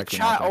 that's it. yeah, the Tag you,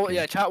 chat. tag Oh, you.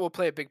 yeah, chat will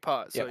play a big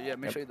part. So Yep, yeah,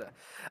 make yep. sure you do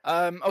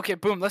that. Okay,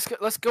 boom. Let's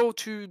go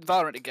to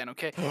Valorant again.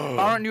 Okay,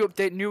 Valorant new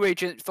update, new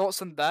agent.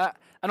 Thoughts on that?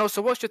 And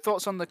also, what's your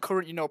thoughts on the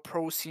current,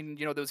 pro scene?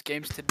 Those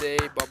games today.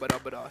 Blah blah blah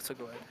blah. So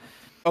go ahead.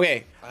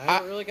 Okay. I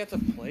haven't really got to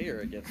play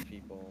her against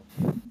people.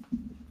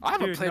 I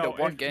haven't Dude, played no, it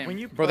one if- game. When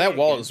you Bro, play that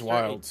wall against is her,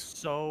 wild. it's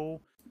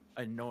so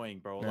annoying,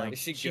 bro. Yeah. Like Is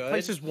she she good?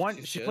 places one.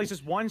 She's She good?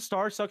 places one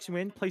star, sucks you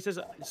in. Places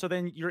so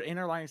then you're in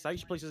her line of sight.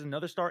 She places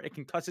another star. It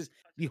concusses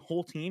the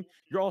whole team.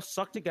 You're all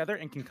sucked together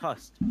and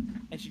concussed,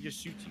 and she just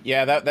shoots you.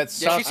 Yeah, that Yeah, she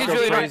sucks. seems Go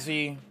really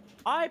crazy.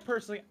 I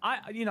personally,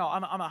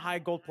 I'm a high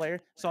gold player,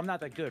 so I'm not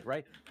that good,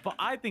 right? But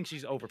I think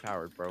she's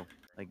overpowered, bro.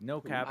 Like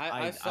no cap.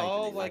 I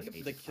saw do. I like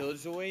hate the it.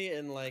 Killjoy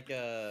and like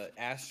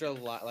Astra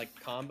like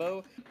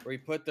combo where you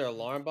put their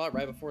alarm bot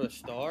right before the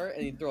star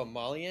and you throw a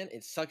molly in,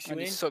 it sucks you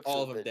And he in, sucks all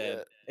a of them bit, dead.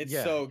 yeah. It's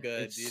Yeah, so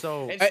good, it's dude.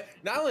 so- And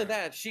not only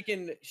that, she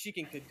can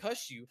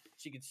concuss you,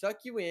 she can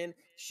suck you in,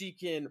 she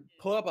can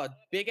pull up a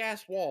big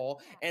ass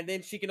wall, and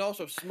then she can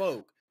also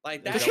smoke.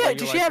 Like Is Does that. she, that why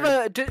does you she like have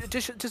her?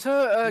 does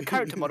her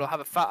character model have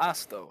a fat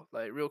ass though?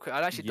 Like real quick,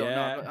 I actually don't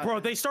know. Yeah, bro.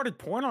 They started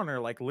porn on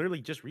her like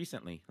literally just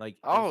recently. Like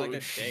Oh, like a day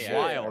shit.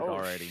 wild Oh,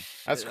 already.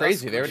 That's shit,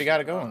 crazy. They good already got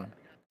shit. it going.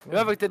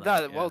 Whoever did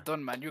that, Like, well yeah.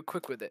 done, man. You were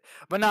quick with it.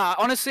 But nah,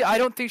 honestly, I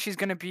don't think she's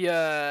gonna be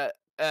a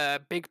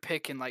big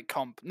pick in like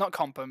not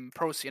comp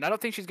pro scene. I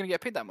don't think she's gonna get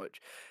paid that much.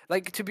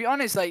 Like to be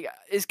honest, like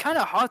it's kind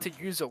of hard to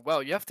use her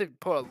well. You have to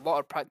put a lot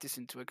of practice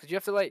into it because you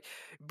have to like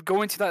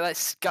go into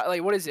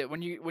like what is it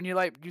when you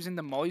like using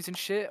the mollies and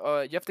shit,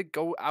 or you have to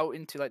go out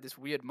into like this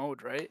weird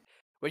mode, right?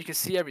 Where you can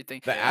see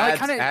everything. The And I ads,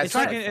 kinda- ads It's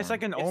like platform. it's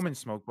like an It's- omen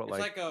smoke, but It's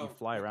like, like you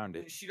fly around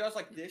it. She does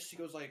like this. She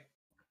goes like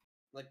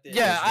this.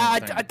 Yeah,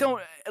 That's I insane.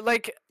 don't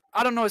like.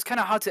 I don't know. It's kind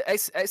of hard to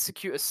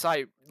execute a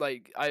sight.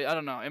 Like I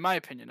don't know. In my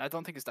opinion, I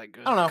don't think it's that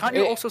good. I don't know. Can't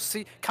you It- also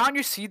see? Can't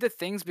you see the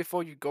things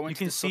before you go You into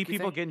can the see sucky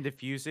people thing? getting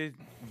diffused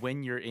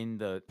when you're in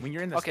the Okay,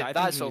 sky. I think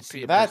that's you can OP.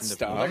 see the That's person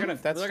dumb.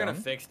 diffused. That's They're gonna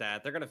dumb. fix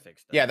that. They're gonna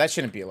fix that. Yeah, that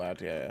shouldn't be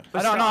allowed. Yeah. But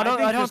I don't know, I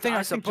don't just, think I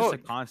that's think just the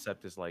bug.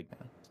 concept is like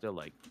still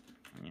like.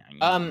 Yeah, you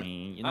know Um, what I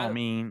mean? You know what I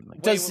mean?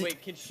 Like, Does-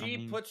 Wait. Can she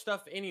mean- put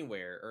stuff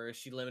anywhere, or is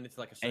she limited to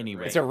like a certain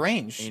Anywhere. It's range? a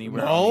range.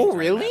 Anywhere on the No, entire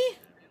really? map.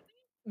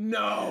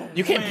 No.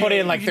 You can't put it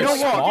in like You their know what?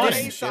 spawn I and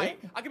can be shit. on A site.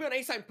 I can be on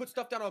A site and put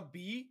stuff down on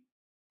B.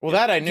 Well,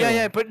 that I knew.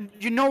 Yeah, but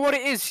you know what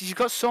it is? She's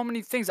got so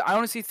many things. I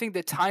honestly think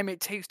the time it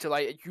takes to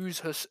like use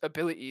her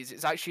abilities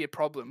is actually a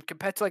problem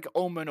compared to like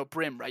Omen or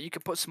Brim, right? You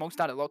can put smokes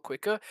down a lot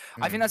quicker.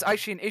 I think that's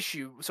actually an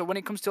issue. So when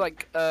it comes to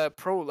like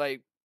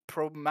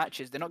pro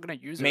matches, they're not gonna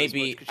use her as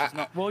Maybe much 'cause she's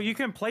not. Well, you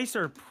can place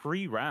her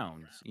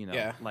pre-rounds. You know,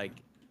 Yeah. like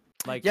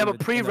Yeah, in but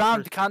the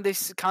pre-round, first-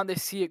 can't they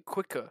see it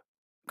quicker?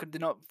 Could they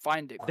not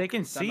find it? They quicker?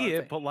 can Is that not see a it,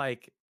 thing? but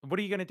like, what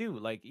are you gonna do?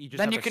 Like, you just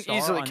Then have you a can star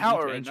easily on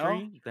counter each it, no?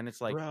 entry. Then it's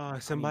like,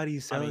 Bruh,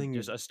 somebody's selling.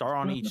 just a star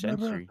on each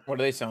entry. What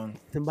are they selling?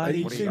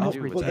 Somebody's What are you seen gonna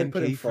offering do with what they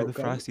put in 10K for the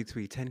Falcon? Frosty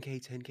tweet. 10K,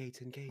 10K,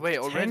 10K. Wait,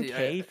 already?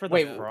 10K for the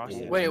Wait,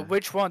 frosty. Wait, man.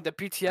 which one? The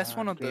BTS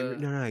one or Gamer, the?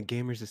 no,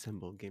 Gamers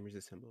Assemble. Gamers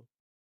Assemble.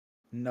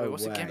 No Wait,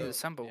 what's way. the game of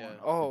December one? Yeah.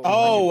 Oh.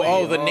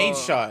 Oh, the nade oh.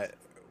 shot.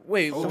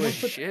 Wait, Oh Someone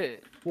put-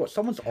 shit! What?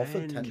 Someone's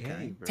offered 10K,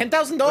 10K. bro.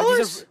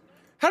 $10,000?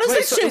 How does Wait,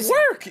 this so shit is-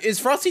 work? Is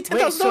Frosty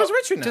 $10,000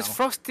 richer now? Does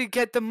Frosty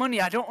get the money?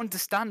 I don't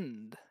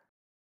understand.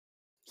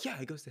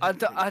 Yeah, it goes to I, him.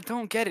 I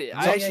don't get it.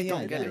 I Yeah, actually yeah,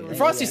 don't get yeah, it. yeah.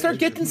 Frosty, start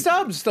getting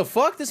subs. The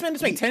fuck? This man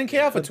just made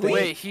 10K off a But tweet.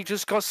 Wait, he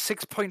just got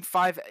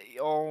 6.5.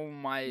 Oh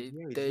my He's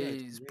rich,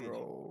 days, he's rich.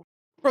 bro.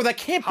 Bro, that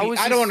can't How be. is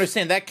I don't this-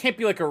 understand. That can't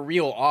be like a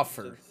real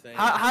offer.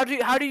 How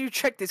do you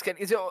check this?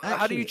 Is it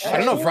how do you Actually, check? I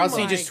don't know, Oh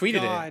Frosty my just tweeted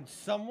it. God,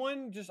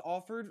 Someone just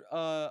offered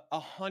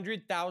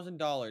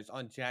 $100,000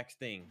 on Jack's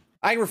thing.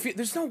 I refuse.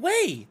 There's no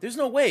way. There's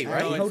no way, No,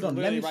 right? it's Hold on,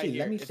 let literally me right see. here.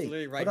 Let me It's see.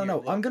 literally right Hold on, here,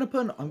 no. look. I'm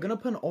gonna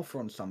put an offer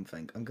on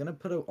something. I'm gonna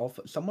put an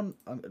offer. Someone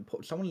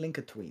link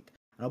a tweet,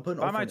 and I'll put an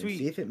Buy offer my on it. tweet.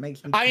 See if it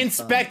makes me. I confirm.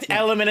 inspect Yeah.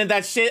 element in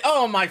that shit.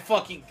 Oh my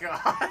fucking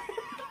god.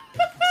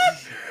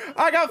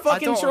 I got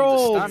fucking don't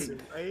trolled.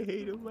 understand. I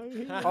hate him. I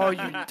hate him. Oh,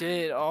 you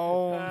did.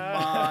 Oh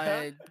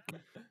my.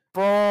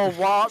 Bro,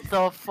 what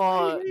the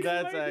fuck?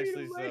 That's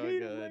actually so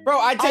good. Bro,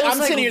 I was I'm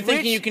like, sitting here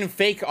thinking Rich- you can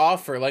fake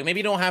offer. Like maybe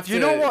you don't have to. You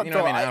know what You though?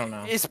 know what I mean? I don't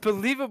know. It's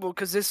believable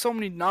because there's so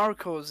many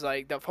narcos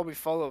like that probably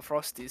follow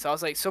Frosty. So I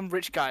was like, some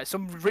rich guy,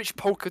 some rich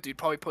poker dude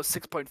probably put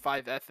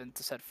 6.5 F and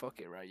said fuck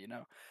it, right? You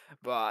know.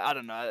 But I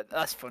don't know.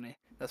 That's funny.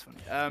 That's funny.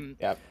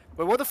 Yep.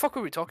 But what the fuck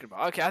were we talking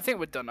about? Okay, I think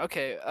we're done.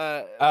 Okay.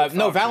 No, Valorant, I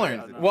Valorant.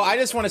 don't know. Well, I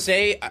just want to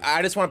say,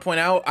 I just want to point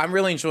out, I'm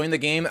really enjoying the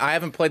game. I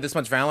haven't played this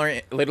much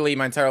Valorant literally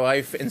my entire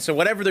life, and so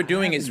whatever they're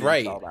doing is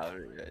right. It's all about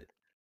it, right?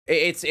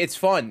 It's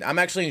fun. I'm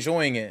actually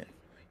enjoying it.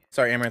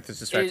 Sorry, Amaranth has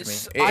distracted me.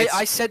 Is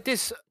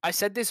It's- I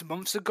said this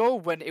months ago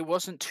when it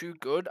wasn't too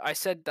good. I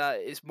said that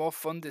it's more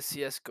fun than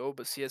CS:GO,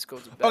 but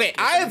CS:GO's a better Okay, game.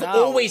 But I've now-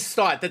 always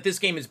thought that this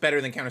game is better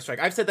than Counter-Strike.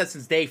 I've said that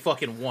since day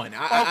fucking one.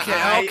 Okay.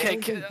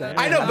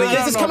 I know, but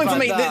this is coming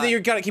from you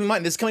gotta keep in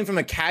mind, this is coming from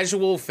a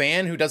casual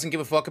fan who doesn't give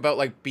a fuck about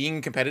like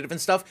being competitive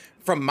and stuff.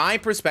 From my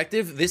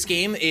perspective, this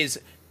game is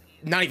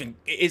not even,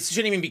 it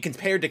shouldn't even be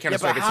compared to Yeah,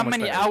 Counter-Strike. but It's how so much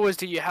many better. hours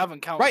do you have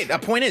in Counter? Right, the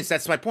point is,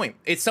 that's my point.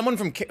 It's someone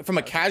from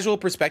a casual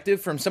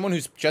perspective, from someone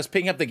who's just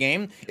picking up the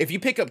game. If you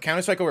pick up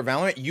Counter-Strike over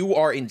Valorant, you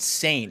are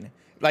insane.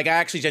 Like, I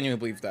actually genuinely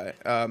believe that.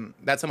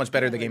 That's how much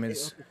better the game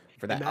is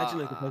for that. Imagine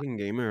like a fucking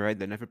gamer, right,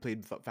 that never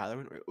played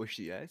Valorant or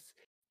CS.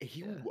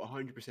 He would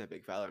 100%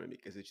 pick Valorant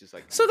because it's just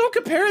like. So don't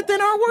compare it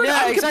then, R-word.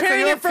 Yeah, I'm exactly. comparing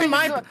Your it from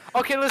my. opinion's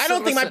not- Okay, listen. I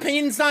don't think my listen.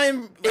 opinion's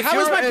not. If How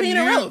is you're my a opinion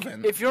noob-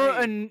 irrelevant?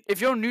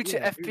 If you're new to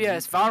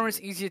FPS,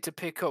 Valorant's easier to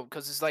pick up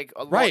because it's like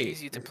a lot Right.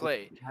 easier to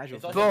play.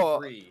 It's But-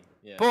 also free.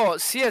 Yeah. But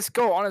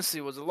CS:GO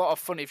honestly was a lot of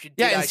fun if you did.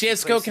 Yeah, and actually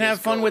CS:GO play can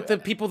have fun CS:GO. with the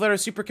people that are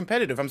super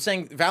competitive. I'm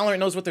saying Valorant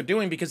knows what they're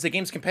doing because the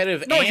game's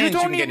competitive No, and you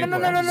don't can need. get No, new no,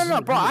 no, no, players. no,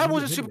 no, bro. I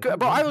wasn't super good,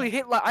 bro. I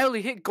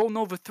only hit Gold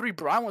Nova 3,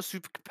 bro. I was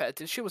super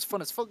competitive. Shit was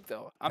fun as fuck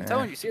though. I'm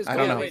telling you, CS:GO. I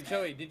don't know. Wait,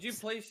 Joey, did you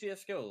play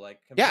CS:GO? Like.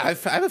 Yeah,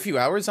 competitive? I have a few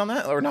hours on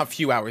that, or not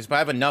few hours, but I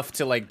have enough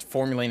to like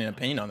formulate an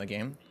opinion on the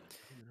game.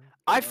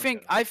 I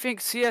think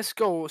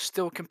CS:GO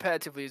still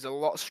competitively is a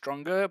lot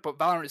stronger, but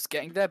Valorant is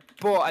getting there.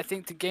 But I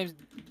think the game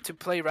to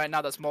play right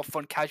now that's more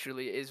fun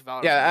casually is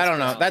Valorant. Yeah, I don't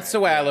know. That's- That's the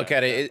way I look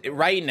at it.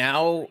 Right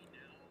now,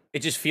 it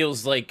just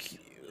feels like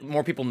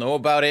more people know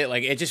about it.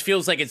 Like, it just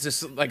feels like it's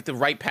just like the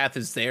right path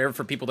is there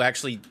for people to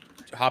actually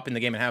hop in the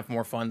game and have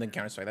more fun than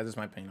Counter-Strike. That's just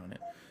my opinion on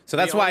it. So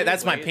that's why, only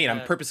that's my way opinion. I'm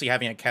that- purposely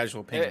having a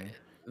casual opinion.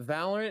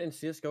 Valorant and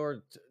CS:GO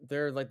are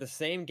they're like the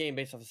same game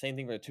based off the same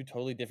thing, but they're two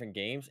totally different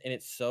games, and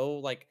it's so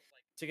like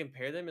to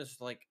compare them is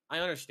like I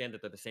understand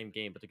that they're the same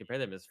game, but to compare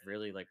them is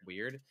really like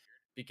weird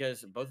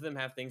because both of them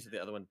have things that the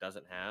other one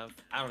doesn't have.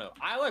 I don't know.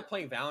 I like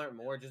playing Valorant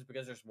more just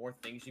because there's more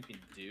things you can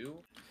do.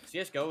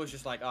 CS:GO is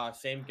just like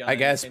same gun. I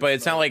guess, same but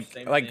it's not smoke,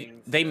 like same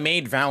things, they so-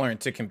 made Valorant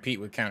to compete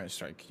with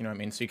Counter-Strike. You know what I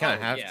mean? So you kind of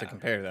Oh, have yeah. to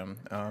compare them.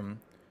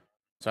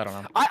 So I don't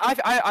know.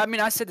 I mean,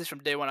 I said this from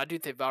day one. I do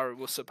think Valorant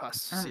will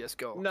surpass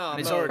CS:GO. No,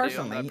 and it's no. already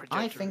on that Personally,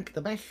 I trajectory. think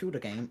the best shooter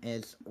game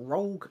is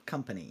Rogue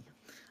Company.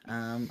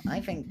 I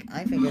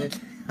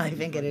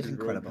think it is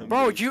incredible.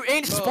 Bro, you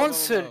ain't Whoa, whoa,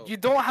 sponsored. whoa. You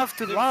don't have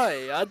to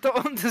lie. I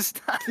don't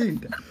understand.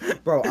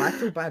 Dude, bro, I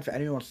feel bad for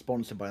anyone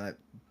sponsored by that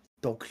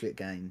dog shit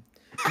game.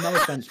 No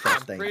offense,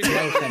 Frosty. No pretty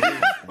offense. sure-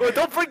 Frosty. Well,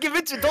 don't forgive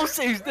it. Don't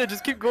say he's there.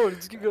 Just keep going.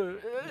 Just keep going.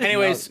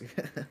 Anyways,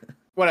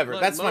 whatever.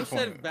 Look, That's my most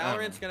point. said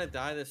Valorant's gonna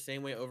die the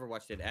same way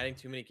Overwatch did, adding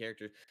too many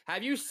characters.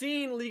 Have you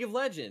seen League of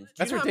Legends? Do you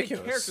That's know ridiculous.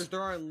 How many characters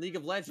there are in League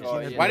of Legends? Oh,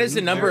 yeah. Why does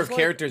the number of There's like-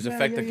 characters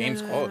affect the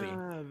game's quality?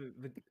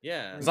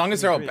 Yeah. As long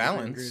as they're all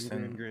balanced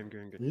and-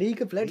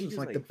 League of Legends is is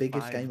like the like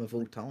biggest 5 game of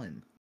all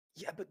time.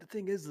 Yeah, but the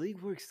thing is,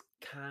 League works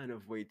kind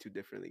of way too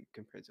differently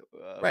compared to.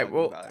 Right. fucking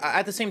Well, Valorant.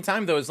 at the same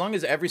time, though, as long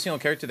as every single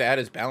character they add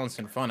is balanced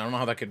and fun, I don't know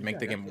how that could make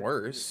the game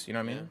worse. You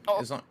know what I mean? Oh,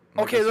 As long-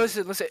 like, Okay, that's-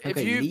 listen. If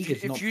Okay, you League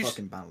is not if you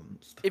fucking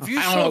balanced. if you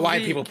I don't know saw why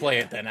League- people play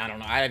it. Then I don't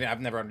know.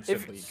 I've never understood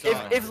If League. if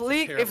It's if a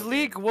League terrible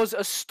League game. was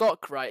a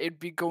stock, right, it'd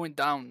be going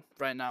down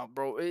right now,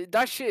 bro.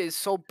 That shit is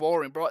so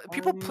boring, bro.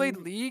 People played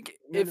League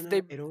if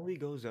they. It only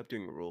goes up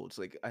during Worlds.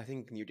 Like I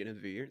think near the end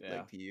of the year, Yeah.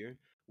 like the year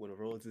when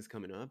Worlds is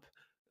coming up,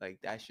 like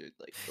that shit.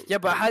 Like goes Yeah,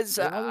 but crazy. has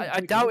They always I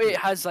break doubt it records.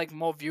 has like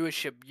more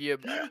viewership year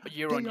They on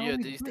year always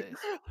these break- days.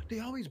 They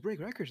always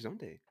break records, don't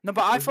they? No,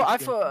 but I Or thought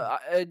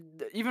just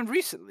get- even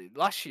recently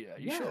last year.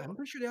 You Yeah, sure? I'm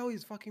pretty sure they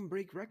always fucking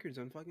break records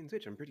on fucking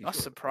Twitch. I'm pretty That's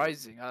sure.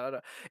 surprising. I don't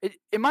know.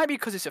 It might be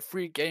because it's a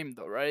free game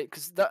though, right?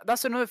 Because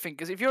that's another thing.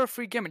 Because if you're a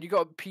free game and you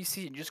got a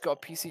PC and you just got a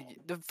PC,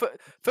 the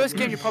first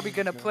game you're probably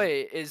gonna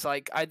play is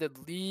like either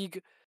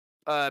League,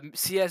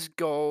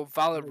 CS:GO,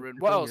 Valorant.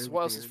 What thing else? is- What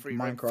the else thing is is- free?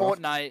 Right?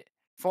 Minecraft.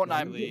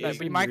 Fortnite. League. No, It's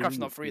but been Minecraft's really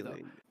not free though.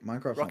 appealing.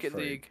 Minecraft's Rocket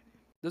not free. League.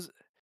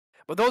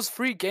 But those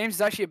free games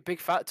is actually a big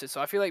factor.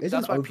 So I feel like Isn't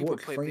that's why people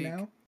Overwatch play free League.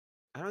 now?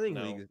 I don't think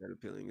No. League is that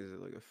appealing. Is it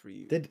like a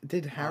free?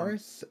 Did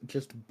Harris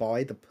just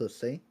buy the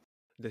pussy?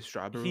 The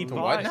strawberry? He The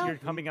one? what bought now? You're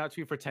Coming Out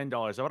Tweet for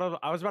 $10.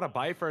 I was about to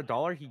buy it for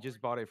 $1. He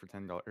just bought it for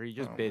 $10. Or he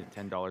just Oh. bid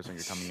 $10 on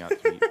Your Coming Out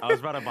Tweet. I was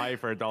about to buy it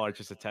for $1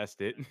 just to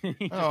test it. He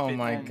just Oh bid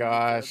my $10.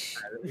 gosh.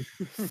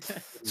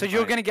 So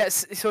you're gonna get.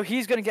 So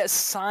he's gonna get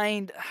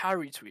signed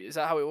Harry tweet. Is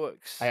that how it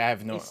works? I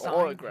have no. He signed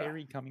autograph.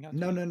 Harry Coming Out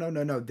No, Tweet.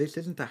 no. This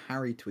isn't a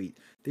Harry tweet.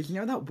 Did you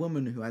know that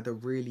woman who had a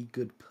really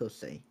good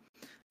pussy?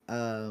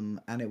 And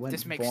it went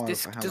This makes- viral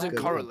this for how doesn't good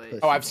her correlate.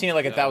 pussy Oh, I've was. seen it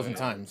like Yeah, 1,000 yeah.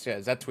 times. Yeah,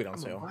 is that tweet on I'm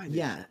sale? gonna buy this.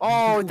 Yeah.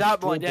 Oh, it's that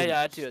called one.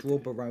 Yeah, I do.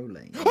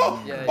 Strawberry.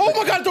 Oh, Yeah, oh yeah.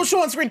 my god, don't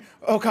show on screen.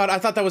 Oh god, I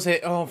thought that was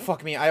it. Oh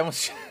fuck me. I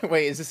almost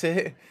wait, is this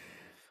it?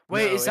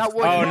 Wait, No, is that it's-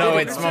 what? Oh no, you-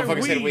 it's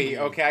motherfucker said Wii. we.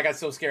 Okay, I got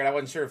so scared. I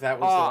wasn't sure if that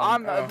was Oh,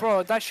 the one. I'm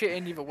bro. That shit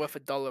ain't even worth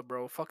 $1,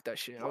 bro. Fuck that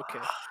shit. Okay.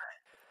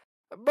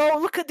 Bro,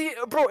 look at the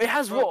bro. It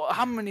has what?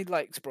 How many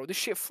likes, bro? This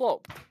shit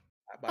flopped.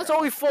 That's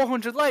only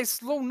 400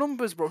 likes. Low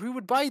numbers, bro. Who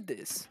would buy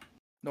this?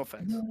 No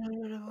offense.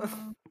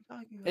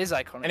 It's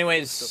iconic.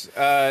 Anyways,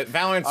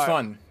 Valorant's Alright.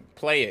 fun.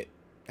 Play it.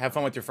 have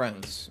fun with your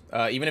friends.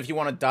 Even if you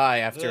want to die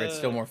after, it's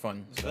still more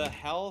fun. So.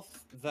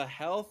 The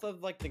health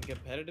of like the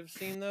competitive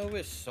scene though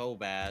is so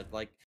bad.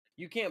 Like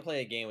you can't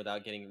play a game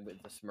without getting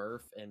with the Smurf,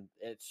 and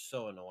it's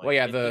so annoying. Well,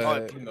 yeah, It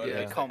the- demotivates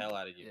yeah. the hell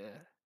out of you. Yeah.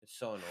 It's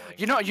so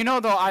annoying. You know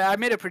though, I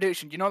made a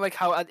prediction. You know, like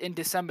how in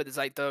December there's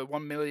like the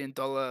 $1 million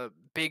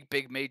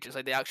big majors,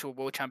 like the actual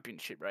world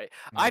championship, right?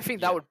 I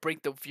think that Yeah. would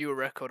break the viewer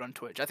record on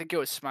Twitch. I think it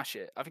would smash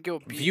it. I think it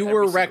would beat Viewer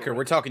every single record.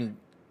 We're talking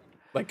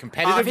like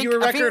competitive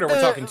viewer I think record, or we're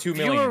the talking 2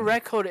 million. Viewer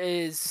record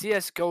is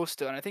CS:GO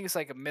still, and I think it's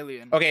like 1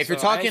 million. Okay, if you're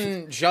So I talking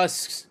actually-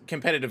 just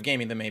competitive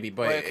gaming, then maybe.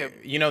 But okay.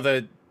 you know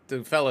the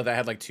fella that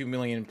had like 2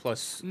 million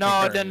plus.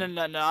 no,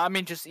 concurrent. no. I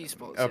mean just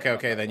esports.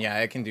 Okay, then yeah,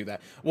 I can do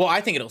that. Well, I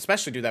think it'll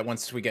especially do that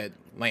once we get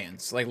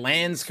lands. Like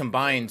lands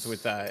combined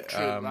with that.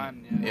 True,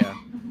 LAN, yeah.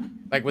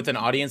 Like with an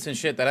audience and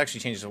shit, that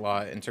actually changes a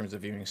lot in terms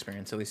of viewing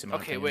experience, at least in my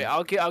Okay, opinion. wait.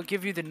 I'll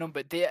give you the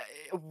number.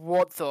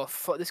 What the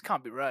fuck? This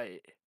can't be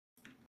right.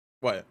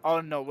 What? Oh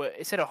no, wait,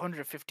 it said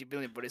 150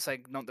 billion, but it's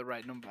like not the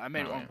right number. I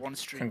made it Oh, on yeah. one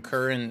stream.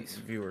 Concurrent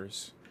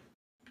viewers.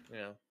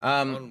 Yeah.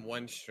 Um. On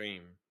one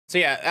stream. So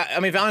yeah, I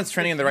mean, Valorant's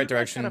trending in the right If you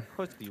guys had direction.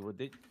 a pussy, would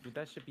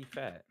that shit be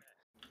fat?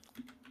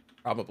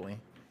 Probably.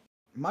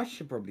 My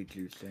should probably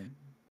Tuesday.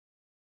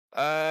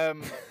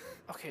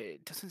 Okay,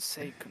 it doesn't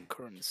say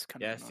concurrence.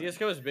 Yeah,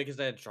 CS:GO is big because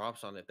they had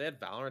drops on it. They had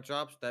Valorant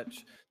drops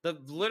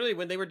literally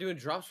when they were doing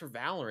drops for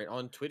Valorant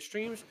on Twitch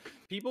streams,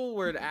 people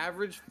were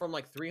average from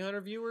like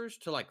 300 viewers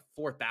to like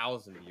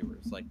 4,000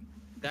 viewers. Like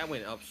that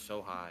went up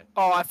so high.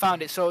 Oh, I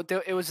found it. So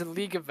it was a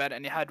league event,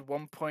 and it had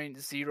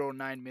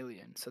 1.09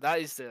 million. So that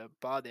is the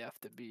bar they have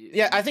to beat.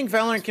 Yeah, I think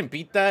Valorant can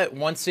beat that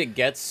once it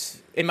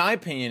gets, in my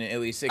opinion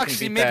at least, it Actually,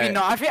 can beat maybe that.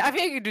 not. I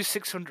think it could do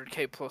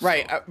 600k plus.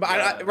 Right,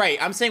 though. right.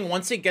 I'm saying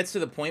once it gets to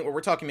the point where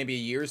we're talking maybe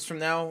years from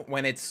now,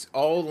 when it's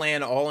all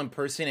LAN, all in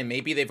person, and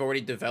maybe they've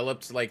already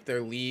developed like their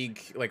league,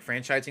 like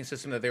franchising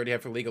system that they already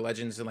have for League of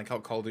Legends and like how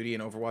Call of Duty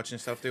and Overwatch and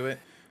stuff do it.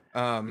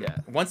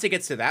 Once it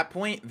gets to that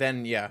point,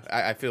 then yeah,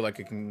 I feel like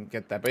it can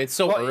get that, but it's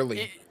so Well,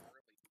 early.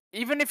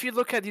 Even if you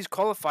look at these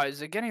qualifiers,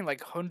 they're getting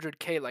like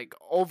 100k like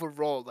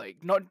overall, like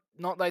not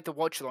like the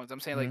watch alongs.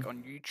 I'm saying like on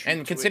YouTube.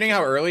 And considering Twitch,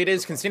 how early it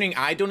is, considering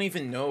I don't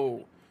even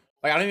know,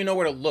 like I don't even know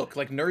where to look.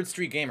 Like Nerd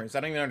Street Gamers,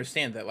 I don't even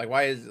understand that. Like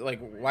why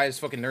is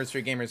fucking Nerd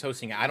Street Gamers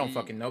hosting it? I don't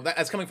fucking know.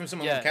 That's coming from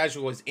someone who's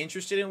casual, who's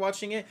interested in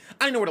watching it.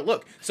 I don't know where to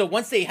look. So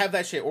once they have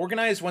that shit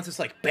organized, once it's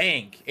like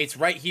bang, it's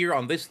right here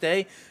on this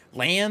day,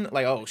 LAN,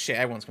 like oh shit,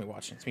 everyone's gonna be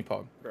watching. It's me,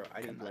 Pog. Bro,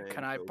 I need LAN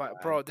Can I so buy,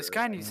 bad, bro? This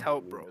guy I needs need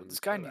help, bro. LAN This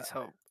guy so needs bad.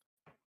 help.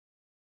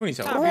 Who needs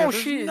help? Bro, Bro,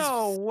 she is-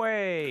 no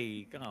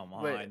way. Come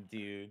on, Wait.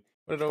 dude.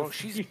 Bro,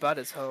 she's bad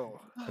as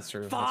hell. That's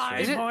true. That's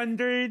Five true.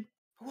 hundred.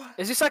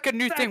 Is this like a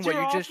new thing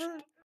where you just?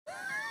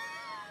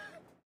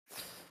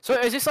 So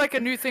is this like a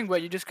new thing where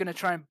you're just gonna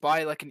try and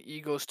buy like an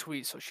Eagles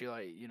tweet so she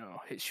like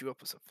hits you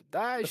up or something?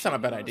 That's not a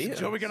bad idea.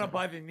 Joey gonna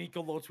buy the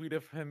Neekolul tweet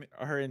of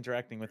her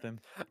interacting with him.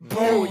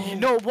 Bro, you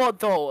know what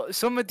though?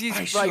 Some of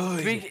these I like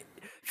should. big.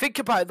 Think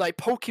about it, like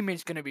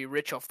Pokemon's gonna be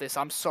rich off this.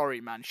 I'm sorry,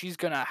 man. She's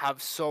gonna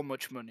have so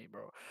much money,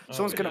 bro.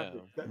 Someone's gonna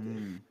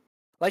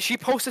like she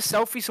posts a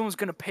selfie. Someone's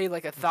gonna pay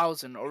like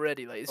 1,000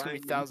 already. Like it's gonna be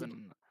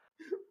 1,000.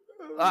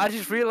 I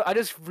just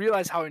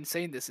realized how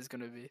insane this is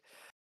gonna be.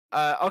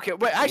 Okay,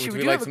 wait. Actually, Would we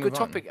we do like have a to good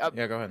move on? topic.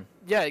 Yeah, go ahead.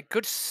 Yeah,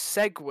 good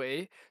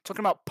segue.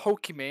 Talking about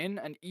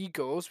Pokemon and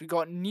Eagles, we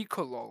got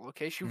Neekolul.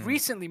 Okay, she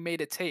recently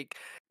made a take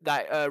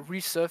that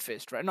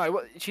resurfaced. Right?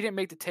 No, she didn't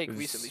make the take It was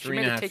recently. She 3.5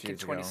 made a take in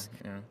years ago,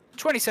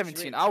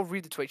 2017. I'll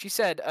read the tweet. She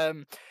said,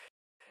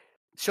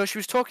 so she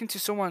was talking to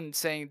someone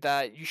saying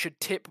that you should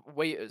tip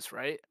waiters,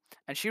 right?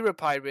 And she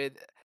replied with,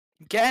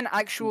 "Get an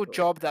actual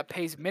job that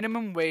pays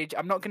minimum wage.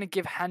 I'm not gonna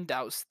give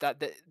handouts that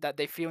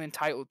they feel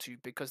entitled to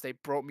because they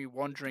brought me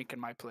one drink in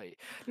my plate."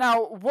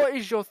 Now, what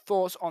is your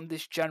thoughts on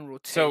this general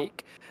take? So-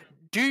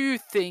 Do you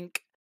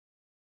think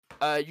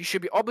you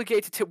should be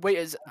obligated to tip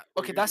waiters?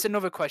 Okay, that's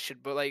another question.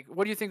 But like,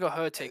 what do you think of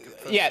her take?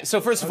 Yeah, so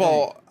first of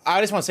all,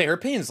 I just want to say her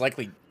opinion's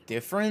likely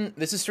different.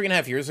 This is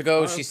 3.5 years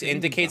ago. She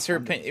indicates her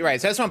opinion. Right,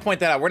 so I just want to point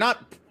that out.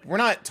 We're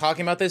not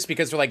talking about this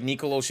because we're like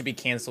Neekolul should be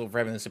canceled for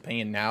having this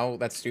opinion now.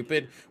 That's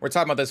stupid. We're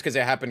talking about this because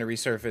it happened to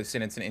resurface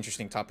and it's an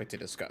interesting topic to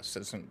discuss. So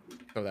just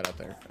throw that out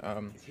there.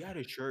 He had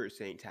a shirt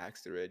saying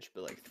tax the rich,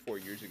 but like 4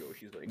 years ago,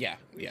 she's like, Yeah,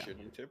 we yeah.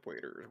 shouldn't tip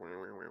waiters.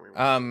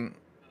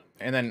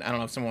 And then I don't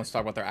know if someone wants to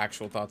talk about their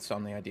actual thoughts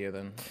on the idea.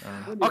 Then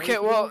Okay,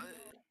 well,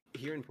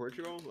 Here in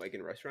Portugal, like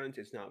in restaurants,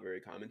 it's not very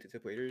common to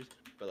tip waiters,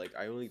 but like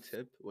I only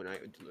tip when I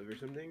deliver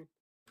something.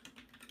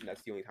 And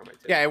that's the only time I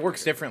tip. yeah, it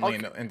works Okay. differently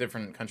in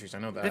different countries. I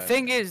know that. the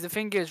thing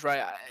is,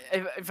 right?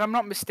 If I'm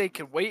not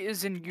mistaken,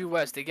 waiters in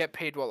US they get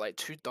paid what, like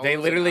 $2? They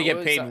literally get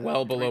Is paid that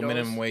well below $3?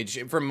 minute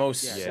wage for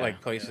most Yeah.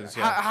 like places.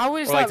 How, Yeah. how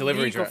is Or, like, that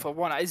delivery legal drive. for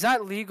one? Is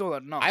that legal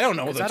or not? I don't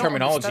know 'Cause the I don't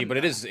terminology, understand but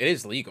that. it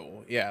is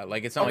legal. Yeah,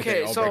 like it's not like Okay,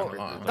 they all so break the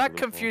law. that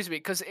confused me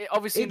because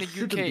obviously in It the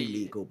shouldn't UK, be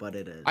legal, but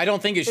it is. I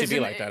don't think it should be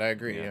Isn't like it- that. I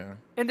agree. Yeah.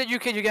 in the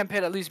UK you're getting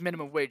paid at least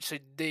minimum wage, so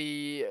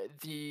the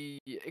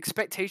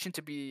expectation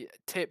to be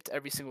tipped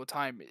every single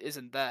time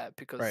isn't there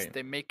because Right.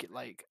 they make it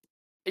like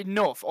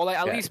enough, or like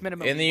at Yeah. least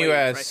minimum In the wage, right?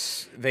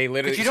 U.S., they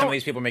literally you some of don't-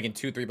 these people are making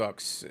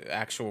 $2-3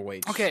 actual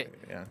wage. Okay.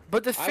 Yeah.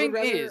 But the I would thing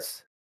rather-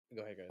 is,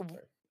 Go ahead.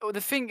 Sorry.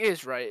 the thing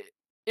is, right?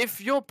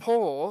 If you're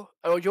poor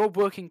or you're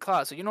working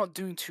class or you're not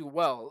doing too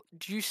well,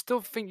 do you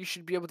still think you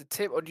should be able to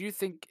tip, or do you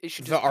think it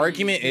should? The Just be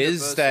argument is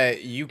universal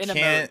that you in can't,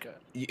 America?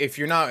 if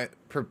you're not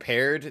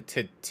prepared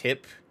to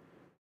tip,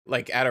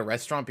 like at a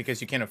restaurant because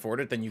you can't afford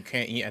it, then you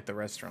can't eat at the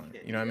restaurant.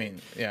 You know what I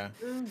mean? Yeah.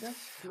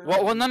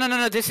 Well,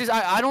 no. This is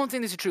I don't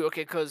think this is true.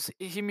 Okay, because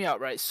hear me out,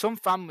 right? Some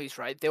families,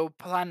 right? They'll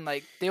plan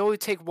like they only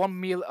take one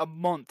meal a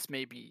month,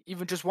 maybe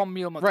even just one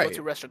meal a month to go Right.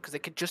 to a restaurant because they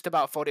can just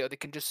about afford it, or they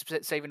can just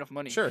save enough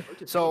money. Sure.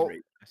 So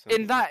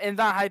in that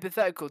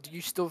hypothetical, do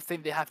you still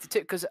think they have to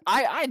tip? Because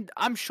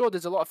I'm sure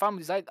there's a lot of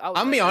families out I'm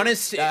gonna be there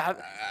honest. that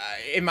have,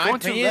 In my going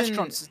to opinion,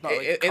 restaurants is not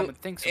like a common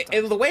thing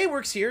sometimes. the way it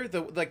works here,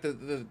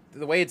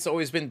 the way it's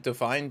always been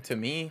defined to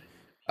me,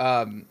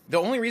 the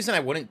only reason I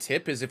wouldn't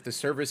tip is if the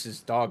service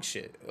is dog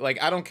shit.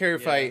 Like I don't care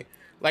if I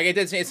like it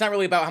doesn't. It's not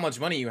really about how much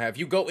money you have.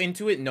 You go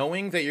into it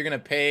knowing that you're gonna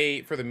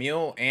pay for the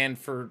meal and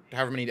for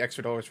however many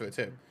extra dollars for the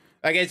tip.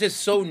 Like it's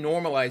just so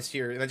normalized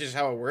here. That's just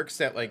how it works.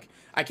 That like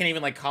I can't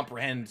even like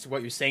comprehend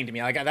what you're saying to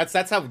me. Like that's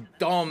how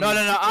dumb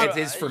it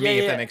is for me.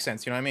 If that makes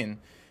sense, you know what I mean?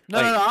 No,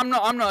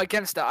 I'm not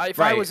against that. If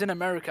I Right. was in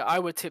America, I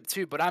would tip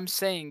too. But I'm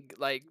saying,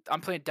 like,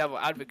 I'm playing devil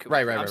advocate.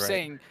 Right, with you. right, I'm right.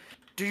 saying,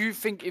 do you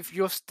think if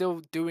you're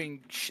still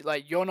doing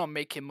like you're not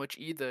making much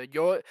either?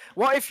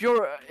 What if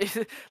you're?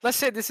 Let's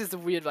say this is the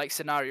weird like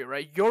scenario,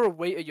 right? You're a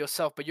waiter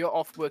yourself, but you're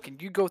off work and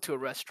you go to a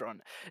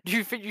restaurant. Do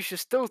you think you should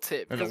still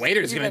tip? And the 'Cause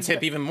waiter's gonna even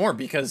tip even more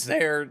because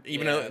they're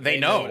though they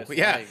know. what it's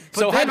Yeah. like. But So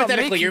they're not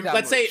hypothetically, making you're that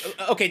let's say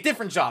much. okay,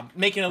 different job,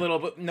 making a little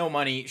bit no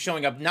money,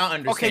 showing up, not Okay,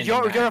 understanding.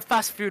 you're that. a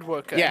fast food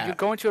worker. Yeah. And you're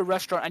going to a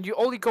restaurant and you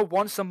only go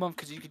once a month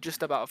because you could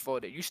just about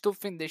afford it. You still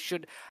think they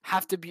should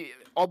have to be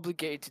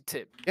obligated to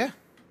tip? Yeah.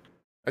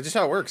 That's just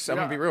how it works. I'm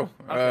gonna be real.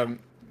 Okay.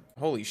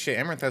 Holy shit,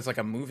 Amaranth has like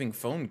a moving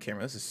phone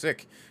camera. This is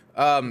sick.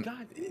 God,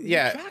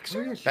 Yeah,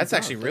 that's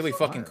actually really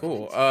fucking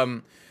cool. I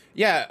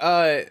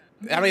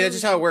mean that's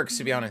just how it works,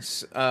 to be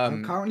honest.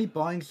 I'm currently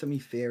buying some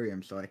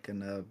Ethereum so I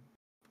can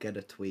get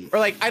a tweet. Or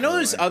like I know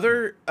there's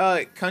Alright. other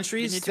You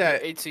countries need to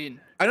that be 18.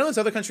 I know there's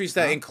other countries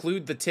that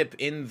include the tip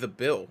in the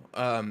bill,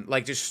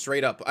 like just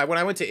straight up. When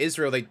I went to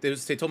Israel, they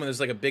told me there's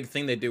like a big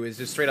thing they do is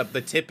just straight up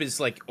the tip is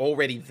like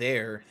already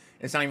there.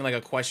 It's not even like a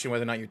question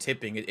whether or not you're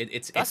tipping.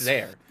 It's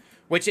there,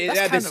 which is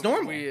that's it's kinda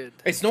normal. weird.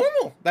 It's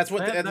normal. That's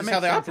what That that's makes how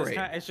they sense. operate.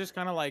 It's just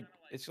kind of like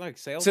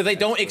sales. So they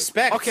don't tax, but-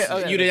 expect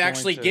Okay, you to They're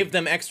actually going to- give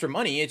them extra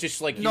money. It's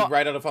just like you No.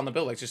 write it up on the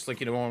bill, like just like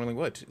you normally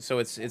would. So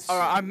it's. All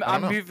right, I don't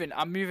I'm know.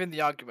 moving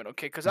the argument,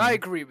 okay? Because I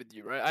agree with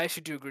you, right? I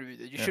actually do agree with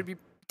you. You should be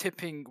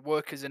tipping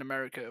workers in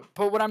America.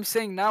 But what I'm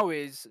saying now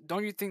is,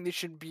 don't you think there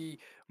should be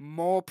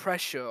more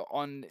pressure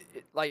on,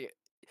 like,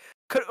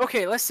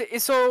 okay, let's say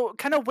so.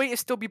 Can a waiter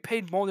still be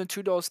paid more than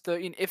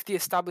 $2.13 if the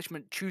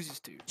establishment chooses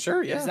to?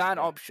 Sure, yeah. Is that an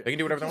option? They can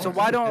do whatever they So want.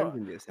 why Depends on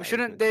don't the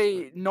shouldn't establishment,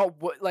 they not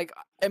like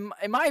in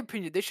my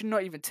opinion they should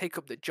not even take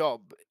up the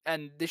job,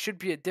 and there should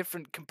be a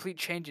different complete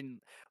change in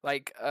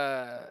like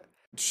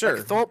Sure.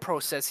 like thought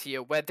process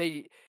here where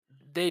they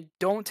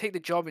don't take the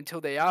job until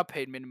they are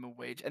paid minimum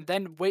wage, and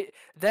then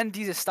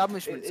these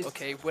establishments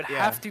would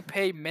have to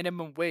pay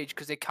minimum wage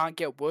because they can't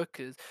get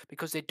workers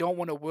because they don't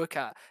want to work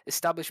at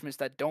establishments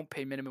that don't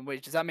pay minimum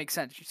wage. Does that make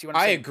sense? You see what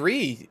I'm I saying?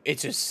 agree.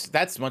 It's just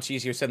that's much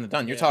easier said than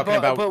done. You're talking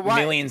about But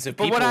why- millions of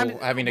but people what I'm-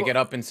 having to but- get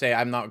up and say,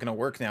 "I'm not gonna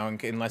work now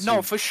unless." No,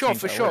 you for sure,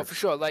 change for how it sure, works." for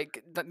sure.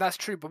 Like that's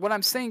true. But what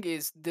I'm saying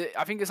is,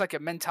 I think it's like a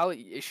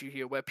mentality issue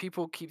here, where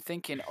people keep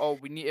thinking, "Oh,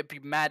 we need to be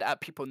mad at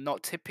people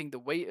not tipping the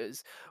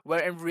waiters," where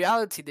in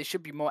reality there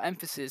should be more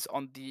emphasis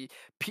on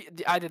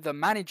either the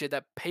manager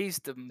that pays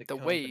them the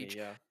company, wage,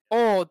 yeah.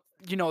 or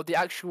the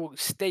actual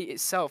state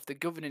itself, the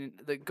governance.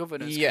 'Cause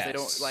they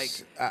don't like.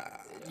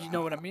 You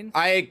know what I mean?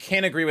 I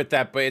can't agree with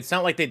that, but it's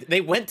not like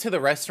they went to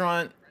the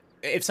restaurant.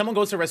 If someone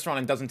goes to a restaurant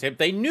and doesn't tip,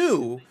 they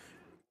knew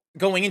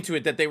going into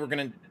it that they were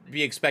gonna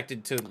be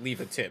expected to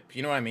leave a tip.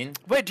 You know what I mean?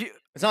 Wait, do you?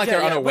 It's not like yeah,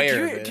 they're yeah, but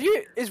unaware of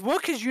it. is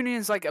workers'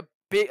 unions like a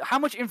big? How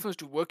much influence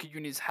do worker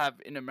unions have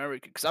in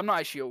America? Because I'm not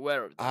actually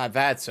aware of that.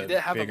 That's a they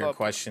have a bigger lot-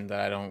 question that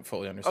I don't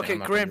fully understand. Okay, I'm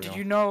not gonna Graham, be do real.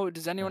 you know?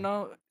 Does anyone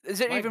know? Is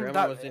it My even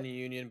grandma that? was in a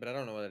union, but I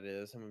don't know what it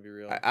is. I'm gonna be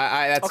real.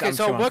 That's Okay, I'm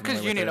so too workers' unfamiliar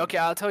with union. it. Okay,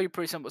 I'll tell you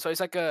pretty simple. So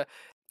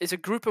it's a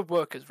group of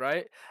workers,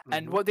 right?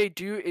 And what they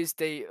do is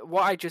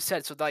what I just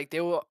said. So like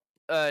they will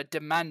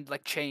demand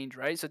like change,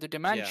 right? So they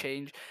demand Yeah.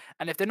 change,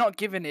 and if they're not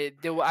given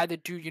it, they will either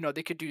do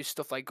they could do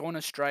stuff like go on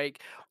a strike,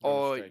 Go on a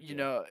or strike,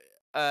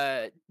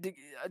 yeah.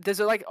 there's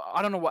like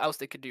I don't know what else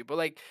they could do, but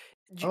like.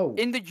 Oh.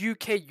 In the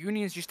UK,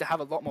 unions used to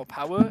have a lot more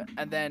power,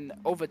 and then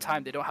over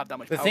time they don't have that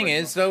much The power. thing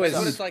anymore. is, though, That's is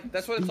what it's like.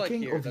 That's what it's like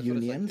Speaking here. of That's what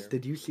it's like unions, here.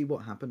 did you see what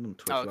happened on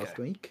Twitch Oh, okay. last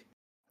week?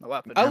 What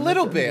happened? a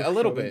little Amazon bit, was a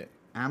little showing- bit.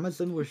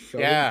 Amazon was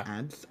showing Yeah.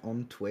 ads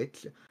on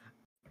Twitch,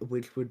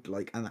 which would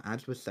and the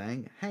ads were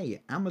saying,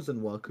 "Hey,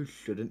 Amazon workers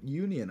shouldn't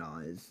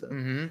unionize."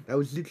 That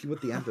was literally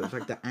what the ad was. It was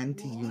like the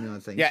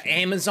anti-unionization. Yeah,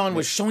 Amazon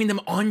was showing them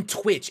on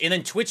Twitch, and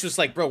then Twitch was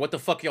like, "Bro, what the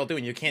fuck y'all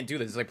doing? You can't do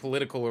this. It's like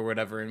political or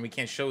whatever, and we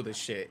can't show this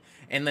shit."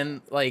 And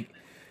then like,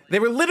 They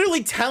were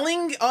literally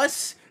telling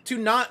us to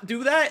not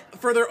do that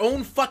for their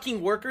own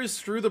fucking workers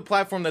through the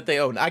platform that they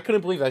own. I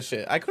couldn't believe that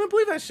shit. I couldn't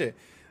believe that shit.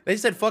 They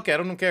said, fuck it, I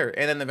don't care.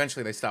 And then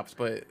eventually they stopped.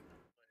 But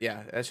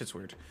yeah, that shit's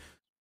weird.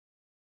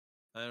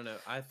 I don't know.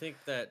 I think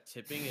that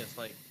tipping is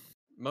like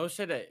Mo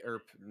said that,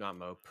 or not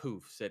Mo,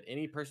 Poof said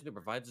any person who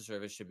provides a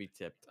service should be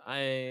tipped. I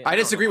I don't know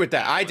disagree with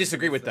about that. I one,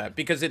 disagree because with that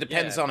because it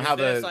depends on because how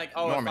then the it's like,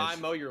 oh, norm if I is.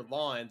 mow your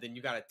lawn, then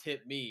you got to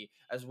tip me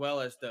as well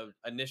as the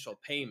initial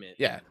payment.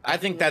 Yeah, I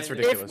think that's when-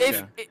 ridiculous.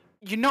 If yeah.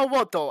 you know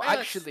what though, Yes.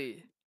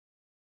 actually,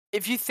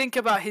 if you think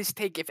about his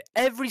take, if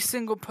every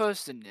single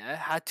person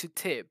had to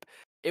tip,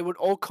 it would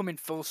all come in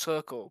full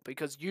circle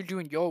because you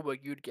doing your work,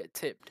 you'd get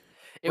tipped.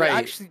 It would Right.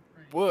 actually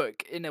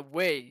work in a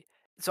way.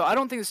 So I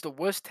don't think it's the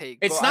worst take.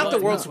 It's but I not the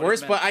understand world's what he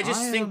worst, meant. but I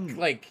just I, think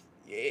like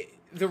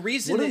the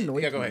reason. what It,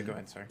 annoyed yeah, go ahead. me- Go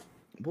ahead. Sorry.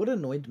 What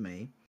annoyed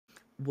me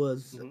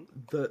was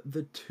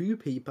the two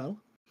people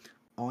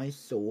I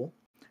saw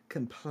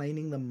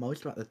complaining the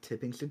most about the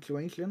tipping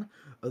situation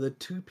are the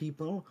two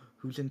people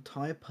whose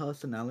entire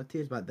personality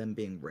is about them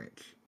being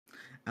rich.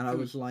 And I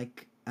was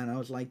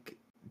like,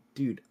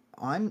 dude,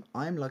 I'm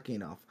lucky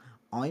enough.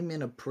 I'm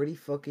in a pretty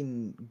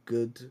fucking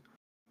good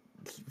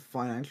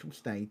financial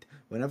state.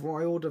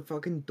 Whenever I order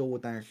fucking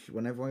DoorDash,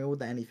 whenever I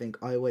order anything,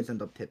 I always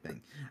end up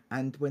tipping.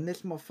 And when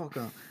this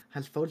motherfucker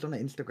has photos on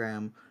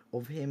Instagram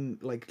of him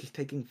like just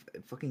taking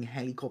fucking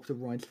helicopter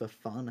rides for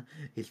fun,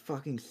 his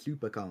fucking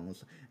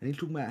supercars, and he's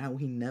talking about how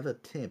he never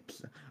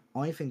tips,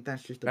 I think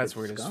that's just a That's bit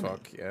weird as scummy.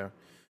 fuck. Yeah.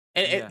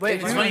 And Yeah. Wait,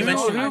 it's who- funny you who-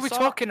 mentioned. who are we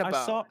talking I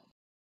about? saw,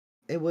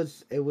 It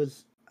was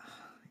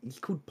he's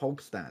called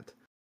Polkstad.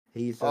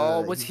 He's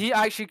Was he's- he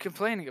actually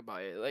complaining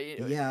about it? Like,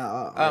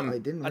 Yeah, I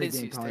didn't I read didn't the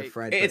see his entire take.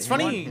 thread. It's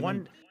but funny- Him,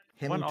 one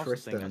and also thing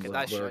Tristan I Okay, were,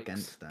 that were strikes.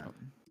 against that.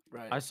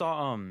 right. I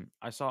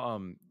saw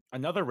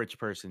another rich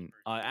person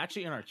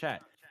actually in our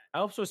chat.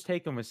 Alps was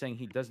taken with saying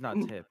he does not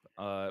tip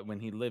when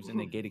he lives in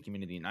a gated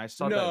community, and I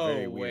saw that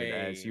very No weird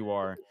as way. you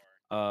are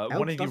one Alps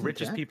of the doesn't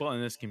richest tip? people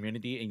in this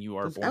community, and you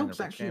are Does born in a Alps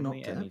rich actually not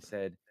family, and tip?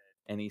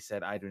 he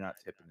said I do not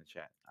tip in the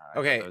chat. I thought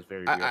Okay, that was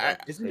very I- weird. I-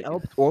 Alps was Isn't taken.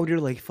 Alps order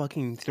like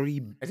fucking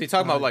 3? Is he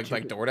talking about like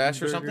chicken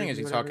DoorDash or something? cheeseburgers Is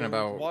he or talking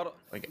whatever it is? about What,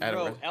 like bro,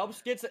 Adam?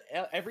 Elps gets it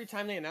every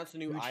time they announce a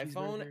new Blue iPhone.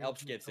 cheeseburger,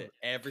 Elps gets it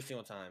every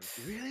single time.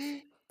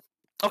 Really?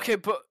 Okay,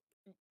 but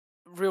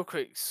real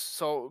quick.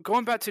 So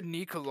going back to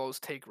Neekolul's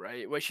take,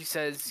 right, where she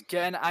says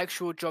get an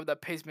actual job that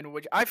pays minimum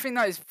wage. I think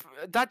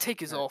that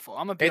take is awful.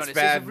 I'm gonna be It's honest.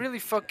 bad. It's a really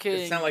fucking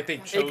It's not like they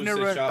chose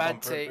ignorant this job on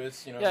bad take.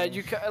 purpose. You know. Yeah,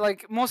 you can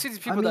like most of these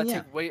people that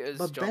take waiters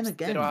but jobs, then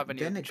again, they don't have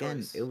any other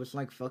choice. it was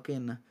like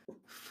fucking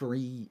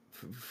free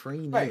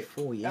Right.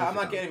 4 years Yeah, I'm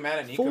not ago. getting mad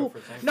at Four- Nico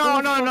for saying. No,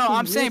 Four no, no. fucking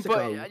I'm saying, years but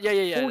ago-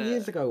 yeah. 4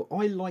 years ago,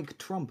 I liked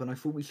Trump, and I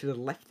thought we should have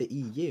left the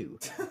EU,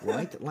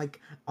 right? Like,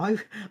 I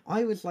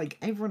was like,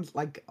 everyone's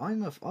like, I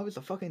was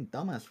a fucking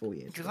dumbass 4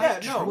 years You ago.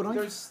 like Yeah, no, What I-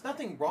 there's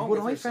nothing wrong What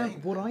with I her found,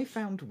 saying. what I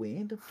found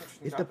weird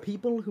is the topic.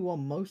 people who are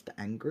most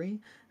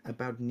angry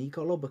about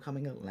Neekolul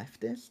becoming a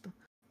leftist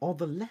are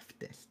the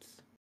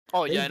leftists.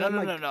 Oh They yeah, no, don't no,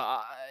 like- no,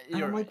 no. And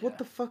You're I'm like, right, what yeah.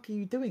 the fuck are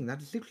you doing?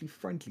 That is literally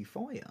friendly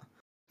fire.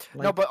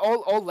 No, Like, but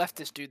all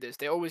leftists do this.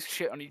 They always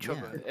shit on each Yeah.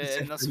 other,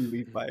 and that's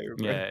Friendly fire,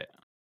 bro. Yeah,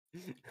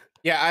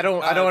 Yeah, I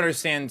don't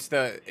understand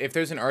if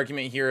there's an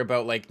argument here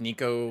about like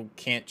Nico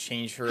can't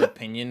change her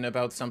opinion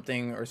about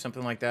something or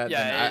something like that.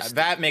 Yeah, then it's-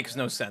 that makes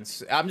no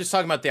sense. I'm just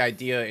talking about the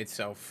idea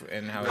itself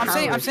and how. I'm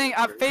saying Harris-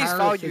 at face Harris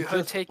value, has her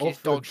just take is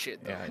offered- dog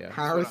shit. Though. Yeah, yeah. That's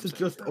what Harris I'm has saying.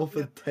 just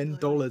offered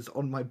 $10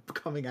 on my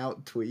coming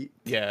out tweet.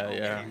 Yeah,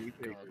 yeah.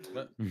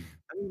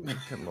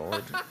 Good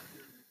lord.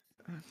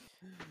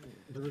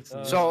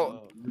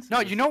 So no,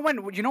 you know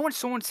when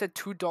someone said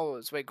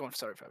 $2. Wait, go on.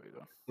 Sorry, Fabio.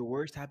 Go. The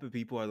worst type of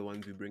people are the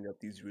ones who bring up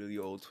these really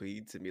old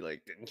tweets and be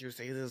like, "Didn't you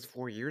say this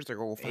 4 years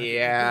ago?" 5 years ago?"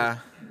 Yeah,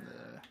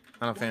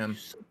 not a fan.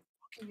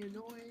 Fucking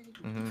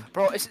annoying.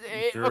 Bro, it's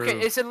okay. True.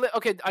 It's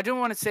okay. I don't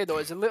want to say though.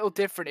 It's a little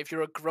different if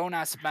you're a grown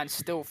ass man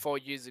still 4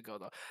 years ago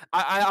though.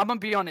 I'm gonna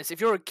be honest.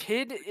 If you're a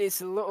kid, it's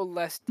a little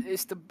less.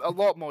 It's a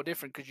lot more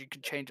different because you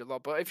can change a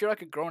lot. But if you're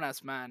like a grown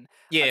ass man,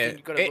 Yeah, think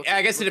you gotta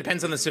I guess it look at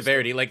depends on the individuals.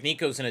 severity. Like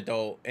Nico's an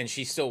adult, and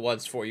she still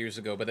was 4 years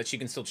ago, but that she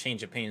can still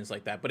change opinions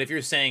like that. But if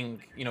you're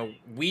saying,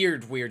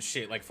 weird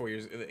shit like 4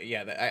 years,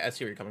 yeah, I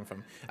see where you're coming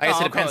from. I guess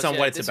No, it of depends course, on yeah,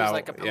 what it's this was about.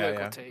 like a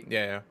political yeah, take.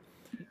 yeah.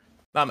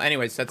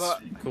 Anyways, that's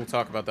But- cool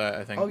talk about that.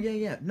 I think. Oh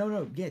yeah.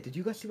 No. Yeah. Did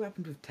you guys see what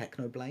happened with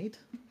Technoblade?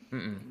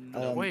 Mm-mm.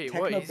 No, wait,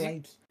 what is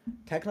he?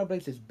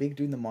 Technoblade's this big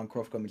dude in the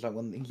Minecraft game. He's like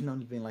he's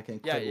known as being like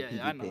an Yeah, incredible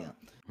yeah, I know.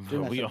 PvPer.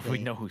 Doing we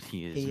SFP. know who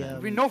he is. He,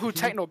 man. We know who he-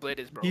 Technoblade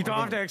is, bro. You don't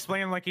have to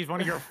explain him like he's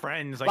one of your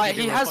friends. Like,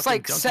 you he do has, with fucking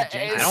like, Junkie set-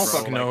 James, I don't bro.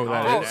 fucking know who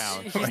Like, that Bro,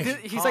 calm is.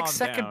 down. he's like Calm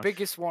second down.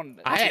 biggest one.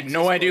 I had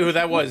no idea who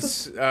that was.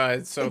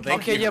 So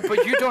thank Okay, you. yeah,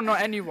 but you don't know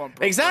anyone,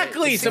 bro.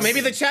 Exactly. So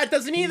maybe the chat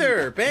doesn't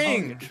either.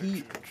 Bang.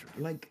 He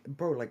like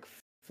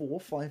 4 or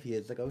 5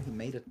 years ago he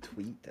made a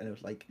tweet and it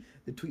was like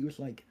the tweet was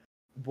like,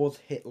 was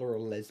Hitler a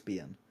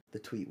lesbian? The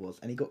tweet was,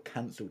 and he got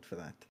cancelled for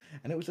that.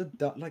 And it was it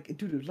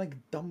was like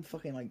dumb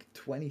fucking like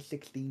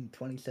 2016,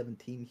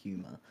 2017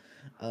 humor.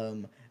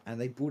 And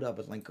they brought up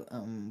as like,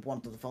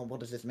 what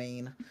does this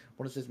mean?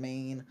 What does this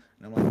mean?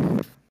 And I'm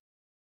like,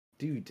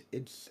 dude,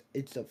 it's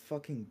a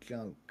fucking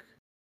joke.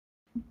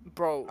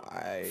 Bro,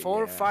 I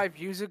 4 or yeah. 5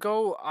 years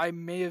ago, I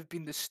may have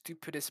been the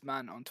stupidest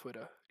man on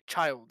Twitter.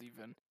 Child,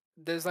 even.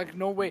 There's like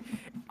no way.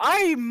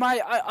 I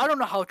don't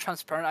know how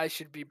transparent I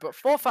should be, but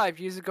 4 or 5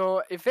 years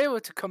ago, if they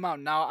were to come out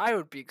now, I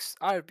would be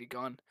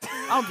gone.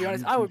 I'll be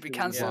honest, I would be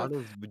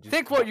cancelled.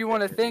 Think what you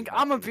want to think.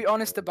 I'm gonna be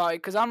honest about it,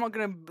 because I'm not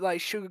gonna like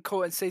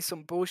sugarcoat and say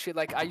some bullshit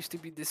like I used to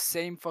be the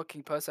same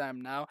fucking person I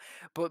am now.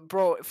 But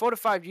bro, 4 to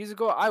 5 years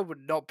ago, I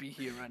would not be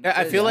here right now. Yeah,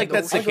 I feel like I got-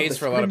 that's the I got case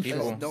for a lot of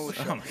screenshots. people. No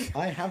Oh my-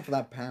 I have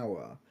that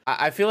power.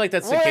 I feel like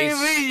that's the What do case.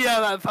 you mean, yeah,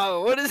 that power?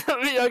 What does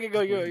that mean? Okay,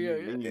 go. Yo,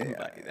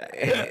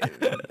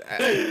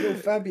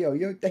 Fabio,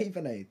 you're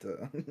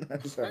Davinator.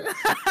 Sorry.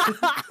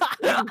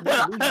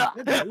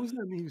 Who's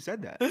that who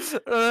said that?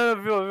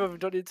 Bro,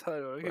 don't need time.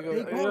 Okay,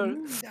 They go. call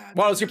me that.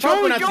 Well, you're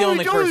probably not the Joey,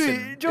 only Joey,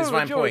 person. Is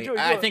my Joey, point. Joey,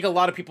 I Joey. think a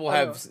lot of people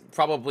I know. have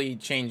probably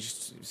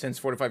changed since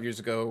 4 to 5 years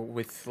ago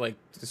with like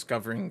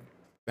discovering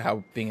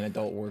how being an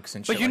adult works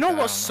and shit. But you like know that.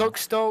 I what don't know.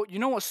 sucks though? You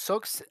know what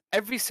sucks?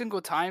 Every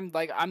single time,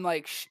 like I'm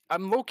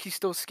low-key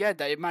still scared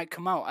that it might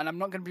come out, and I'm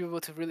not gonna be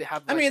able to really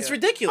have. I mean, like, it's a-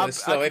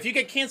 ridiculous I though. could- If you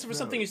get canceled for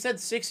something you said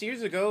 6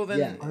 years ago, then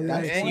Yeah,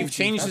 that's and why- you've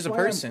changed that's as a why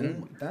I'm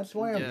person. that's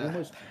why I'm Yeah.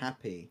 almost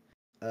happy.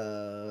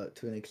 To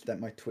an extent,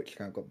 my Twitch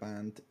account got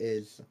banned.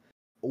 Is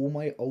all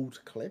my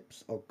old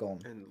clips are gone.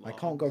 And I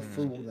can't go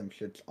through all them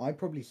shits. I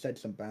probably said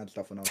some bad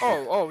stuff when I was.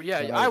 Oh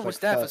yeah, when I was, was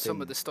like, there for some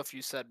 13. of the stuff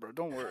you said, bro.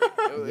 Don't worry,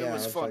 Yeah, it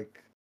was fun.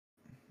 like,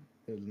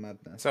 it was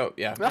madness. So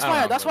yeah, That's I don't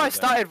why. know. That's why I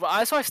started.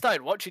 That's why I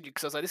started watching you,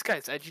 because I was like, this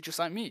guy's edgy just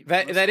like me.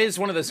 That is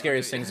one of the I'll do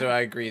scariest it. things. Though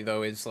I agree,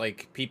 though, is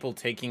like people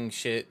taking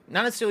shit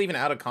not necessarily even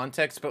out of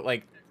context, but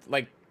like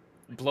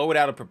blow it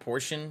out of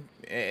proportion.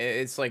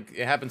 It's like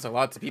it happens a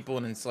lot to people,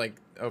 and it's like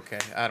okay,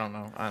 I don't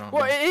know.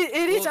 Well,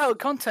 it is out of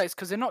context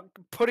because they're not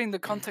putting the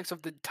context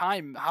of the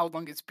time, how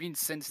long it's been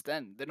since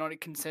then. They're not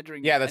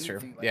considering. Yeah, that's true.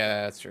 anything like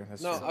Yeah, that's true.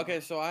 That's No, true. okay,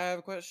 so I have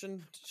a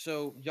question.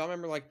 So y'all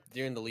remember like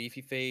during the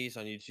Leafy phase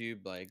on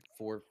YouTube like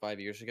 4 or 5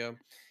 years ago?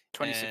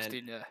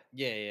 2016, yeah.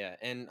 Yeah.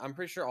 And I'm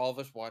pretty sure all of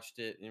us watched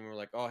it and we're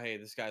like, oh hey,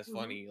 this guy's Mm-hmm.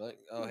 funny. Like,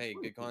 oh hey,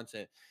 good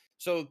content.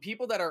 So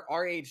people that are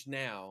our age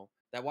now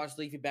that watched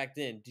Leafy back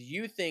then, do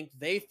you think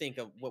they think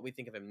of what we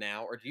think of him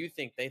now, or do you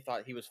think they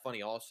thought he was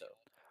funny also?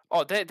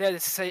 Oh, they're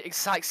the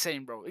exact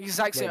same, bro.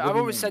 Exact same. Wait, what I've do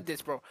you always mean? saed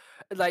this, bro.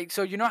 Like,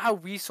 so you know how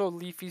we saw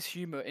Leafy's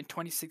humor in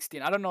 2016?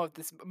 I don't know if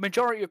this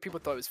majority of people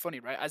thought it was funny,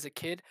 right? As a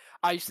kid,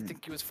 I used to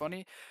think he was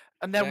funny,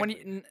 and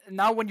then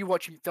now when you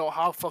watch him, you thought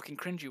how fucking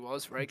cringe he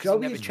was, right? 'Cause he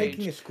Joey never is changed.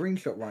 taking a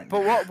screenshot right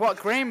But now. what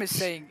Graham is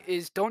saying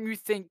is, don't you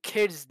think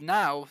kids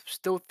now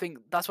still think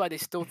that's why they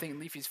still think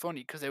Leafy's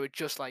funny, because they were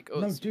just like us?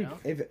 No, you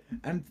dude. know?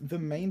 And the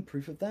main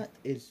proof of that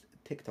is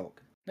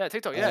TikTok. Yeah,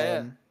 TikTok.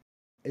 Yeah.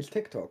 It's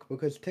TikTok,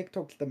 because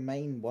TikTok's the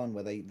main one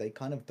where they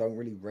kind of don't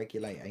really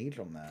regulate age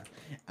on there.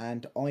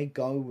 And I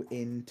go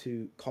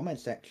into comment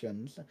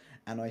sections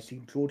and I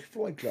see George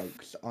Floyd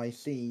jokes. I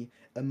see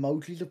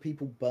emojis of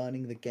people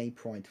burning the gay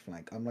pride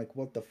flag. I'm like,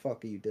 what the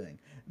fuck are you doing?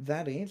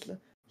 That is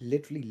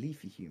literally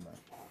Leafy humor.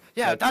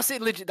 Yeah, Like- that's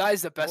it. Legit, that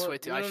is the best Or- way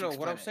to no, actually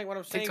what I'm explain saying,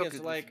 it. is TikTok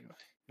is like,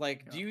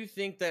 Leafy. do you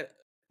think that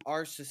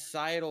our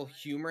societal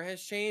humor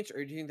has changed,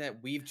 or do you think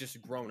that we've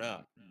just grown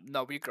up?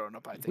 No, we've grown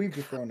up. I think. We've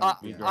just grown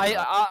up. We've yeah. grown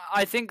up.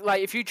 I think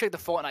like if you check the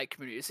Fortnite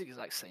community, it's the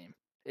exact same.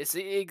 It's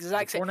the The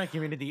exact same. Fortnite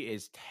community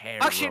is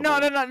terrible. Actually,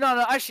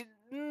 no. Actually,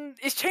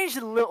 it's changed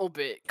a little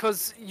bit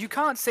because you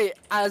can't say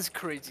as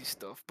crazy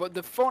stuff, but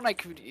the Fortnite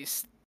community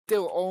is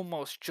still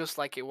almost just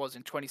like it was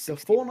in The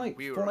 2016. when Fortnite,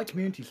 we were Fortnite up.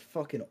 community is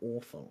fucking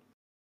awful.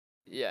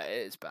 Yeah,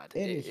 it is bad.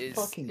 It is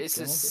fucking It's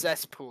a garbage.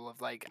 cesspool of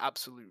like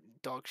absolute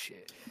dog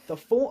shit. The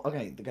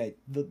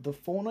the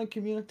Fortnite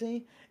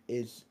community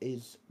is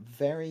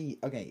very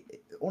okay.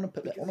 On a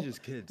Because they're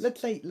just kids.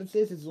 let's say this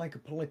is like a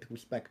political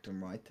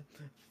spectrum, right?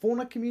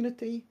 Fortnite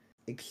community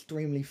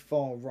extremely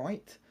far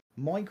right.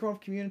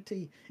 Minecraft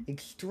community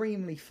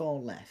extremely far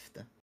left.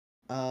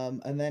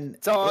 And then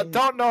So I in-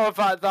 don't know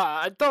about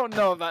that. I don't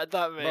know about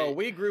that, mate. Bro,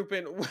 we group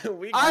in.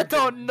 I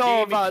don't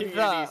know about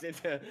that.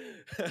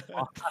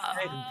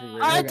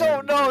 I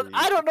don't know.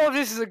 I don't know if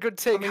this is a good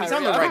take. I mean, he's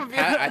Harry. on the I right don't-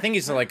 path. I think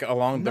he's like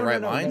along the No,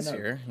 right no, no, lines no.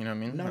 here. You know what I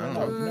mean? No, I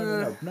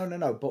no, don't know.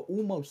 no, but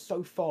almost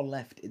so far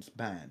left it's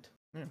bad.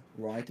 Yeah.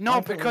 Right? No,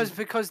 I don't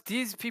because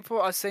these people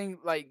are saying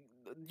like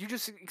you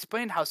just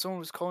explained how someone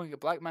was calling a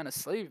black man a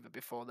slave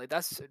before. Like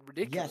that's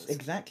ridiculous. Yes,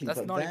 exactly. That's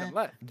but not even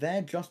left.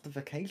 their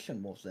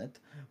justification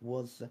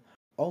was,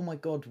 oh my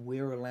god,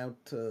 we're allowed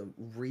to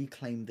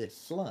reclaim this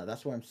slur.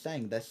 That's what I'm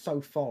saying. They're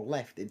so far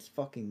left. It's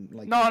fucking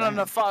like No.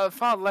 bad.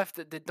 Far left.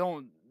 They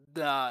don't.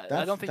 I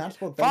That's- don't think that's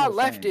what they far were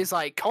left saying. is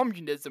like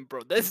communism,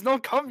 bro. There's no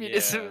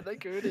communism Yeah. in that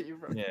community,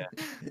 bro. Yeah.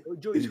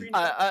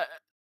 I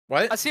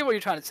What? see what you're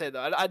trying to say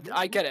though.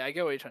 I get it. I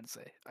get what you're trying to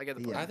say. I get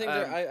the point. Yeah. I think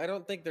I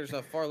don't think there's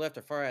a far left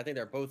or far right. I think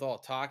they're both all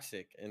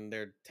toxic and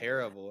they're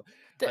terrible.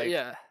 like-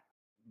 yeah.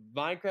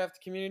 Minecraft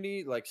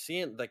community, like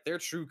seeing like their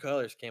true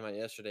colors came out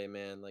yesterday,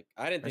 man. Like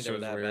I didn't That think they shit were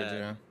was that weird.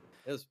 bad.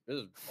 Yeah. It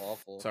was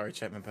awful. Sorry,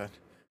 Chapman Pad.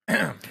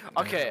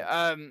 Okay,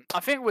 I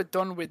think we're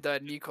done with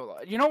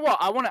Neekolul. You know what?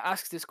 I want to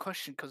ask this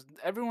question because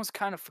everyone's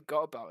kind of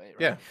forgot about it,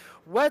 right? Yeah.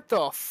 Where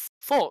the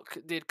fuck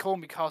did Call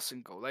Me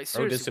Carson go? Like,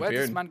 Bro seriously, where does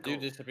disappeared. man go?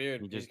 Dude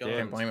disappeared. He He's just gone. did.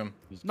 Can't blame him.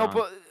 He's No, gone.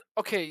 but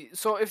okay,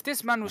 so if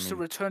this man was to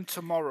mean- return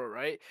tomorrow,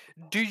 right?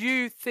 Do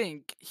you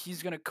think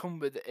he's gonna come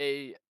with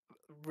a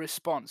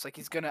response? Like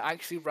he's gonna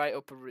actually write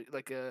up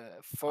a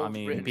full I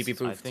mean, written PP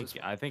response? proof.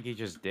 I think he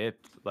just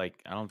dipped. Like,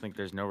 I don't think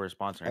there's no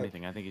response or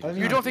anything. I think he's I just.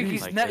 mean, You not- don't think dude,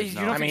 he's like, ne- there's you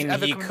no- don't I think he's mean,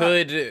 ever he coming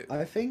back? could.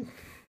 I think.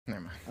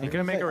 Never mind. He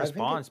could make a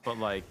response, but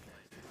like,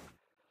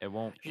 it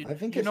won't. I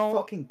think You it's know-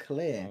 fucking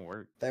clear. Won't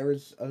work. There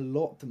is a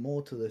lot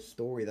more to the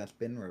story that's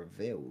been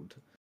revealed.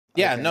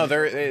 Yeah, Okay, no,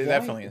 there why- it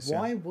definitely is. Yeah.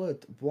 Why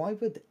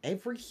would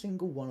every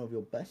single one of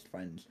your best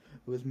friends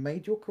who has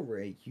made your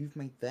career, you've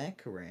made their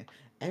career,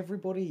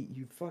 everybody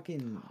you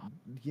fucking,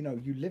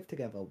 you live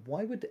together,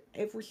 why would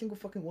every single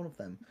fucking one of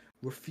them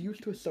refuse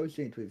to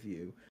associate with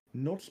you,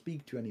 not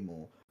speak to you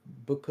anymore,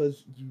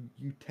 because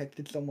you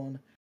texted someone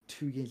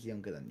 2 years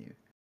younger than you?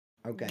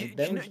 Okay, You-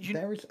 there you know- is you-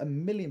 there is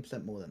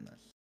 1,000,000% more than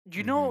this.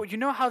 You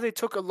know how they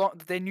took a lot.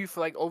 They knew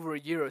for like over a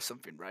year or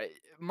something, right?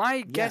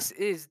 My guess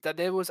is that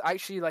there was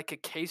actually like a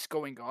case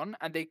going on,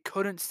 and they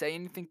couldn't say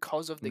anything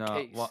because of the No,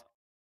 case.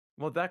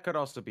 well, that could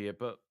also be it.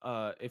 But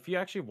if you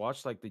actually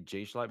watch like the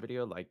J Schlatt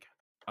video, like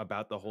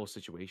about the whole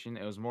situation,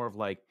 it was more of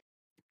like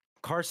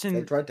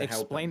Carson tried to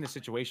help explained him. the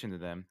situation to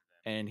them,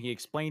 and he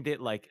explained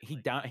it like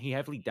he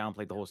heavily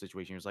downplayed the whole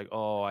situation. He was like,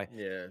 "Oh,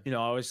 Yeah.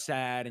 I was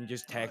sad and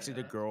just texted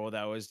a girl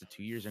that was the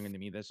 2 years younger than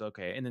me. That's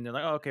okay." And then they're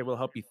like, "Oh, okay, we'll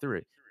help you through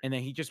it." And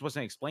then he just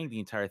wasn't explaining the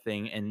entire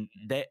thing, and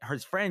that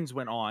his friends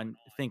went on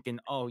thinking,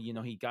 "Oh,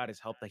 he got his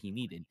help that he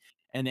needed,"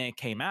 and then it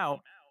came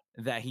out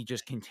that he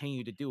just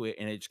continued to do it,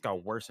 and it just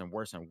got worse and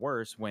worse and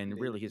worse. When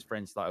really his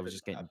friends thought it was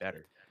just getting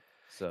better.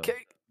 So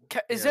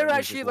Is Yeah, there he was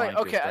actually just like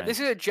lying to his okay? This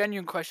is friends. a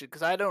genuine question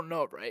because I don't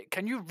know, right?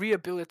 Can you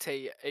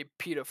rehabilitate a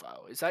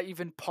pedophile? Is that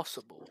even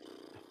possible?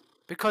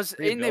 Because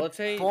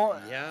Rehabilitate? in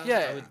the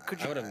Yeah,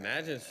 could I would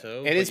imagine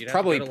so. It but is you'd have to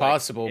probably go to, like,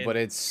 possible, but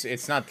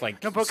it's not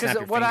like No, because snap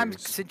your what I'm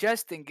fingers.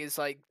 suggesting is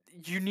like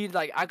you need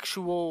like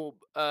actual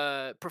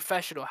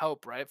professional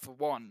help, right?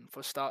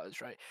 For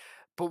starters, right?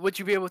 But would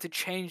you be able to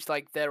change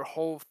like their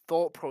whole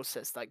thought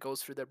process that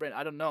goes through their brain?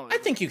 I don't know. I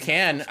think you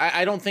can.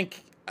 I don't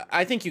think.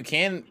 I think you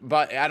can,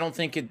 but I don't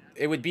think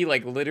it would be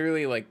like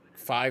literally like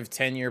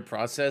 5-10 year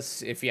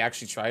process if he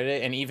actually tried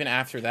it, and even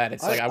after that,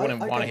 it's like I wouldn't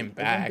want okay, him if I'm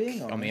back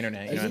being on the honest,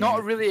 internet. You He's know what I not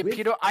mean? really a With-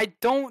 pedo.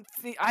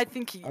 I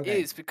think he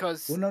Okay. is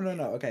because Well,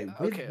 no. Okay,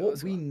 with Okay, what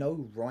let's we go.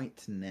 know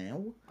right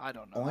now, I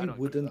don't know. I don't agree with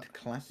wouldn't that.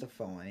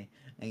 classify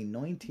a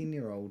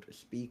 19-year-old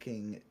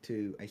speaking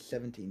to a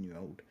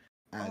 17-year-old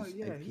as Oh,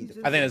 yeah, a he's pedophile.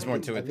 in I think there's more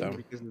think- to I it, think- though.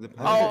 Because of the I think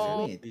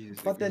Oh. it's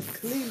weird, but there's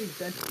clearly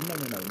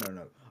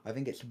no. I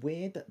think it's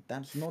weird.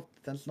 That's not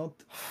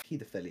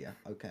pedophilia.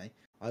 Okay,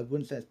 I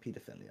wouldn't say it's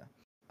pedophilia.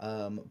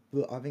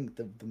 But I think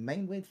the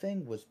main weird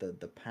thing was the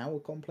power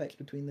complex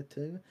between the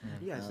two.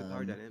 Yeah, it's the power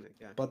Um, dynamic.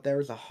 Yeah. But there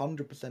is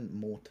 100%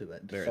 more to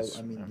it. There so is,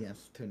 I mean, yeah.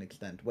 yes, to an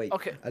extent. Wait.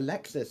 Okay.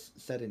 Alexis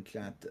said in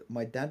chat,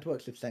 "My dad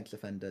works with sex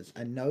offenders,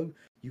 and no,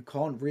 you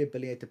can't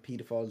rehabilitate a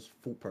pedophile's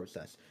thought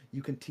process.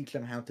 You can teach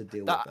them how to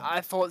deal That with them." I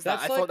thought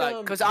That's that like,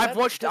 because that's-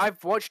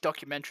 I've watched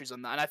documentaries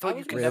on that, and I thought you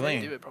was could gonna never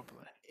say- do it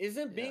properly.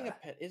 Isn't being Yeah.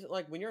 a pet? Isn't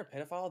like when you're a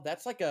pedophile?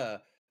 That's like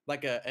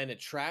an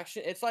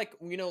attraction. It's like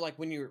like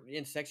when you're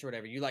in sex or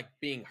whatever, you like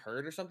being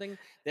hurt or something.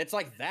 It's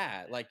like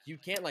that. Like you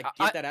can't like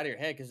I- get that out of your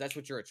head because that's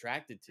what you're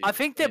attracted to. I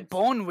think they're It's-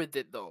 born with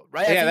it though,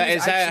 right? I Yeah, think that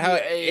it's is that how.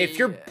 actually If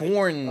you're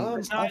born,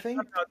 I think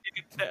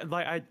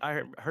like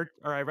I heard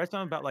or I read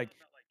something about like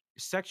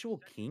sexual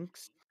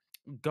kinks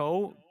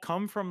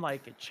come from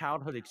like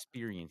childhood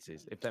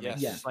experiences, if that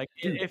makes Yes. sense. Like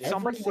Dude, if every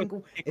somebody was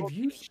single- tickled if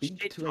you a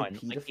speak shit to a ton,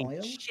 like,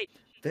 pedophile, shit,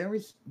 there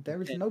is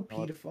Yeah, no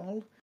God.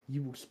 pedophile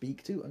you will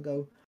speak to and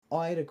go,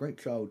 "I had a great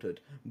childhood.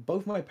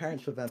 Both my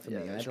parents were there for me.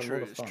 I it's had a true,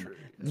 lot of it's fun." true.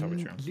 It's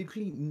totally true.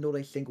 Literally not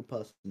a single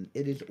person.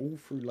 It is all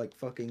through like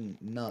fucking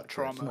nurture. It's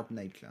Trauma. not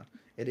nature.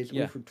 It is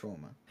Yeah. all through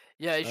trauma.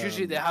 Yeah, it's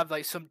usually they Um, have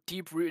like some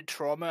deep rooted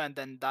trauma, and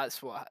then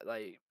that's what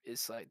like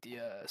is like the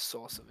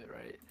source of it,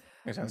 right?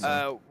 makes sense.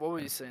 What were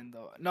you saying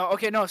though? No,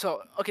 okay, no.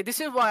 So, okay, this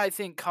is why I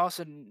think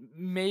Carson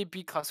may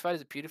be classified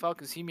as a pedophile.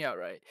 Cause hear me out,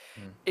 right?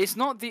 It's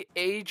not the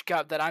age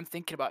gap that I'm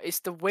thinking about. It's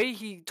the way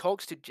he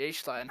talks to Jay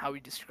Schlatt and how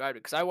he described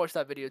it. Cause I watched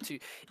that video too.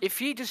 If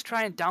he just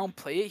try and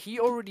downplay it, he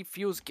already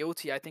feels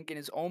guilty. I think in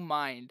his own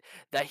mind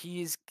that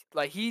he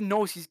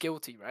knows he's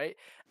guilty, right?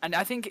 And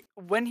I think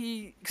when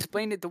he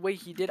explained it the way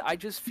he did, I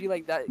just feel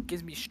like that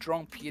gives me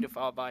strong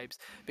pedophile vibes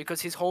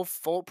because his whole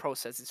thought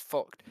process is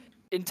fucked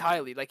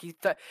entirely. Like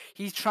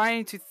he's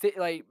trying to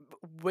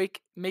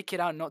make it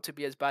out not to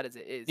be as bad as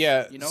it is.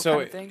 Yeah. You know, So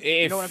kind of thing. if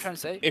You know what I'm trying to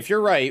say? if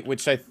you're right,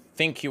 which I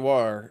think you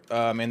are,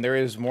 and there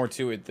is more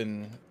to it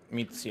than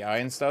meets the eye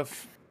and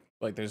stuff.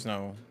 Like there's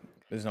no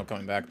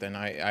coming back. Then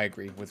I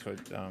agree with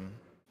what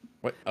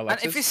What, And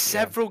Alexis? if it's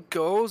Yeah. several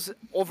girls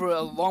over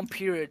a long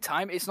period of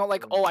time, it's not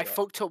like, oh, I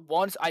fucked up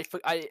once,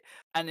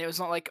 and it was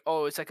not like,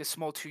 oh, it's like a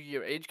small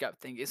 2-year age gap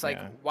thing. It's like,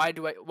 Yeah.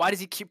 why does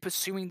he keep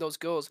pursuing those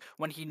girls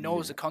when he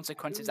knows the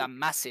consequences are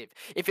massive?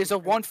 If it's a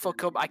one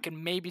fuck up, I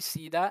can maybe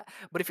see that,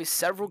 but if it's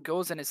several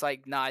girls, then it's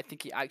like, nah, I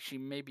think he actually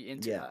may be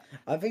into that.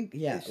 I think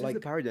It's just the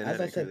like power as I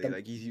dynamic, said, really. the,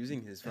 Like he's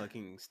using his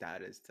fucking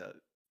status to,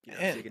 you know,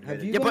 Yeah. take Have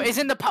advantage. you Yeah, but guys-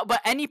 isn't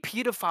but any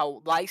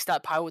pedophile likes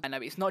that power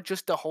dynamic? It's not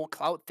just the whole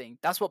clout thing.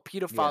 That's what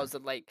pedophiles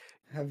that like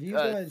have you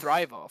guys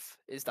thrive off.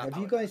 Is that Have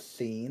you power guys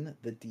seen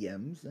the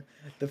DMs?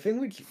 The thing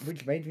which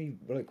made me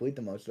like weird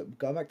the most,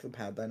 go back to the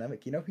power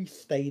dynamic. You know, he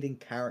stayed in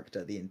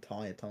character the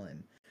entire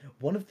time.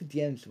 One of the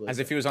DMs was As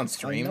if he was on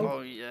stream. know-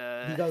 Oh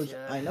yeah. he goes,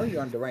 yeah. "I know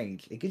you're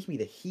underage. It gives me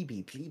the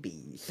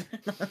heebie-jeebies."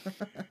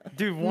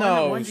 Dude,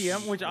 No, one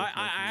DM, which I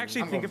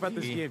actually think about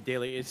this game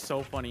daily. It's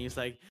so funny. It's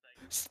like,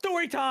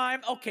 story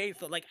time. Okay,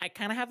 so like I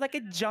kind of have like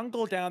a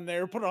jungle down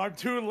there, but I'm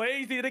too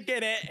lazy to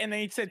get it. And then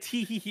he said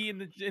tee hee hee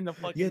in the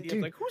fucking Yeah, DM.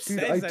 dude, Like, who dude,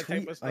 says that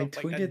type of stuff? I like,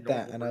 tweeted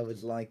that normal and I person?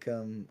 was like,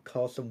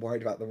 Carson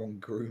worried about the wrong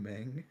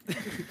grooming.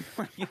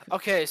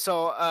 Okay,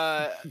 so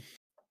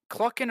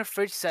Clock in a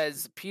Fridge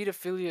says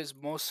pedophilia is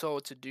more so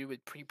to do with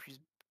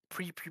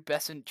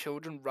prepubescent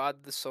children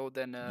rather so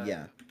than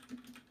Yeah.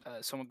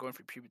 someone going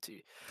through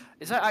puberty.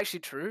 Is that actually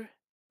true?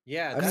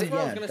 Yeah, I that's mean, what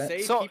I was yeah, gonna that-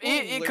 say. So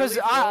People because literally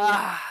throw-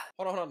 I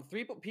hold on.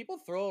 People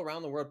throw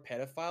around the word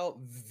pedophile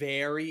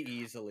very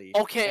easily.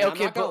 Okay, And okay,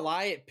 I'm not gonna but-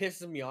 lie, it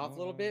pisses me off a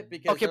little bit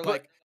because Okay, they're but-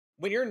 like,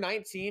 when you're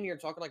 19, and you're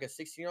talking like a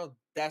 16-year-old.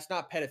 That's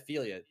not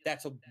pedophilia.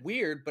 That's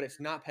weird, but it's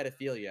not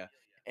pedophilia.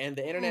 And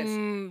the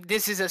internet's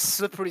this is a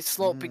slippery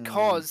slope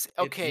because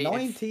okay,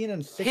 19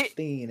 and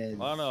 16 is. I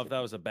don't know if that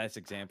was the best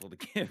example to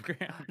give,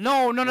 Graham.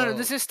 no, Well,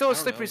 this is still I a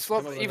don't slippery know,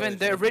 slope. come up with Even another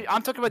the example.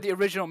 I'm talking about the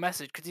original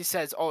message because he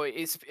says, oh,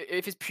 if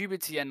it's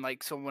puberty and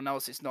like someone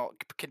else, it's not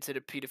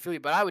considered pedophilia.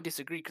 But I would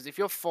disagree because if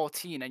you're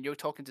 14 and you're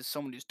talking to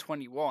someone who's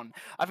 21,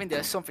 I think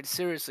there's something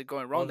seriously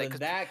going wrong well, there then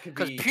that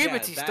could be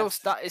puberty still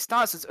it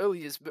starts as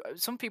early as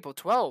some people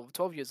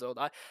 12 years old.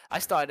 I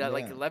started at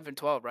like Yeah. 11,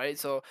 12, right?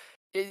 So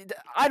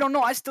I don't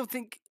know. I still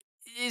think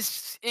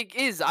it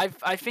is. I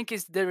think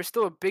there is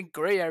still a big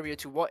gray area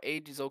to what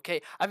age is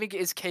okay. I think it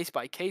is case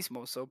by case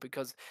more so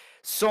because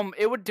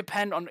it would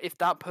depend on if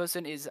that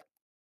person is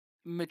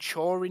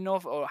mature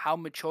enough or how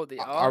mature they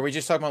are. Are we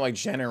just talking about like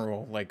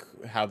general, like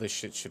how this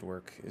shit should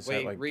work? Is Wait,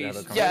 that like the Reese,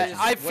 other what Yeah, is- conversation?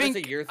 I what is a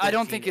think year I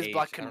don't 13 think it's age?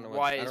 black I don't and know what-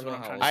 white. I Is don't what know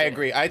I'm how trying it to I say.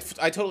 agree. I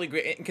totally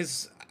agree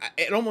because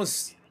it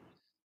almost.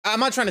 I'm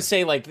not trying to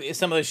say like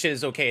some of this shit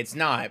is okay. It's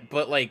not,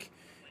 but like.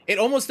 It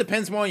almost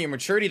depends more on your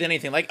maturity than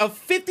anything. Like a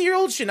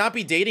 50-year-old should not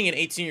be dating an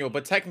 18-year-old,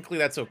 but technically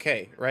that's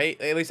okay, right?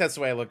 At least that's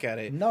the way I look at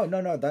it. No,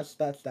 that's.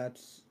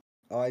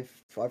 I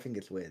think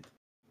it's weird.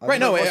 Right,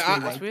 no, What's I-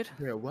 weird? What's weird?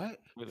 Wait,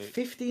 what?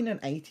 15 and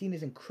 18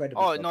 is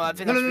incredible. Oh, no, I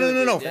think No, that's no, really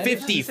no, no, weird. no. Yeah.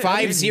 50, said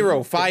 50,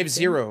 50.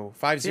 50,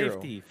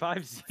 50. 50,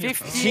 50.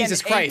 50 Jesus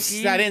and Christ,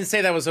 18, I didn't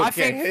say that was I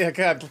okay. think-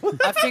 God.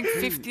 I think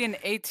 50 and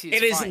 80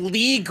 is It is fine.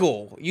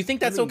 legal. You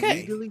think that's I mean, okay?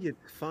 Legally,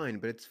 it's fine,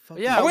 but it's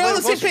fucking. Yeah, Are we on the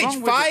what's same page?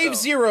 wrong with it, though?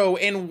 50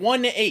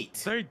 and 18.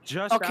 They're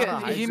just Okay, out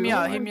of high hear school. me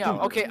out, hear me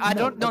out. Okay, I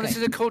don't know. This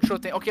okay. is a cultural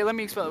thing. Okay, let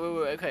me explain.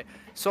 Wait. Okay,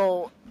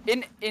 so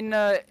in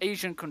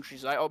Asian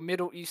countries, right, or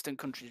Middle Eastern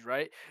countries,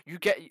 right, you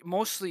get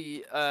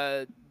mostly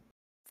okay,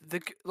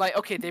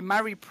 they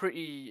marry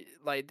pretty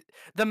like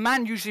the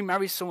man usually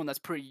marries someone that's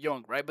pretty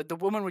young, right? But the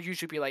woman would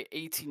usually be like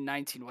 18,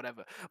 19,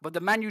 whatever. But the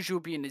man usually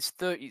will be in his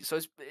 30s, so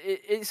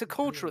it's a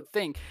cultural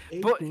thing.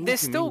 But 18 they're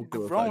to me still is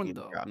grown fucking-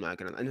 though. I'm not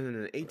gonna.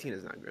 No. 18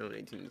 is not grown.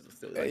 18 is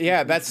still. Like, Yeah,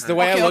 you that's the can't-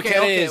 way I Okay, look okay,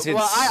 at okay. it. Is Well,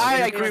 it's I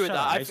They're agree fresh with out of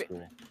that. high I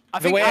school.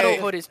 think way I-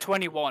 adulthood is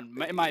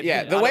 21. In my yeah.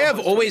 opinion, The way I've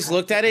adulthood's always 21.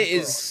 looked at it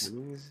is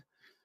 20s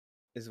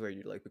is where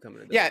you like becoming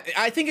an adult. yeah.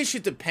 I think it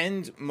should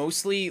depend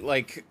mostly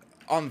like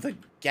on the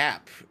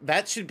gap.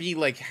 That should be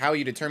like how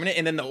you determine it.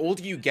 And then the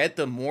older you get,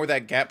 the more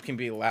that gap can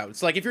be allowed.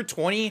 So like if you're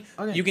 20,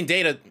 Okay. you can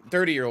date a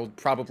 30-year-old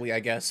probably, I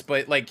guess.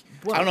 But like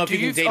I don't know if Do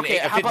you can date okay,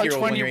 a how about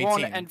 50-year-old when you're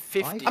 21 18. and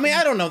 50? I mean,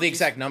 I don't know the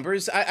exact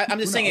numbers. I'm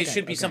just No, saying it okay,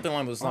 should be okay. something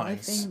along those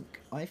lines.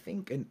 I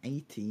think an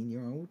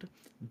 18-year-old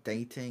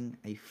dating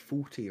a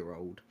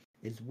 40-year-old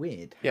is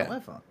weird. Yeah.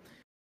 However,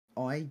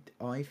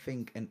 I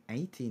think an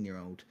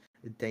 18-year-old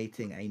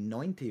dating a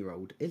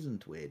 90-year-old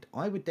isn't weird.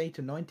 I would date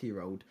a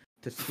 90-year-old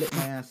to slip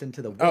my ass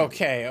into the will.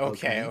 Okay.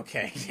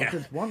 Yeah.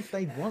 Because once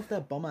their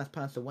bum ass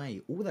pass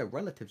away, all their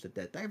relatives are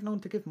dead. They have no one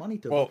to give money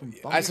to. Well, Fucking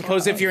bum I fuck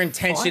suppose if out. your I've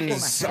got a intentions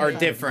house are out of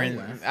different,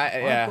 nowhere.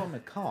 yeah. I've got a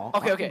car.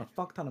 Okay, I've okay. got a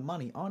fuck ton of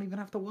money. I don't even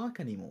have to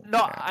work anymore.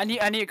 No, I need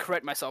to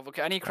correct myself.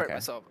 Okay, I need to correct Okay.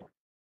 myself.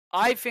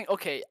 I think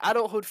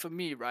adulthood for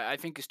me, right? I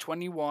think is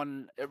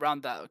 21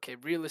 around that. Okay,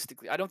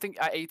 realistically, I don't think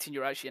at 18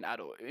 you're actually an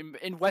adult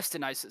in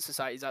westernized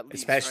societies at least.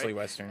 Especially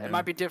right? Western. It Yeah.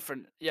 might be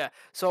different. Yeah.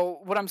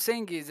 So what I'm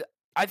saying is,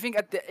 I think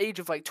at the age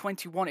of like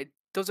 21, it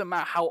doesn't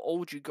matter how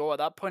old you go at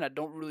that point. I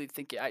don't really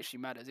think it actually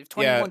matters. If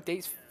Yeah. 21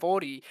 dates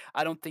 40,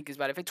 I don't think it's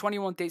bad. If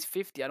 21 dates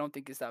 50, I don't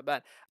think it's that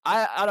bad.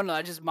 I don't know.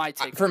 That's just my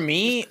take. For on it.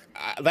 me,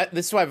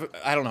 this is why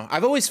I don't know.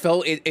 I've always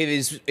felt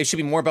it should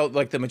be more about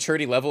like the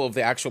maturity level of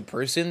the actual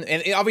person,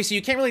 and obviously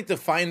you can't really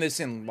define this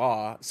in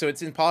law, so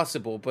it's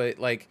impossible. But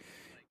like,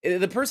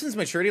 the person's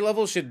maturity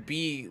level should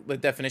be the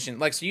definition.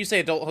 Like, so you say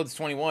adulthood's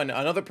 21,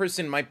 another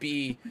person might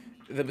be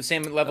the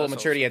same level of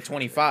maturity at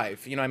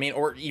 25. You know what I mean?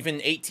 Or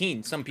even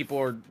 18. Some people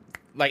are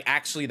like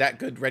actually that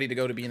good, ready to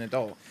go to be an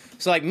adult.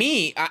 So like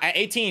me, at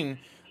 18.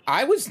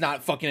 I was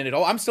not fucking an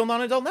adult. I'm still not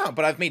an adult now,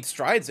 but I've made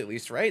strides at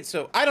least, right?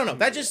 So I don't know.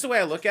 That's just the way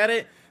I look at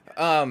it.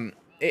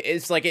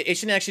 It's like it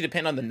shouldn't actually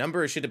depend on the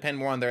number. It should depend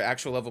more on their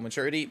actual level of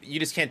maturity. You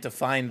just can't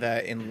define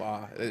that in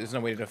law. There's no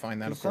way to define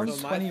that, of Some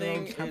course. So my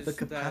 20-year-olds thing have the is that-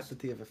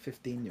 capacity of a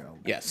 15-year-old.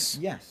 Yes.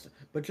 Yes,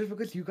 but just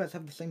because you guys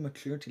have the same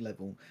maturity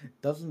level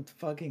doesn't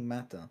fucking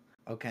matter.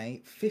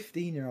 Okay,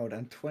 15-year-old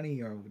and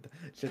 20-year-old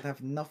should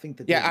have nothing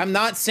to do. Yeah, with I'm it.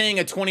 not saying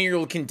a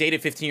 20-year-old can date a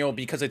 15-year-old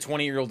because a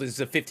 20-year-old is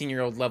a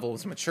 15-year-old level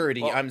of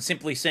maturity. Well- I'm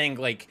simply saying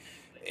like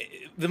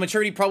the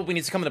maturity probably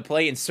needs to come into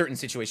play in certain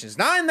situations.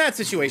 Not in that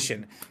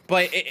situation,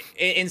 but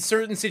in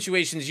certain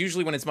situations,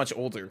 usually when it's much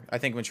older, I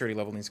think maturity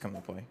level needs to come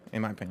into play,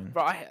 in my opinion.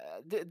 Bro,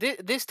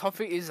 this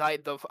topic is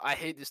like I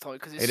hate this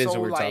topic because it's It is a so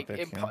weird like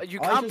topic, yeah. you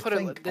I can't just put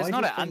think- it. There's I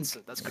not an just think-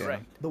 answer. That's Yeah.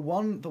 correct. The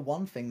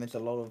one thing there's a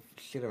lot of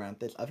shit around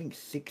this. I think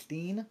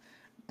 16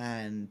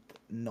 and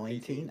 19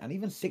 18. and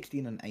even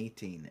 16 and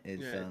 18 is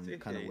Yeah,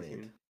 it's kind of 18.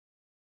 weird.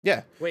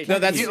 Yeah. Wait, No,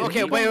 that's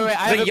Okay, wait. I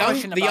have the a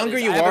question the about younger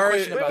this. you I have a are,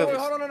 question about the, this.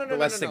 hold on, the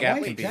less the gap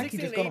Wait, can be. Jackie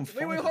just got on Wait,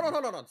 fire.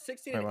 hold on.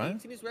 16 Wait, and what?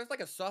 18 is that's like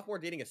a sophomore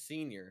dating a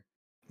senior.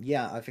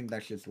 Yeah, I think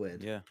that's just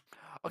weird. Yeah.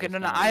 Okay, That's no.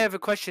 kinda I weird. have a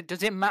question.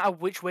 Does it matter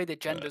which way the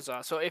genders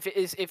are? So if it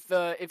is, if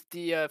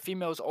the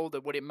female's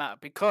older, would it matter?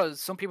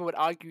 Because some people would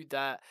argue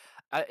that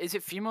is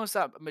it females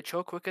that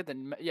mature quicker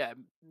than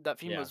that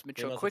females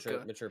mature females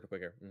quicker. Mature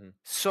quicker.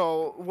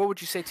 So what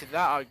would you say to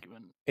that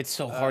argument? It's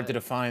so hard to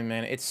define,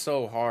 man. It's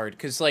so hard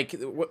because like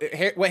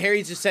what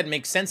Harry just said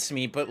makes sense to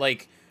me, but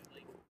like,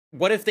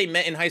 what if they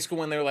met in high school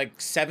when they're like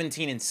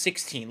 17 and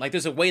 16? Like,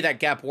 there's a way that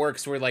gap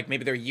works where like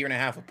maybe they're a year and a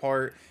half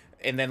apart,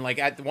 and then like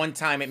at one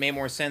time it made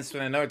more sense,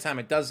 but another time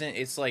it doesn't.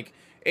 It's like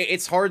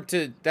it's hard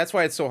to. That's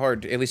why it's so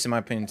hard, at least in my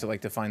opinion, to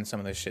like define some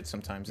of this shit.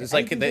 Sometimes it's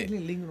like 18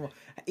 isn't legal.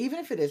 Even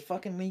if it is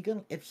fucking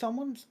legal, if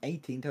someone's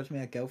 18 tells me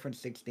a girlfriend's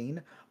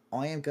 16,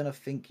 I am gonna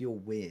think you're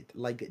weird.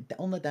 Like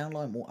on the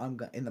downline,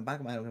 in the back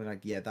of my head, I'm gonna be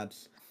like, yeah,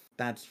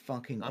 that's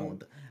fucking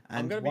odd.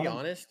 I'm gonna be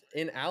honest.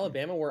 In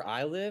Alabama, where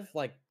I live,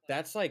 like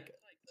that's like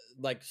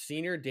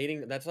senior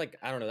dating. That's like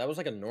I don't know. That was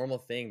like a normal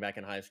thing back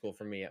in high school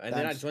for me. And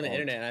then I That's joined the odd.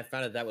 internet and I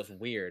found out that was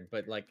weird.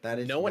 But like That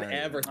is no one very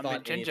ever weird. I thought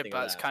mean, Ginger anything of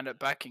Bat's that. kind of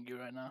backing you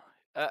right now.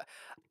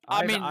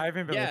 I mean, I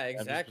haven't been yeah, with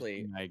them,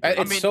 exactly. just-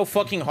 it's mean- so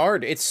fucking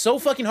hard. It's so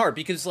fucking hard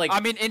because like I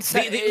mean, in if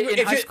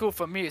high it- school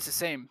for me, it's the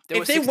same.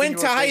 if they went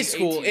to high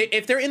school,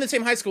 if they're in the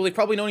same high school, they've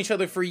probably known each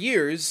other for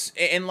years,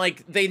 and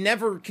like they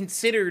never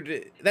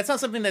considered. That's not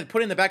something that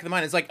put in the back of the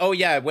mind. It's like, oh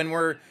yeah, when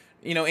we're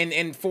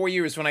in 4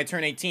 years when I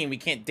turn 18, we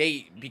can't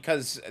date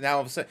because now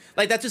all of a sudden,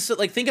 like that's just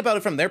like think about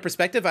it from their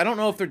perspective. I don't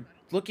know if they're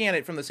looking at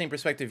it from the same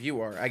perspective you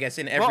are. I guess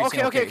in every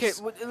single case.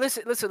 Well,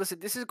 listen.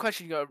 This is a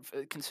question you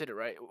gotta consider,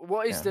 right?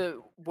 What is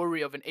the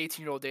worry of an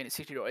 18-year-old dating a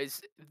 16-year-old?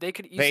 Is they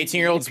could easily The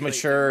 18-year-old's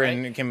manipulate them, mature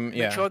right? and can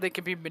Mature, they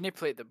can be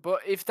manipulated. But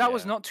if that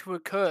was Yeah. not to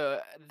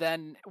occur,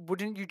 then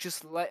wouldn't you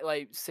just like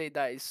say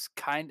that is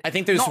kind? I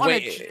think there's not on a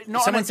way. g- not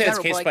on Someone a says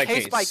general, case but, by like,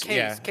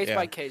 case. case Yeah.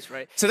 by case,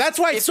 right? So that's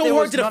why it's If so there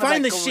hard was to none of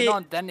define that this going shit.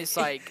 on, then it's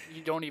like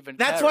you don't even.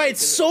 That's care, why right?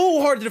 it's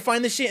so hard to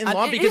define this shit in And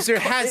law it because is there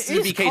co- has it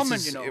to be is common,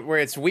 cases you know. where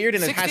it's weird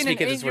and it has to 16 be and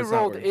cases where it's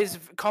not 8-year-old weird. is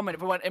common.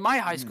 But in my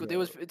high school, there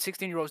was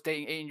 16-year-olds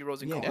dating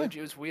 18-year-olds in Yeah. college.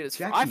 It was weird as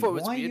fuck. Jackie, I thought it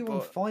was why are weird, you on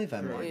but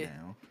 5M right Yeah.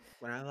 now?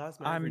 When I lost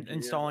my I'm virginity,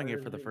 installing I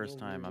it for the was- first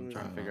time. I'm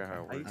trying to figure out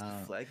how it I used works.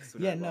 to flex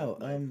when yeah, I no,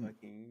 lost my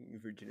fucking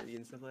virginity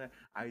and stuff like that.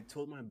 I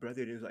told my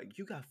brother, and he was like,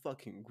 "You got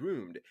fucking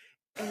groomed,"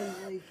 and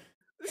like,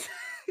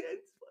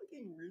 it's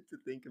fucking weird to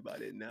think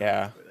about it now.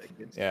 Yeah. but, like,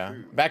 it's Yeah.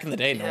 true. Back in the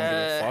day, no one gave a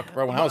Yeah. fuck,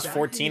 bro. When I was Back in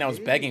 14, the I was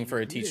day, begging for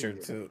a yeah. teacher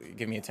to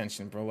give me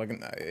attention, bro. Like,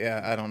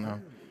 yeah, I don't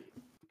know.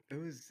 It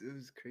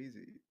was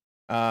crazy.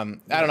 I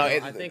don't know.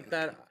 I think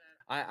that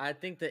I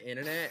think the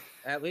internet,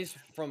 at least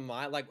from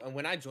my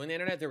when I joined the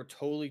internet, there were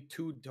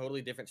two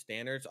totally different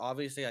standards.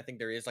 Obviously, I think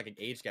there is like an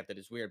age gap that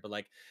is weird, but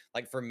like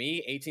for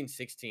me, 18,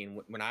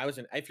 16, when I was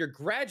if you're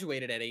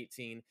graduated at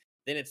 18,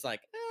 then it's like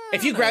if you I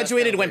don't know, that's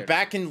graduated, kinda went weird.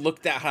 back and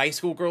looked at high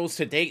school girls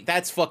to date,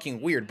 that's fucking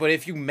weird. But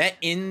if you met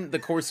in the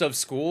course of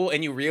school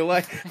and you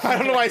realize, I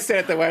don't know why I said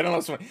it that way. I don't know.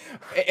 What's funny.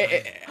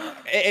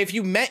 If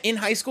you met in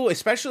high school,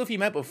 especially if you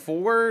met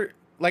before,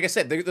 like I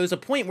said, there's a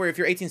point where if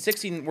you're 18,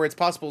 16, where it's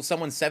possible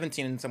someone's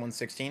 17 and someone's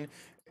 16.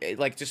 I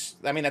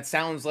mean, that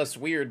sounds less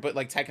weird, but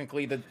like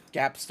technically the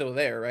gap's still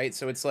there, right?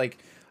 So it's like,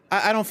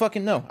 I don't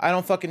fucking know. I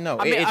don't fucking know.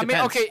 I mean, It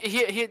depends. okay.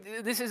 Here,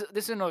 this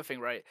is another thing,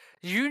 right?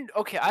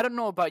 I don't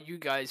know about you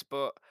guys,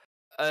 but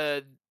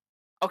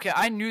Okay,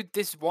 I knew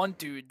this one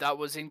dude that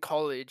was in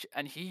college,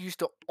 and he used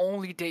to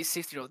only date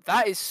 16-year-olds.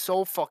 That is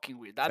so fucking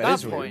weird. At That that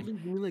is weird.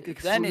 point,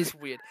 then it's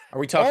weird. Are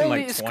we talking Only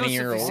like exclusively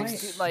 20-year-olds?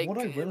 16, like, what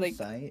I will like,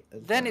 say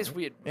as then it's well,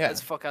 weird Yeah.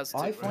 as fuck as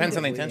I to. find Depends it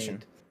on the weird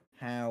intention.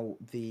 how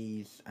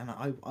these, and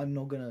I'm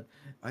not gonna,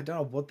 I don't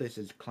know what this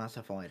is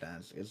classified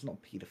as. It's not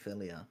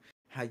pedophilia.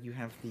 How you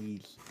have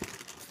these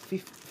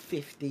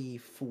 50,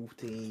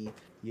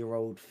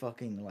 40-year-old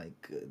fucking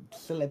like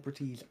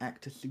celebrities,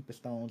 actors,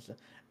 superstars,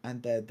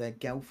 and their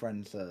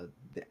girlfriends are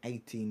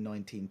 18,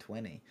 19,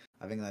 20.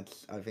 I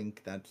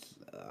think that's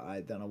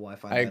I don't know why I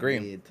find I that agree.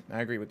 weird.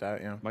 I agree with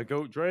that. Yeah. My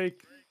goat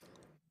Drake.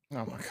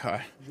 Oh my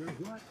god.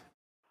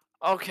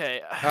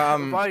 Okay,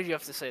 Um, why do you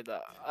have to say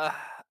that?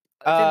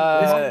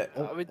 I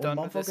think, are we Or done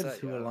with this? motherfuckers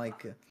who are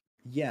like,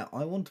 yeah,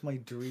 I want my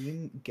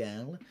dream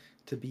girl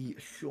to be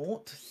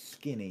short,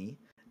 skinny,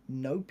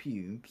 no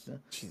pubes,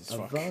 Jesus a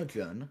fuck.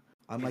 virgin.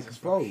 I'm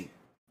like, bro,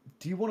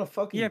 do you want to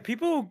fucking? Yeah,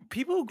 people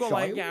go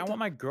like, yeah, I Child? want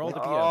my girl to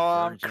be Oh,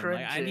 a I'm virgin.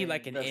 Like, I need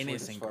like an That's weird as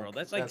innocent fuck. girl.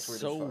 That's like That's weird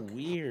as so fuck.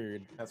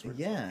 weird. That's weird.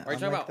 Yeah. Are you I'm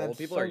talking like, about old that's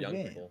people so or young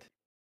weird. people?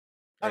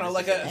 I don't know,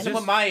 like It's someone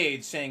just- my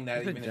age saying that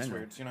it's a even is general.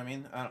 weird. You know what I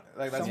mean? I don't,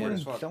 like that's weird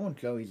as fuck. Someone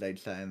Joey's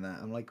age saying that.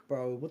 I'm like,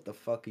 bro, what the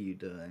fuck are you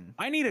doing?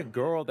 I need a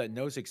girl that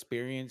knows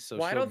experience, so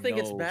Well, I she'll don't think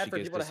it's know bad she for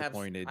gets people to have.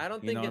 disappointed. I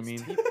don't You think know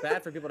it's what I mean?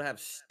 bad for people to have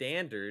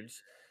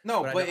standards.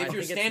 No, But I but know- I if your think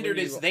it's when standard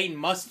is you- they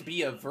must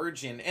be a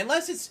virgin,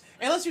 unless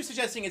you're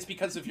suggesting it's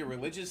because of your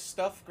religious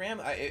stuff, Graham.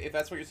 If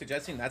that's what you're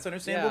suggesting, that's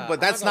understandable. Yeah, but I'm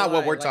that's gonna not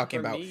what lie, we're like,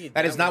 talking for about. me,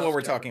 That is not what was-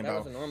 we're talking that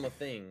about. was a normal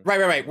thing.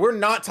 Right. We're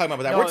not talking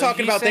about that. No, We're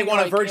talking he's about they saying, want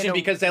a like, virgin in a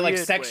because they like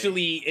weird way.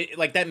 sexually,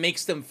 like that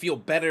makes them feel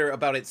better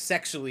about it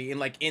sexually in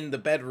like in the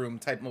bedroom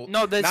type. No,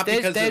 not there's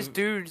because of-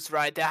 dudes,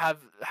 right, that have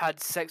had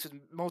sex with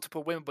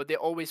multiple women, but they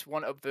always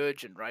want a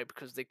virgin, right,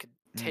 because they could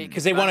take.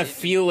 because they want to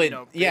advantage, feel you it.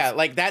 know, Yeah, basically.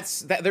 like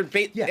that's that. They're.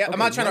 Yeah, I'm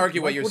not trying to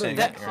argue what you're what saying.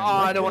 That, Aaron. oh,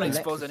 I don't what want to Alexa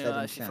expose said anyone.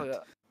 in Actually, chat. for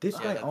that. This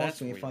Yeah, guy that's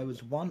asked me if I weird.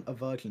 was one, a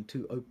virgin,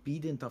 two,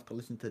 obedient enough to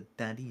listen to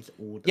daddy's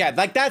orders. Yeah,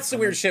 like that's the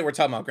I'm weird like, shit we're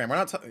talking about, Graham. We're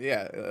not.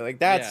 Yeah, like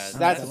that's Yeah,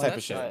 that's the that's type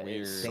of shit. right.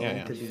 Weird. They Yeah, need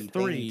yeah. to be, they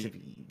Three, need to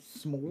be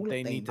small.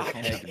 they need to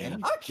peg me.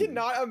 I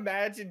cannot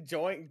imagine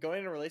going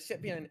in a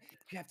relationship being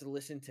you have to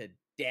listen to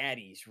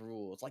daddy's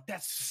rules. Like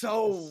that's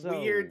so, So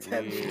weird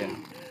to me. weird.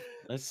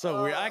 That's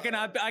so weird. I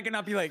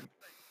cannot be like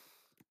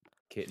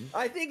kitten.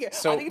 I think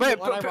So- I think if Wait, you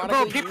bro,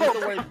 unironically people- use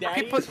the word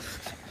daddy, people-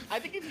 I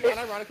think if you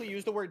unironically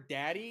use the word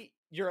daddy,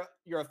 you're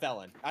a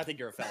felon. I think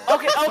you're a felon.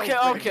 Okay, It's so okay,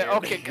 freaking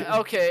okay, weird.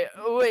 okay.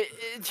 Wait,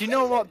 do you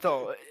know what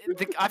though?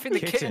 I think the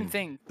kitten Kitten.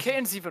 thing,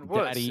 kitten's even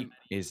worse. Daddy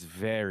is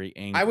very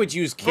angry. I would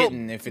use Bro,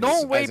 kitten if it's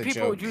no way as a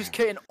people joke. use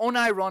kitten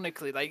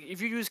unironically. Like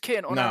if you use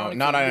kitten unironically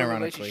not in your unironically,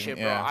 relationship,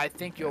 yeah, bro, I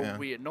think you're yeah.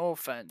 weird. No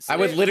offense. I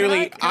would Can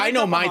literally. can I know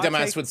drop a my hot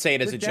dumbass take? would say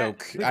it as The a da-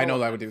 joke. the- I know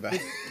hold I on. would do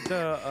that.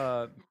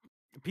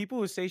 The people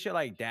who say shit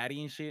like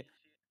daddy and shit,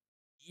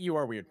 you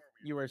are weird.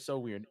 You are so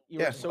weird. You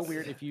Yeah. are so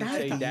weird if you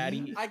say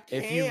daddy. I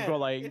can't. If you go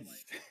like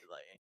It's-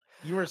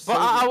 you are so.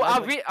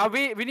 But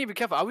weird. we need to be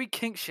careful. Are we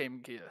kink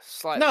shaming here?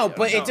 Slightly. No, or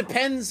but it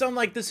depends on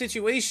like the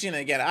situation.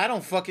 Again, I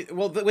don't fucking.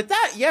 Well, with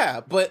that,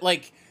 yeah, but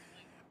like,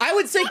 I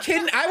would say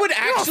kitten. I would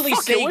actually fuck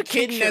it, say we're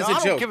kink kitten as shaming. a I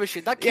don't joke. give a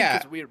shit. That kink Yeah,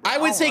 is weird, bro. I I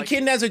would don't say like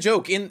kitten as a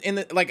joke in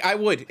the like I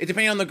would. It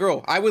depending on the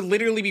girl. I would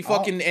literally be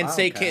fucking and I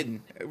say don't care.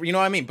 kitten. You know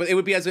what I mean? But it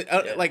would be as a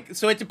Yeah. like.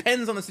 So it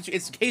depends on the situation.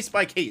 It's case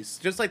by case,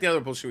 just like the other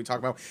bullshit we talk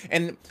about.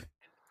 And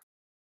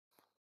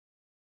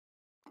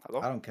Hello?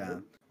 I don't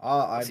care.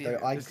 I See,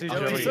 don't. I, This is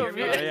I'm Joey. so Yeah,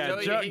 weird. yeah,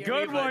 Joey, Jo- hear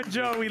good me, one, bud.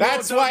 Joey.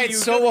 that's Little why W, it's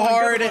good so one, good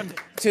hard one.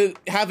 to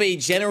have a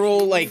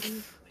general like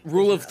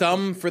rule of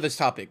thumb for this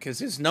topic because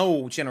there's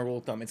no general rule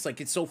of thumb. It's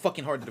like it's so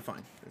fucking hard to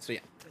define. So yeah.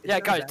 Yeah,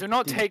 guys, do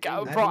not Dude, take I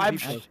out, think bro. I'm.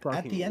 people are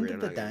At the end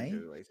of the day-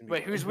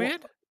 Wait, who's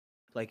weird?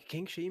 Like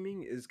kink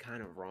shaming is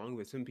kind of wrong,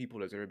 but some people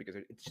deserve it because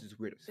it's just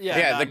weird. as Yeah,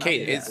 Yeah, nah, the nah,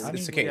 case. yeah. It's I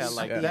it's the mean, case. yeah,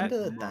 like at yeah. the end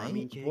of the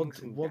Mommy day, kinks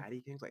and what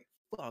daddy kinks, like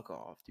fuck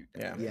off, dude.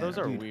 Yeah. Those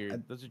are dude,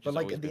 weird. Those are just but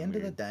like always at the been end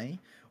of the weird. day,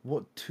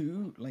 what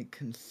two like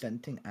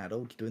consenting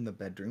adults do in the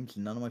bedrooms,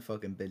 none of my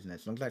fucking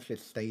business. As long as that shit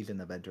stays in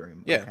the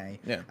bedroom, Yeah, okay?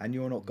 yeah. And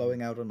you're not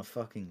going out on a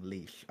fucking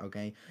leash,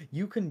 okay?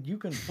 You can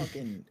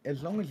fucking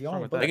as long as you're wrong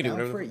on with that? They can do down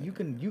whatever for the it,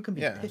 fuck- you can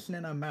be Yeah. pissing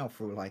in her mouth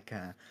for like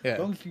Yeah. as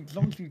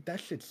long as you that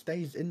shit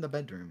stays in the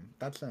bedroom.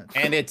 That's it.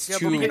 And it's Yeah, but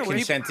two begin with-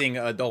 consenting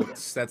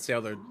adults. That's the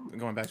other.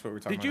 Going back to what we were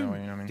talking Did you about.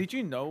 Earlier, you know what I mean? did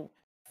you know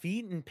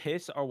feet and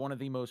piss are one of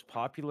the most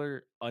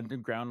popular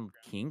underground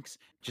kinks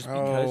just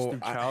because Oh, through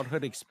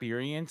childhood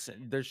experience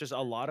there's just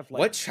a lot of like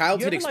What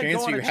childhood you ever, like, experience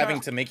go are on you a having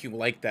child- to make you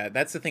like that?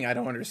 That's the thing I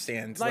don't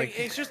understand. like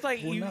it's just like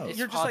Well, no.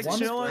 you're just like Once-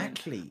 chilling.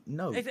 Actually,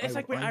 no. It's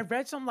like when I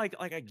read something like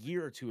a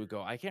year or two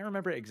ago. I can't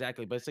remember it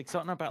exactly, but it's like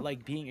something about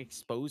like being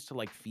exposed to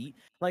like feet.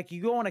 Like you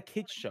go on a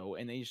kids show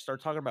and they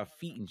start talking about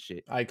feet and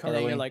shit. And then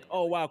iCarly. you're like,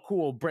 oh wow,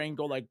 cool. Brain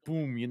go like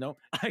boom, you know?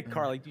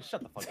 Carly, dude,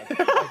 shut the fuck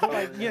up. But,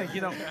 like, yeah,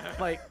 you know,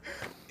 like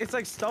it's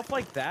like stuff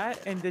like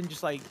that, and then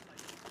just like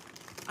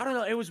I don't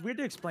know, it was weird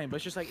to explain, but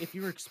it's just like if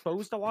you're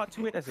exposed a lot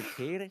to it as a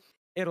kid,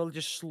 it'll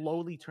just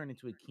slowly turn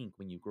into a kink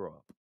when you grow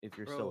up. If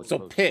you're still Bro. so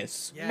exposed.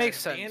 piss.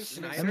 Makes Dan sense.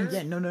 Schneider, I mean,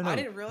 yeah, no. I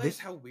didn't realize This-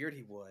 how weird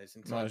he was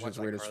until No, I it's watched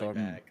just weird as iCarly fuck.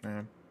 back.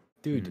 Yeah.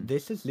 Dude,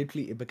 this is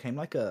literally, it became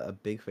like a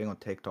big thing on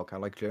TikTok. How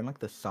like during like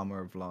the summer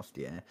of last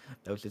year,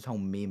 there was this whole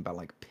meme about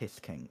like piss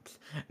kinks.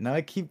 Now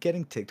I keep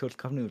getting TikToks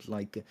coming with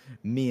like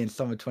me in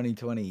summer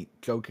 2020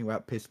 joking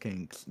about piss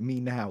kinks. Me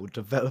now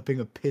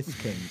developing a piss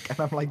kink, and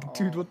I'm like,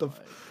 dude, what the,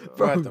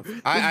 bro? What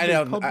the I this is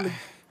a don't. public-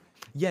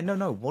 Yeah,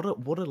 no.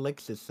 What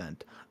Alexis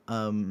said.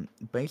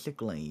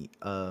 Basically,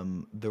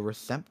 the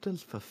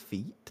receptors for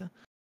feet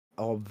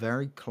are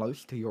very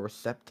close to your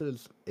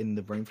receptors in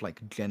the brain for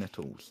like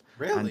genitals.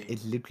 And Really?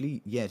 it's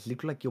literally, yeah, it's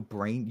literally like your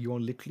brain, you're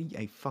literally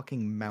a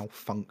fucking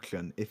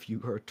malfunction if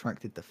you are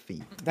attracted to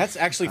feet. That's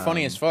actually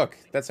funny as fuck.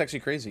 That's actually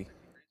crazy.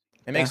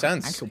 It makes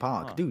sense. Axel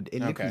Park, dude, it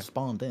literally Okay.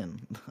 spawned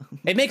in.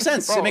 It makes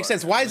sense. It Bro, makes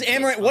sense. Why is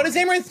Amaranth? What is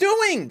Amaranth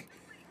doing?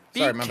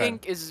 Sorry, Feet my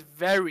kink bad. is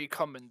very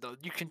common though.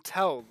 You can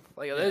tell.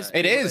 Like there's It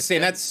people is, that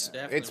and get- that's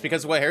definitely it's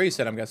because of what Harry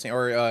said. I'm guessing,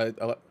 or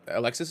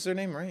Alexis is her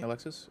name, right?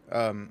 Alexis.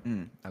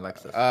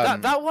 Alexis.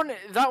 that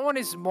one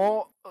is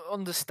more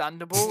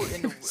understandable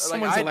in the, like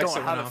Someone's I Alexa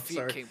don't went have a off, feet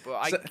sorry. kink, but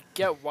I So-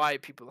 get why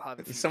people have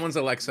it. Someone's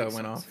Alexa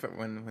went off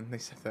when they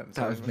said that.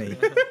 That was me.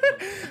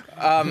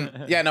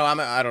 Yeah, no,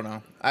 I don't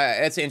know.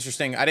 It's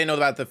interesting. I didn't know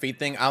about the feet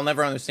thing. I'll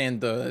never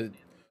understand the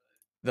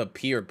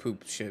pee or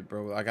poop shit,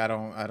 bro. Like I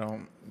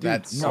don't.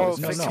 That's no,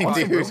 so no, disgusting, on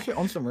some real dude. shit,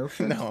 on some real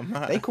shit. No, I'm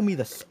not. They call me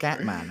the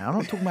scat man. I'm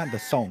not talking about the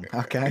song,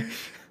 okay?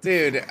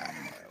 Dude,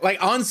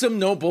 like on some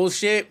no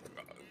bullshit.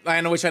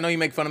 Which I know you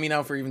make fun of me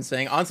now for even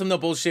saying on some no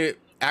bullshit.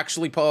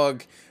 Actually,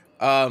 Pog,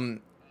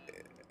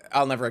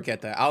 I'll never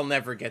get that. I'll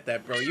never get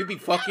that, bro. You be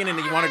fucking and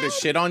you wanted to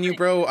shit on you,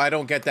 bro. I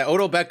don't get that.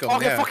 Odo Beckham.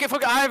 Okay, yeah.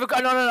 fuck it. I have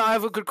a no. I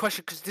have a good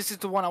question because this is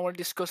the one I want to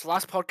discuss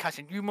last podcast,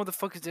 and you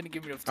motherfuckers didn't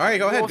give me enough time. All right,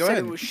 go You ahead, all go said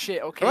ahead. It was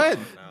shit. Okay. Go ahead.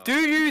 Do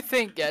you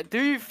think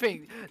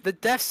the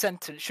death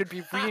sentence should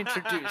be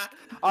reintroduced?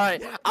 All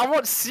right. I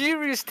want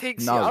serious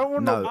takes here. I don't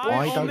want no, no. I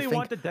I don't only think.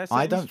 want the death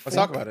I don't. sentence Let's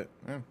think- talk about it.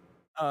 Yeah.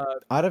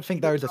 I don't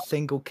think there is a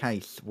single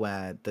case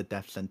where the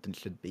death sentence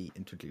should be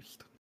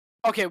introduced.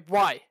 Okay,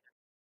 why?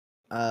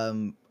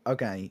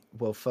 Okay.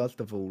 Well, first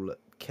of all,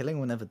 killing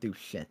will never do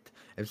shit.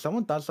 If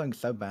someone does something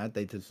so bad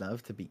they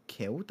deserve to be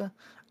killed,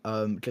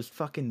 just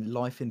fucking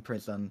life in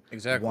prison.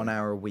 Exactly. 1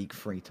 hour a week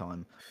free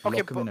time. Okay,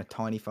 Lock them in but- a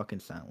tiny fucking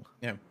cell.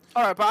 Yeah.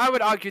 All right, but I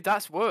would argue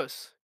that's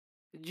worse.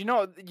 You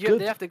know, Good.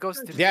 they have to go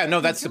to. Yeah,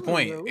 no, that's the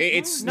point.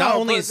 It's not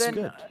No, only but is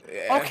then-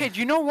 Okay, do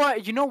you know why?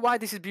 You know why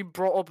this has been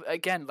brought up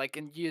again, like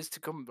in years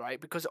to come,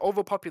 right? Because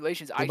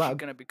overpopulation is actually about-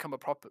 going to become a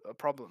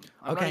problem.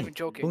 I'm Okay. not even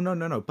joking. Well,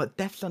 no. But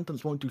death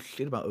sentence won't do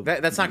shit about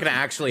that's not gonna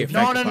actually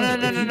affect. No, the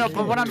population. no.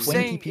 But what I'm 20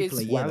 saying people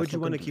is, a year, Why would that's you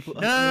not wanna gonna do keep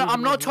shit. no.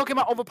 I'm not talking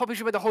about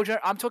overpopulation with the whole.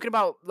 I'm talking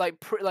about like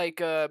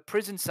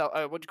prison cell.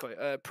 What do you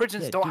call it?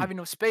 Prisons Yeah, don't dude. have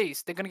enough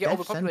space. They're gonna get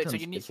Death overpopulated. So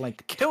sentence you need is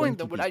like killing 20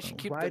 them would actually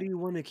people. keep Why them. do you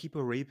want to keep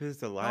a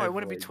rapist alive? it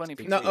wouldn't be for, 20 like,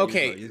 people. No, 16 years,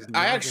 okay. bro? He's I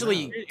not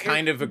actually gonna-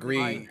 kind of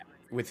agree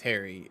with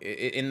Harry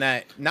in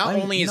that not I-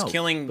 only is no,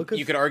 killing, because-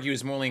 you could argue,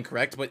 is morally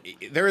incorrect, but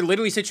there are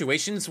literally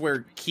situations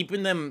where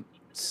keeping them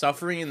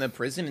suffering in the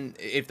prison,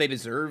 if they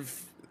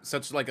deserve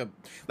such like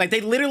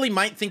they literally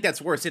might think that's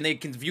worse, and they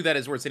can view that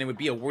as worse, and it would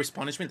be a worse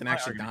punishment than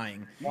actually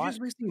dying. You're just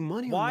wasting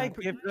money on Why that.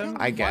 give them?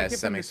 I why guess give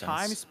that them makes the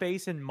time, sense.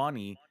 space, and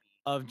money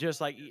of just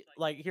like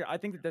here? I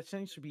think that death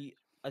sentence should be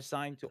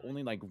assigned to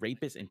only like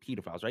rapists and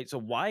pedophiles, right? So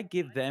why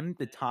give them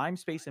the time,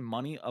 space, and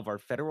money of our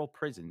federal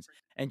prisons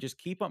and just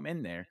keep them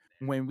in there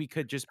when we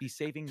could just be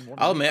saving more?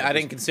 I'll money admit, by I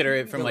just didn't consider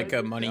it from killing like a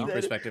them, money you know?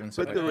 perspective and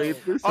stuff But like the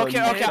that. rapist. Okay,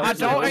 are okay, I not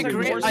don't gonna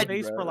agree. be More I-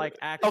 space for like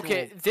bro. actual.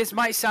 Okay, this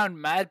might sound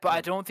mad, but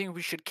I don't think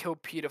we should kill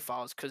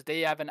pedophiles because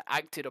they haven't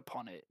acted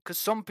upon it. Because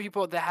some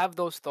people they have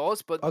those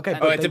thoughts, but Okay, and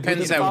but it they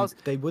depends wouldn't how- be-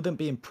 They wouldn't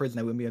be in prison.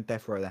 They wouldn't be on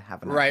death row. They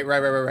haven't. Right.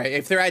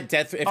 If they're at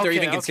death, if they're Okay,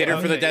 even okay, considered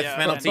for the okay, death yeah,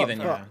 penalty, okay. then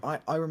But yeah.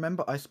 I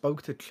remember I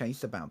spoke to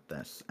Chase about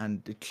this,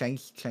 and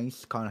Chase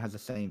kind of has the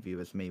same view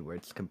as me, where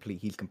he's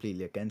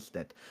completely against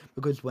it.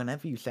 Because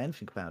whenever you say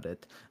anything about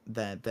it,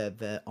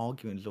 their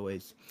argument is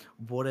always,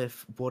 what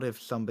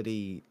if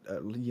somebody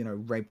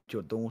raped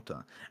your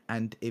daughter,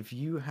 and if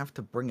you have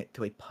to bring it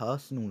to a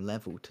personal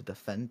level to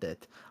defend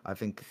it, I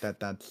think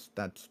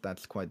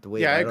that's quite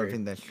weird. Yeah, I don't agree.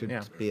 think there should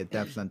Yeah. be a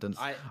death sentence.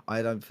 I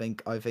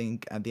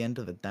think at the end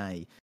of the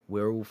day,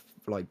 we're all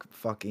like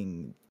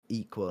fucking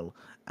equal,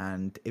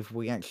 and if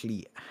we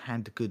actually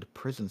had good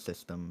prison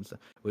systems,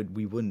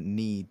 we wouldn't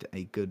need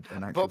an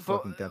actual but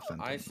fucking death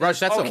sentence. I said- Rush,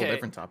 that's a whole Okay.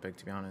 different topic,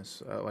 to be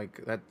honest.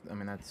 Like that. I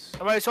mean, that's.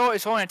 well,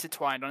 it's all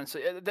intertwined.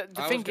 Honestly, the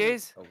I was thing gonna-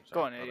 is, oh, go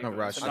sorry. on. Okay. No,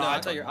 Rush. so No, I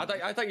no,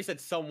 thought I thought you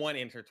said someone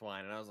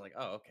intertwined, and I was like,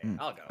 oh, okay,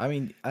 I'll go. I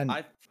mean, and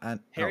I-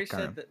 and Harry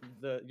carry on. said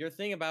that your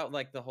thing about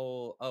like the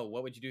whole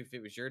what would you do if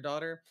it was your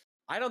daughter?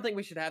 I don't think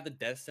we should have the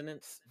death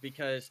sentence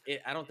because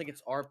I don't think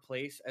it's our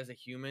place as a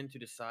human to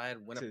decide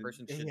when a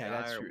person should yeah, die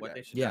that's or true, what they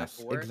that's should Yes,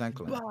 die for.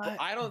 exactly. But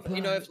I don't,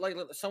 if like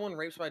someone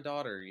rapes my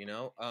daughter,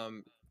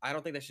 I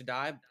don't think they should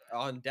die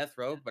on death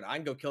row, but I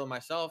can go kill them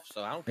myself,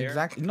 so I don't care.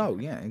 Exactly. No,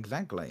 yeah,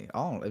 exactly.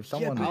 If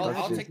someone I'll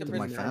does take this the to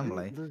my prison.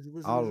 family,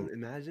 Listen, I'll-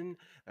 imagine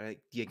like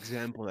the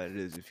example that it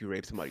is if you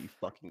rape somebody, you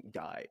fucking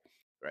die,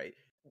 right?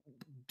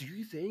 Do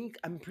you think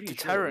I'm pretty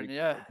Deterrent, sure?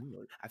 yeah.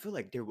 I feel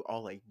like they would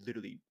all like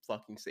literally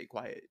fucking stay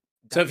quiet.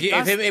 So if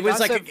it was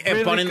That's like a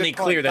really abundantly good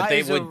point. clear that they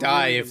is a would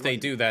die really if good they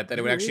point. do that, that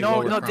it would actually No,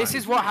 lower no, crime. this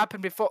is what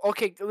happened before.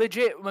 Okay,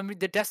 legit, when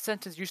the death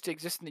sentence used to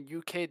exist in the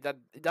UK,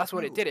 that's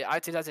what it Bro, did. It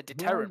acted as a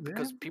deterrent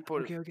because them? people,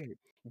 Okay.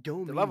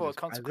 Don't the mean level this.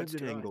 of I lived consequence in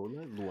too high.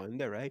 Angola,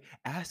 Luanda, right?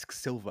 Ask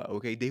Silva,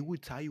 okay? They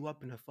would tie you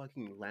up in a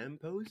fucking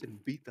lamppost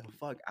and beat the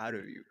fuck out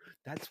of you.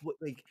 That's what,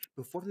 like,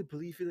 before the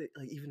police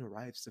even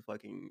arrives to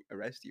fucking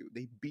arrest you,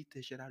 they beat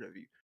the shit out of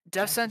you.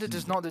 Death Ask sentence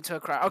does Silva. not deter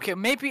crime. Okay,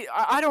 maybe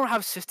I don't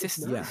have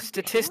Yeah.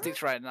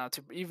 statistics right now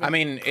to even. I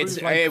mean, prove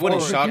it's my it wouldn't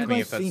point shock against me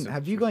it. if that's.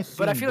 Have you guys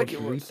But I seen feel like what's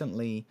it would.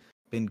 recently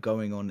been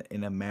going on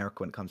in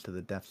America when it comes to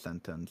the death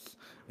sentence?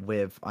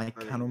 With I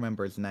can't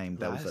remember his name.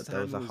 There was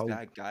a whole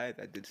that guy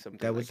that did something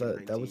there was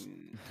like a there was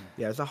 19...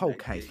 yeah, it's a whole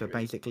case. So 98, right?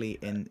 basically,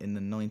 in the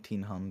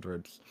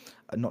 1900s,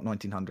 not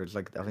 1900s,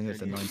 like I think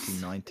it's the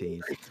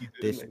 1990s.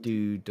 This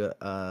dude,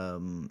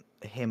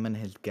 him and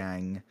his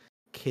gang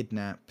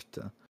kidnapped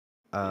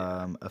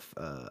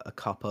a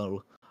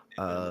couple.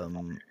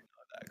 That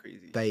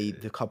crazy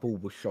The couple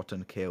was shot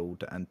and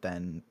killed, and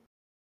then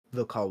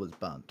the car was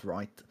burnt.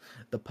 Right,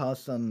 the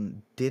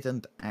person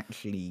didn't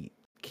actually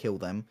kill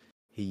them.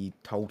 He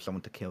told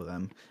someone to kill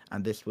them,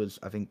 and this was,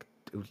 I think,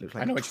 it was like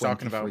I know what you're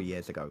talking 23 about.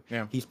 years ago.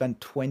 Yeah. He spent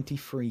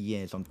 23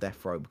 years on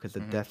death row because the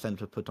death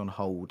sentence was put on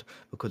hold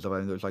because of, I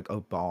think it was like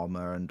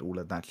Obama and all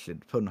of that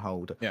shit put on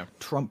hold. Yeah.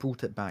 Trump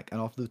brought it back, and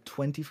after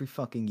 23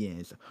 fucking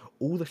years,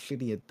 all the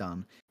shit he had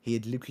done, he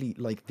had literally,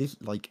 like, this,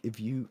 like, if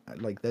you,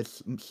 like,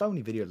 there's so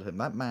many videos of him.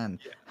 That man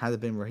had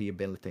been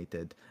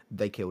rehabilitated.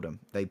 They killed him.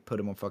 They put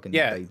him on fucking.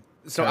 Yeah. They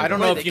So carried I don't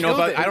him know out. if you know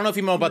about. I don't know if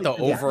you know about the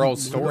Yeah, overall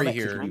he got story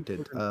here.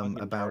 executed,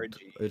 about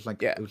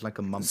it was like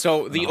a month.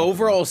 So and the a half ago.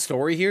 overall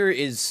story here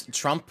is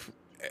Trump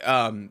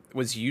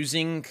was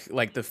using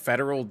like the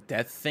federal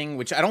death thing,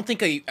 which I don't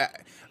think I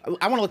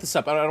want to look this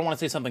up. I don't want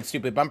to say something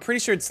stupid, but I'm pretty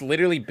sure it's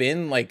literally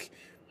been like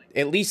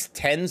at least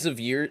tens of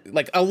years,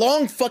 like a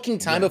long fucking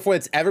time before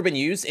it's ever been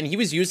used, and he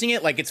was using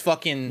it like it's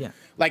fucking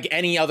like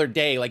any other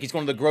day, like he's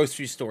going to the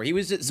grocery store. He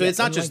was so it's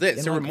not just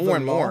this. There were more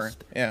and more.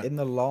 Yeah. In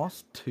the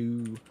last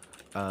two,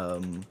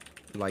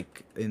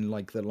 like in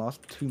like the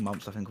last 2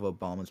 months, I think of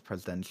Trump's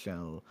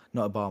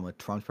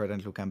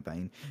presidential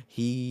campaign,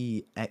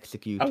 he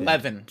executed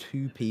 11.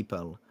 2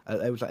 people.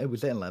 It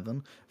was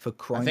 11 for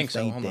crimes so.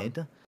 they Hold on.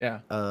 did. Yeah.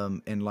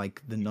 In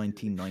like the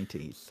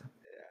 1990s.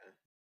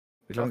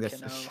 Which I think Fucking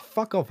that's hell.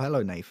 fuck off.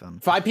 Hello, Nathan.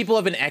 5 people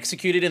have been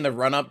executed in the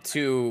run-up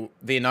to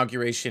the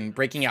inauguration,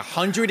 breaking a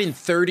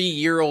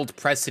 130-year-old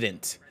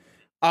precedent.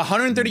 A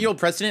 130-year-old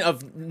precedent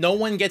of no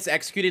one gets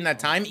executed in that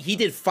time. He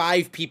did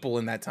 5 people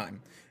in that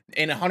time.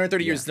 In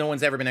 130 years, no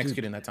one's ever been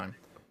executed in that time.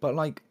 But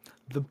like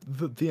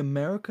the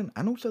American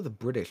and also the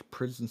British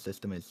prison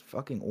system is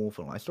fucking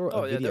awful. I saw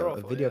Oh, a yeah, they're video.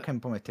 awful, A video yeah. came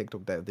up on my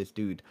TikTok that this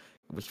dude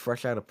was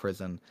fresh out of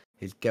prison.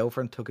 His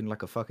girlfriend took him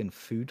like a fucking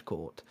food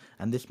court,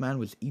 and this man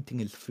was eating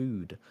his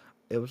food.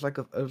 It was like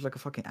a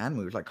fucking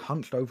animal. It was like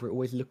hunched over,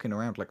 always looking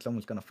around like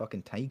someone's gonna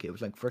fucking take it. It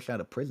was like fresh out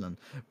of prison.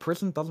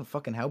 Prison doesn't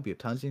fucking help you. It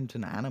turns you into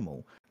an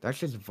animal. That's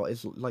just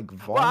it's like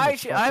violent. Well,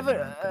 actually, I have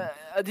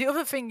the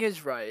other thing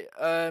is right.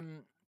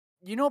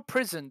 You know,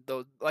 prison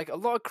though. Like a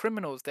lot of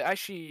criminals, they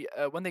actually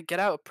when they get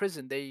out of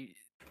prison, they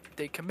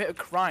commit a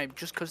crime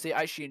just because they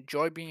actually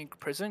enjoy being in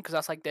prison, because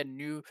that's like their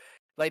new,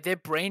 like their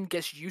brain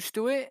gets used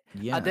to it,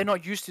 and they're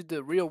not used to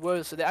the real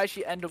world, so they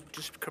actually end up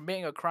just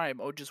committing a crime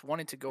or just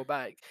wanting to go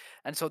back,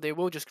 and so they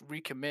will just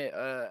recommit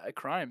a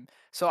crime.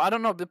 So I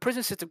don't know. The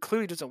prison system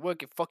clearly doesn't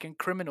work if fucking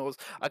criminals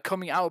are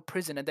coming out of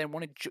prison and then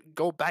want to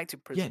go back to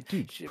prison.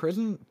 Yeah, dude,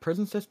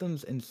 prison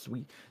systems in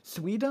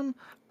Sweden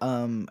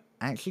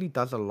actually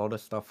does a lot of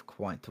stuff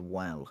quite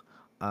well.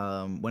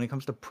 When it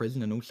comes to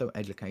prison and also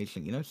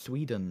education, you know,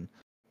 Sweden.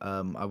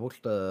 I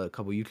watched a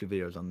couple YouTube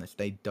videos on this.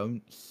 They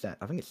don't set.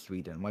 I think it's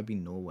Sweden. It might be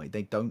Norway.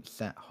 They don't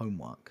set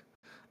homework.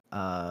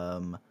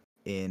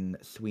 In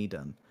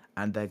Sweden,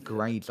 and their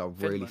grades are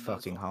really Finland as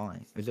fucking well.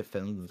 high. Is it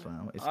Finland as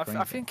well? It's I crazy.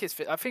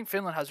 I think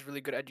Finland has a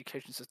really good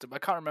education system. I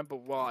can't remember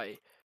why.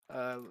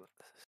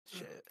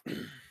 Shit.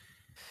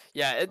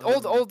 Yeah,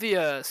 all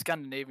the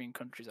Scandinavian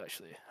countries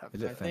actually have.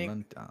 Is it I think-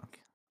 Finland?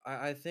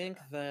 I think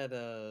that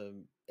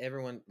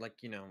everyone, like,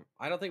 you know,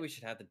 I don't think we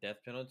should have the death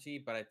penalty,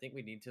 but I think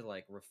we need to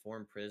like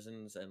reform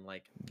prisons and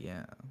like,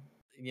 Yeah,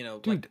 you know,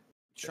 dude. like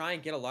try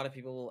and get a lot of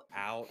people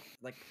out,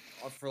 like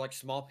for like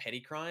small petty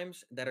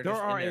crimes that are There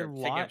just are in a there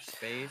taking up lot-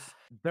 space.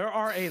 There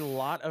are a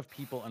lot of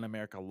people in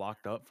America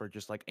locked up for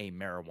just like a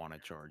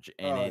marijuana charge,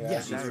 and Oh, it's yeah,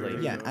 just that's like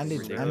really Yeah, and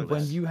ridiculous.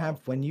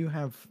 when you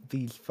have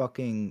these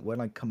fucking, when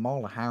like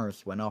Kamala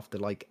Harris went after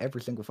like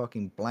every single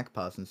fucking black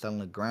person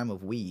selling a gram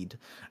of weed,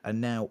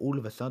 and now all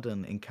of a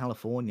sudden in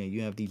California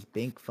you have these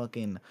big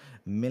fucking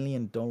 $1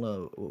 million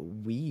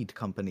weed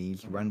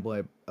companies run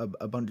by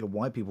a bunch of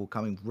white people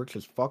coming rich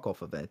as fuck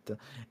off of it.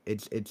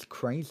 It's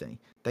crazy.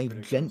 They've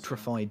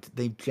gentrified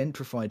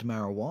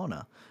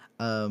marijuana.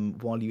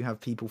 While you have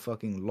people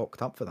fucking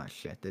locked up for that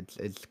shit.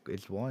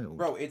 It's wild.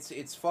 Bro,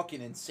 it's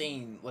fucking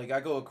insane. Like I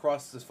go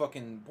across this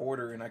fucking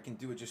border and I can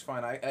do it just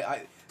fine.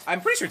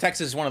 I'm pretty sure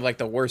Texas is one of like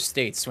the worst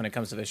states when it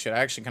comes to this shit. I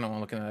actually kind of want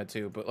to look into that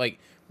too. But like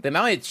the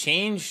amount it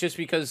changed just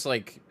because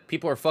like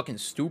people are fucking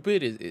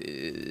stupid.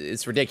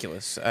 It's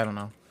ridiculous. I don't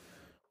know.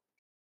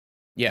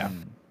 Yeah,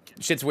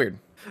 shit's weird.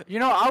 You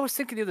know, I was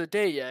thinking the other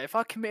day, yeah, if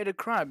I committed a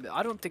crime,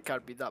 I don't think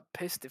I'd be that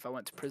pissed if I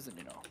went to prison.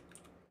 You know.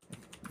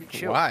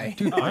 Chill. Why?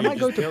 Dude, Oh, I you might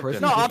go just to killed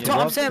prison. them. No, just I'm, to ta-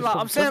 I'm work- saying like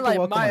just I'm saying to like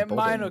work on my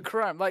minor body.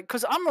 crime, like,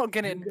 cause I'm not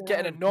getting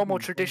a normal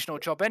traditional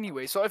job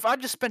anyway. So if I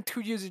just spend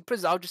 2 years in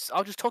prison, I'll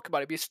just talk about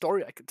it. It'd be a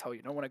story I could tell.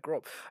 You know, when I grow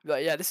up, I'd be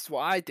like, yeah, this is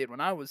what I did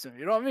when I was.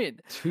 You know what I mean?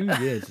 2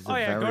 years is a Oh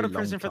yeah, very go to long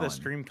prison for the time.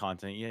 stream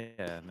content. Yeah,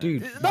 man.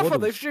 Dude, Not for the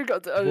Waddles, stream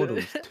got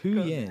Waddles, 2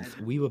 go- years.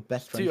 We were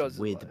best 2 friends years is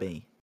with like-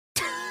 B.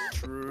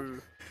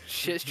 True.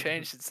 Shit's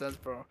changed since then,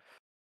 bro.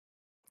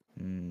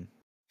 Mm.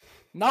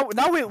 Now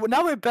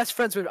we're best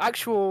friends with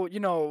actual, you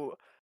know,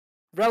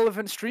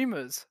 relevant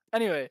streamers.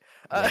 Anyway,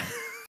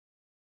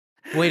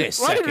 Wait a why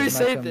second, did we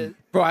say Like, this?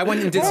 bro. I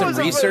went and did What some was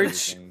it?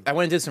 research. I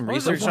went and did some What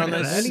was the research on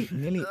point of this. that?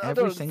 Nearly I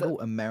every don't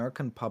single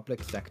American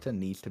public sector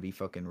needs to be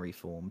fucking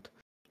reformed.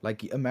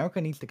 Like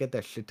America needs to get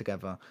their shit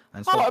together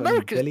and stop Oh, spending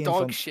America's billions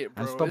dog on, shit,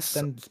 and bro. stop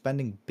It's-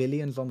 spending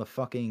billions on the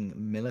fucking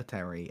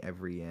military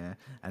every year,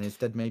 and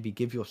instead maybe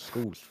give your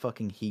schools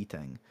fucking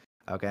heating.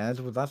 Okay,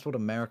 that's what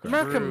America.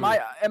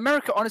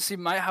 America honestly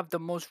might have the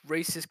most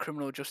racist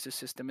criminal justice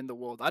system in the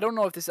world. I don't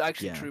know if this is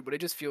actually Yeah. true, but it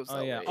just feels Oh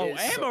that yeah. way. Oh,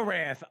 It's so-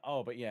 Amaranth.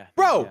 Oh, but yeah.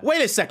 Bro, yeah.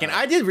 wait a second.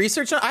 I did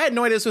research on. I had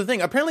no idea this was a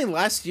thing. Apparently,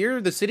 last year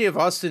the city of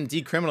Austin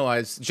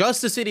decriminalized.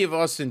 Just the city of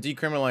Austin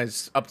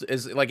decriminalized up to,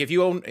 is like if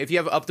you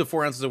have up to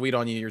 4 ounces of weed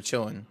on you, you're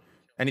chilling.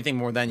 Anything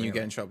more than you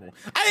get in trouble.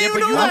 I didn't but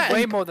even you know have that.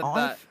 way more than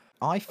that.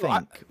 I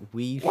think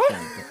we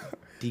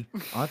should.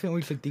 I think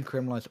we should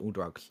decriminalize all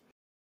drugs.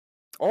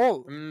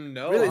 Oh,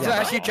 No. really? Is Yeah, that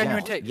actually a yes,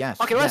 genuine yes, take?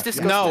 yes, Okay, let's yes,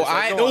 discuss No, this.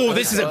 I. Go on, Oh, let's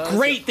this is a discuss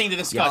great it. thing to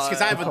discuss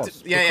because I have a.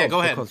 Yeah,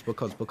 go ahead.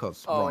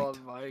 Because Oh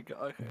right. my god.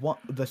 Okay. What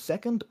the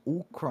second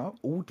all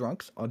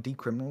drugs are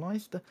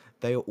decriminalized,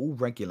 they are all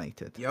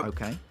regulated. Yep.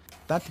 Okay,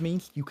 that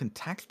means you can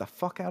tax the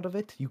fuck out of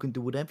it. You can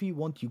do whatever you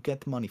want. You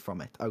get money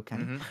from it. Okay,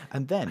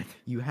 and then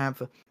you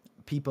have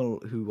people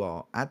who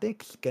are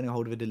addicts getting a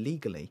hold of it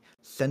illegally.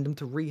 Send them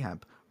to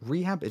rehab.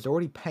 Rehab is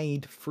already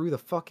paid through the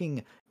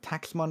fucking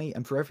tax money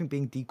and for everything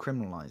being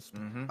decriminalized.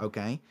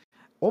 Okay,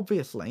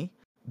 obviously,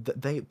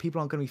 people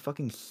aren't going to be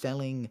fucking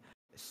selling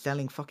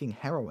fucking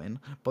heroin,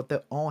 but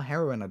there are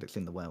heroin addicts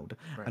in the world.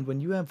 Right. And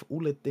when you have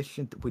all of this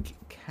shit which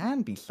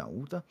can be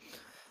sold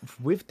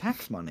with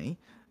tax money,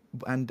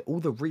 and all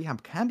the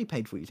rehab can be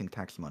paid for using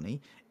tax money,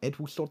 it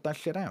will sort that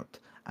shit out.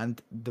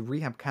 And the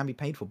rehab can be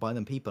paid for by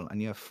them people, and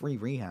you have free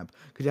rehab.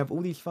 Because you have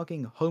all these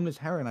fucking homeless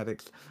heroin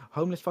addicts,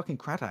 homeless fucking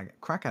crack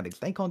addicts.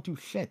 They can't do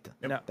shit.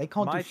 Now, They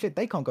can't do my- shit.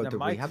 They can't go now, to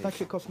my rehab. That take-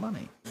 shit costs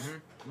money.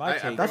 My I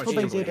take. That's what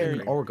they promise you did in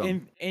agree.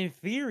 Oregon. In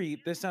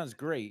theory, this sounds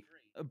great,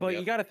 but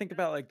you got to think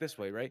about it like this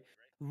way, right?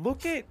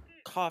 Look at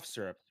cough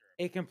syrup,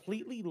 a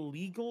completely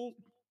legal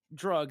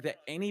drug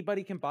that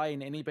anybody can buy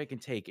and anybody can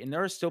take, and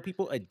there are still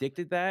people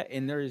addicted to that,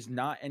 and there is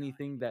not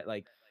anything that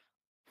like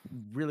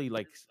really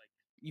like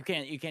you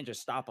can't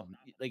just stop them.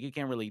 Like you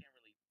can't really.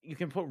 You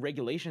can put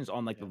regulations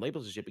on like the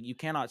labels and shit, but you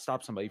cannot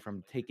stop somebody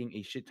from taking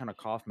a shit ton of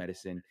cough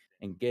medicine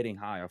and getting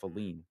high off a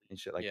lean and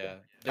shit like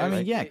that. I mean,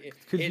 There's- yeah, it-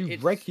 because it- you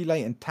it's-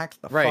 regulate and tax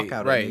the Right, fuck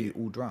out right. of nearly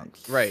all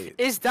drugs. Right.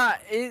 Is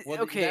that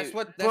Well, okay? That's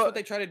what but-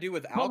 they try to do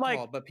with but, like-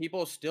 alcohol, but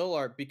people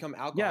still become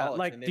alcoholics. Yeah,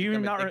 like and they do you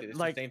become not addicted. It's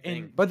like the same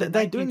in thing. But the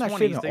they're doing that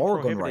shit in 1920s, they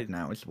Oregon right prohibited-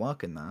 now. It's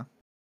working there.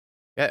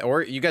 Yeah,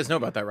 or you guys know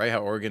about that, right?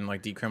 How Oregon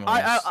like decriminalized.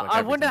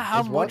 I wonder everything. how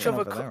It's much of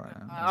working a over there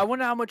right now. I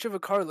wonder how much of a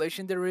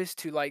correlation there is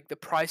to like the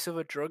price of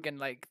a drug and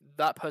like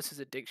that person's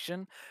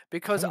addiction,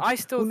 because I mean, I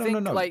still well, no,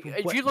 think no, like but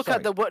if what- you look sorry.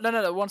 at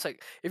the no one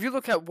sec, if you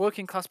look at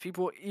working class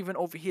people even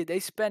over here, they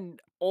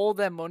spend all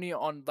their money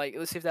on, like,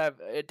 let's say if they're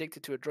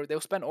addicted to a drug, they'll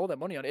spend all their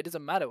money on it. It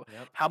doesn't matter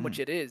Yep. how much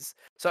it is.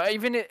 So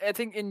even I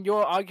think in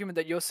your argument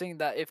that you're saying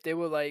that if they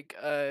were like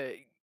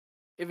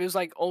if it was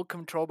like all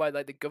controlled by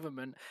like the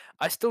government,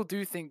 I still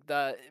do think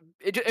that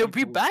it would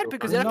be bad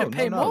because they have to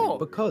pay more.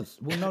 Because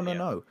no,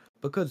 Yeah.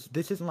 because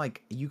this isn't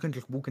like you can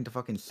just walk into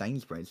fucking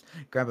Sainsbury's,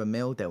 grab a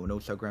meal deal, and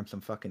also grab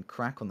some fucking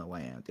crack on the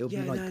way out. It'll be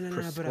like but I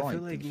prescribed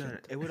feel like and no,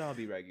 shit. it would all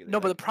be regulated. No,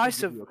 but the like, they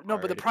price give of you a no,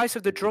 but the card, price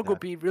of the you do drug will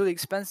that. be really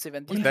expensive,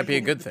 and Wouldn't that be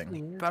a good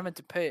thing? having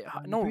to pay.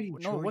 I'm No, pretty no,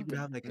 sure what you would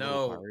have like a No.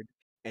 little card,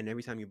 and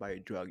every time you buy a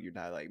drug, you'd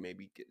have like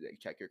maybe like,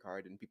 check your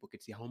card, and people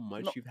could see how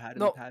much No, you've had in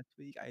no. the past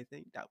week. I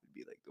think that would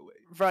be like the way.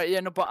 Right, yeah,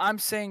 no, but I'm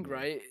saying, Yeah.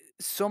 right,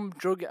 some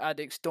drug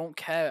addicts don't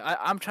care.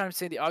 I'm trying to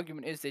say the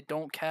argument is they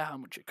don't care how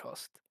much it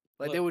costs.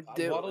 Like Look, they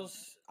would.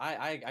 Waddles,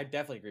 I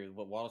definitely agree with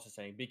what Waddles is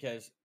saying,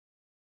 because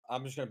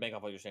I'm just gonna bank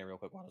off what you're saying real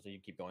quick, Waddles, so you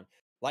keep going.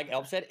 Like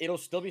Elp said, it'll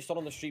still be sold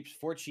on the streets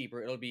for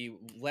cheaper. It'll be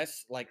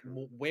less, like,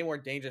 way more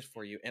dangerous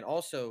for you, and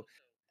also,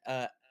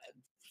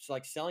 so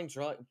like selling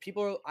drug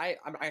people. I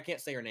can't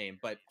say her name,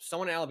 but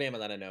someone in Alabama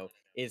that I know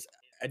is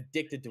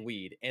addicted to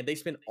weed, and they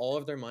spend all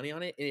of their money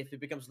on it. And if it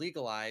becomes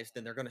legalized,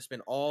 then they're going to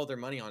spend all their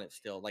money on it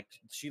still. Like,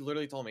 she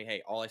literally told me,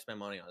 hey, all I spend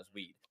money on is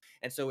weed.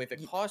 And so if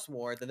it costs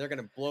more, then they're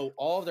going to blow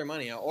all of their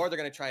money out, or they're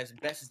going to try as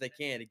best as they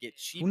can to get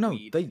cheap Well, no,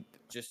 weed. they.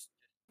 Just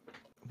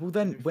Well,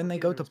 then They're when they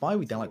go to fucking buy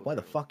weed, they're like, "Why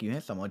the responsible. fuck you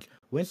here so much?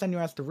 We're sending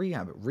your ass to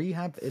rehab.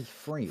 Rehab is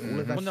free. All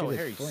of that Well, no, shit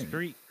Harry, is free."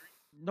 street.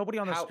 nobody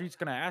on the How- street's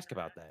gonna ask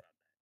about that.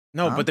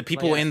 No, Huh? but the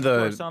people Like, in people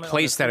are the selling it on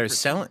place the that are street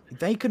for selling.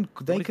 They can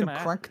Nobody's gonna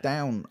ask crack for that.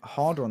 down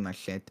harder on that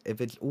shit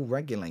if it's all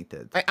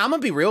regulated. I'm gonna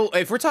be real.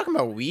 If we're talking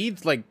about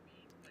weed, like,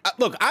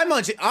 look, I'm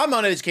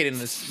uneducated in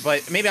this,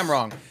 but maybe I'm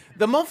wrong.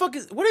 The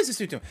motherfuckers, what is this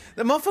dude doing?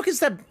 The motherfuckers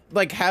that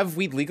like have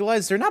weed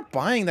legalized, they're not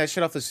buying that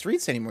shit off the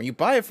streets anymore. You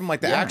buy it from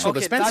like the actual Okay,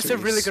 dispensaries.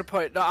 that's a really good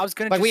point. No, I was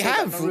gonna Like, just we say that,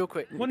 have no, real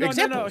quick. Well, no.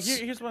 examples.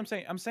 Here's what I'm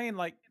saying. I'm saying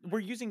like we're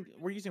using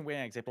weed as an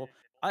example.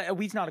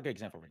 Weed's not a good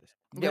example for this.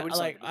 Yeah, weed's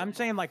not like a good I'm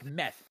saying like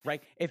meth,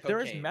 right? If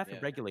there is Cocaine, meth yeah.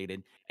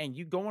 regulated and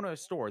you go into a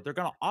store, they're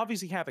gonna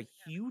obviously have a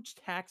huge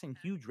tax and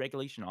huge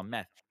regulation on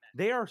meth.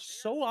 They are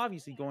so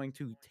obviously going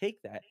to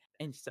take that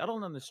and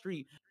settle on the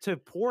street to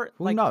pour.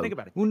 Well, Like, no. think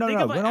about it. Well, no, Think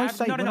no. of an When I av-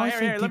 say- no, no, when no. I Here,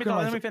 say here, let me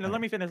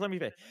decriminalize-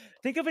 finish.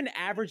 Think of an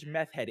average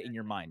meth head in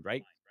your mind,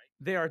 right?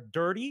 They are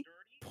dirty,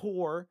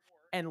 poor,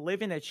 and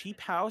live in a cheap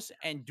house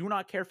and do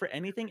not care for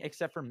anything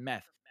except for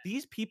meth.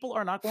 These people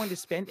are not going to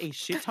spend a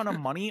shit ton of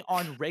money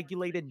on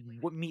regulated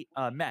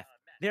meth.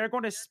 They are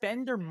going to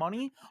spend their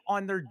money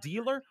on their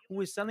dealer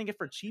who is selling it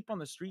for cheap on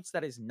the streets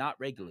that is not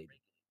regulated.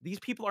 These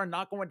people are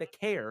not going to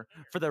care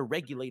for the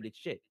regulated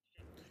shit.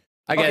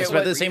 I Okay, guess, but at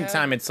what- the same rehab?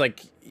 time, it's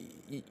like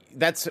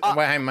that's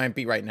why I might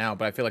be right now.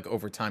 But I feel like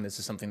over time, this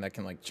is something that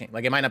can like change.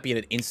 Like, it might not be at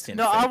an instant.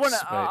 No, I fix, want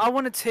to but- I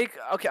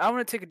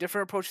want to take a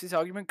different approach to this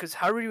argument because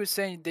Harry was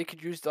saying they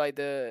could use like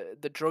the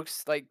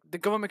drugs, like the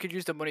government could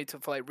use the money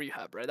for like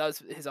rehab, right? That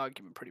was his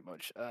argument pretty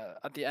much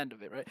at the end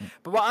of it, right?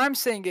 But what I'm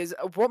saying is,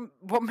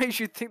 what makes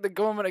you think the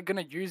government are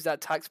gonna use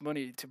that tax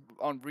money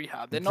on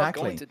rehab? They're not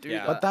going to do Yeah.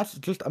 that. But that's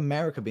just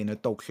America being a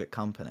dog shit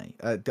company.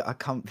 Well,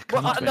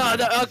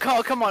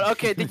 Country. come on.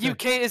 Okay, the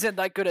UK isn't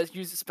that good at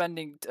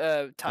spending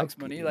tax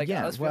money. Like,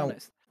 yeah, let's be well,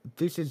 honest.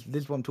 this is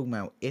what I'm talking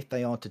about. If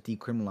they are to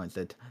decriminalize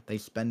it, they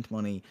spend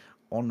money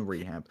on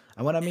rehab.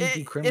 And when I mean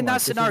decriminalize, In that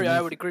this is scenario, I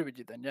use- would agree with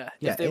you then. Yeah.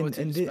 Yeah, If they were in,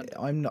 to in spend the, it.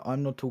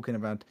 I'm not talking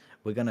about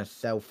we're gonna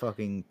sell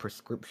fucking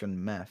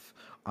prescription meth.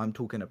 I'm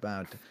talking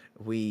about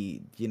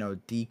we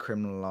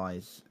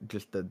decriminalize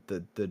just the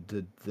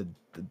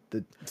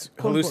quote-unquote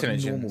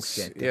normal hallucinogens,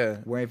 shit. yeah.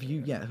 Where if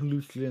you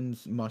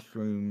hallucinogens,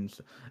 mushrooms,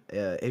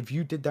 if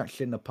you did that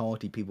shit in a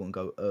party, people would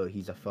go, oh,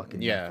 he's a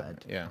fucking Yeah, meth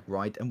head. yeah.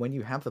 Right? And when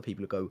you have the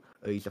people who go,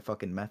 oh, he's a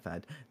fucking meth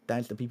head,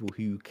 that's the people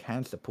who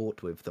can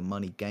support with the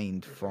money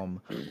gained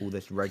from all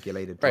this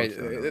regulated Right.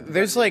 drugs going around.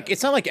 There's like,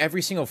 it's not like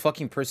every single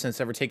fucking person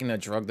that's ever taken a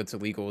drug that's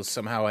illegal is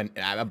somehow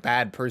a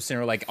bad person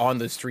or like on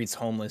the streets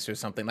homeless or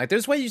something. Like,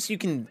 there's ways you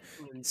can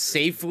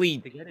safely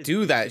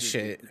do that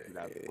shit.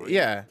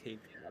 Yeah.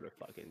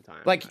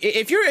 Like,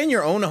 if you're in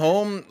your own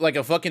home, like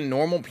a fucking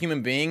normal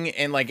human being,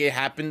 and like it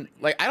happened,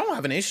 like, I don't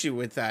have an issue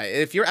with that.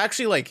 If you're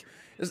actually like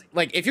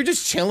if you're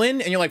just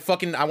chilling and you're like,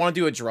 fucking, I want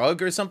to do a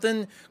drug or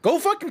something, go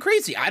fucking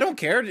crazy. I don't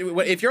care.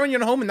 If you're in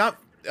your home and not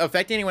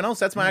affecting anyone else,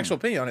 that's my actual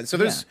opinion on it. So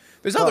there's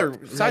But, other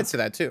like, sides to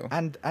that too.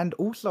 And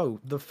also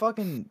the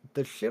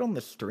shit on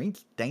the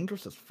streets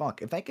dangerous as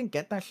fuck. If they can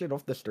get that shit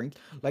off the streets,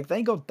 like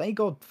they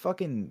got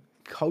fucking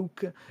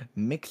coke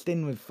mixed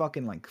in with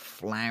fucking like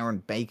flour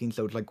and baking,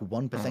 so it's like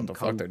 1% the coke.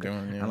 fuck they're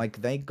doing, yeah. And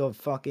like they got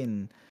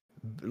fucking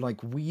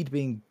like weed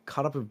being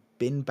cut up with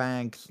bin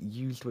bags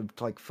used with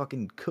like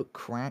fucking cooked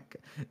crack.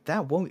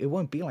 It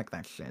won't be like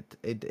that shit.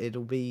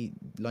 It'll be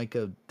like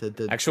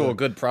the Actual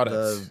good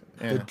products.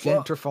 the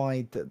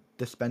gentrified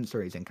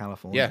dispensaries in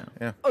California.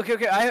 Yeah.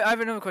 Okay, I have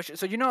another question.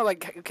 So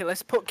like, okay,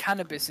 let's put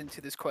cannabis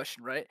into this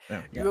question, right?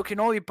 Yeah. You can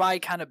only buy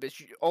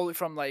cannabis only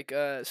from like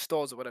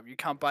stores or whatever. You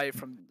can't buy it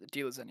from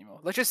dealers anymore.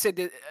 Let's just say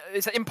that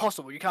it's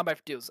impossible. You can't buy it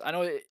from dealers. I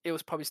know it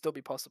would probably still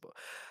be possible,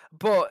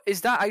 but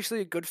is that actually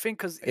a good thing?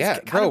 Because Yeah,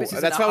 bro,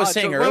 that's what I was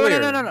saying No, earlier.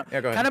 no.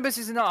 Yeah, go ahead. Cannabis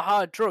is not a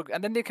hard drug,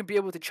 and then they can be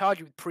able to charge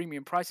you with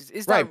premium prices.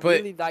 Is Right, that but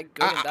really that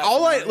good? in that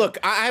all I scenario? look,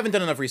 I haven't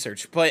done enough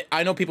research, but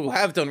I know people who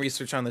have done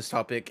research on this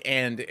topic,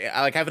 and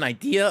I like have an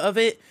idea of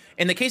it.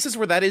 In the cases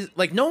where that is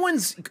like, no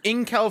one's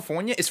in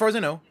California, as far as I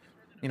know.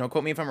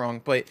 Quote me if I'm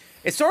wrong, but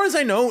as far as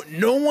I know,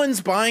 no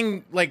one's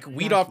buying like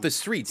weed off the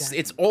streets.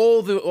 It's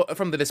all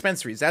from the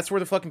dispensaries. That's where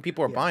the fucking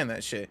people are buying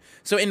that shit.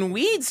 So in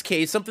weed's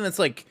case, something that's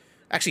like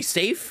actually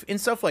safe and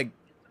stuff like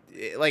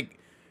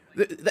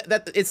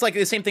that it's like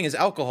the same thing as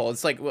alcohol.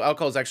 It's like, well,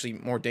 alcohol is actually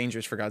more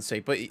dangerous, for God's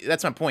sake. But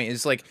that's my point.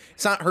 It's like,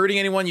 it's not hurting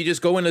anyone. You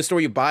just go into the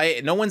store, you buy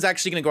it. No one's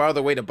actually gonna go out of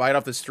their way to buy it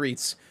off the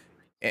streets.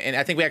 And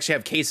I think we actually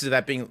have cases of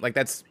that being like,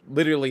 that's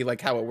literally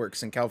like how it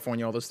works in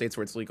California, all those states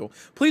where it's legal.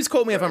 Please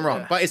quote me if I'm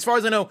wrong. But as far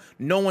as I know,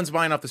 no one's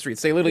buying off the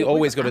streets. They literally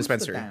always go to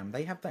dispensary. Amsterdam,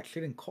 they have that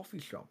shit in coffee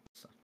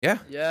shops. Yeah.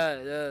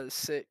 Yeah,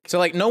 sick. So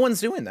like, no one's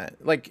doing that.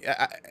 Like,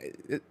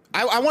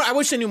 I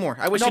wish I knew more.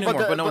 I wish I knew more,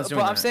 but no one's doing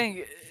But that. I'm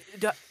saying,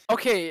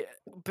 okay,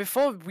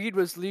 before weed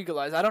was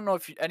legalized, I don't know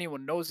if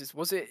anyone knows this.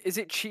 Is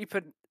it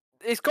cheaper?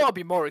 It's got to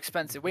be more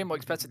expensive, way more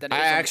expensive than it I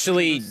is on the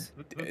actually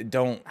streets.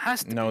 don't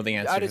Has to know be. the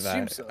answer I'd to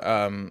assume that.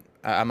 so.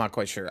 I'm not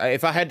quite sure.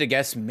 If I had to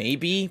guess,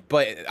 maybe,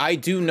 but I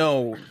do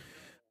know.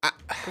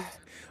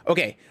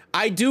 Okay,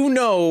 I do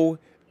know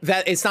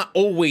that it's not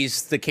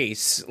always the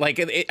case. Like,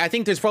 I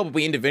think there's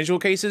probably individual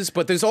cases,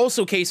 but there's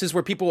also cases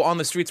where people on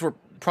the streets were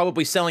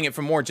probably selling it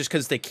for more just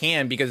because they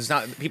can, because it's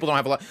not, people don't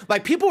have a lot.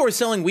 Like, people are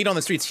selling weed on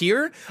the streets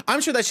here.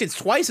 I'm sure that shit's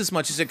twice as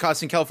much as it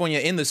costs in California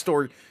in the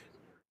store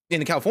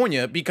in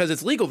California, because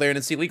it's legal there and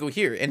it's illegal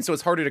here, and so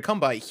it's harder to come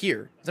by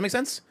here. Does that make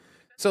sense?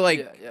 So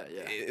like,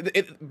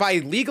 by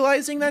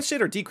legalizing that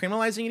shit or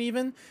decriminalizing it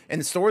even,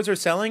 and stores are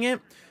selling it,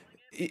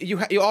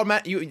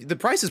 the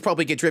prices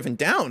probably get driven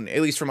down,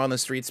 at least from on the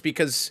streets,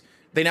 because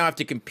they now have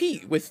to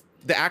compete with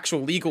the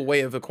actual legal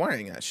way of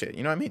acquiring that shit.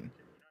 You know what I mean?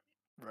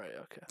 Right.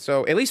 Okay.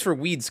 So at least for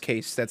weed's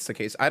case, that's the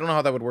case. I don't know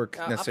how that would work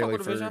necessarily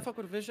for. I fuck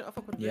with Vision.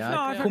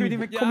 Yeah, call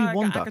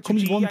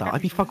me Wonder.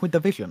 I'd be fucking with the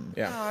Vision.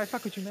 Yeah. I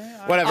fuck with you,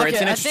 man. Whatever. Okay,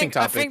 It's an interesting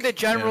topic. I think the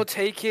general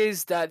take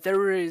is that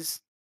there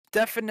is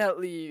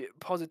definitely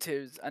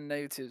positives and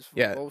negatives.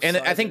 For both and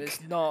I sides, think.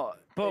 it's not.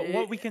 But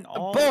what we can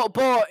all.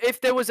 But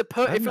if there was a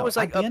if it know, was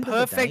like at the a end of the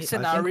perfect day, I think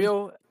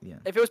scenario, yeah.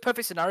 if it was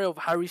perfect scenario of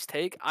Harry's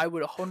take, I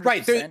would 100%.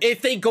 Right,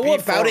 if they go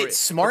about it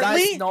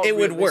smartly, it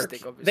would work.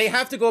 They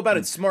have to go about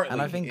it smartly.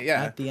 And I think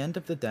at the end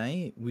of the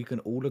day, we can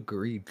all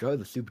agree Joe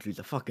the Super G's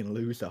a fucking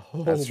loser.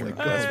 Oh That's my true.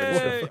 god, That's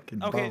what a true.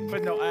 fucking Okay, bum.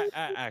 but no,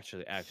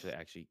 actually,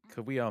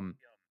 could we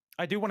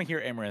I do want to hear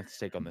Amaranth's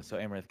take on this. So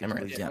Amaranth,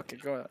 Amaranth, yeah. Okay,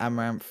 go ahead.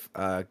 Amaranth,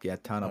 yeah,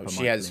 turn up. Oh,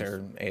 she has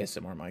her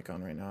ASMR mic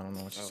on right now. I don't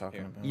know what she's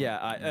talking about.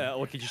 Yeah,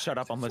 well, could you shut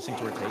up? I'm listening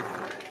to her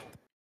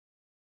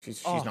take.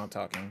 She's not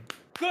talking.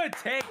 Good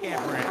take,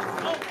 Amaranth.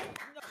 Oh,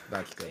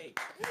 That's good.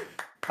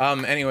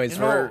 Anyways,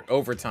 we're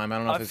overtime. I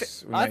don't know if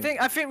it's. I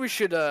think we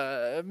should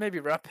maybe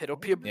wrap it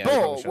up here. Yeah, we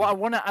probably but should. what I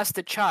want to ask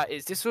the chat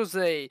is, this was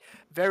a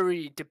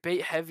very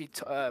debate heavy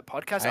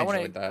podcast. I want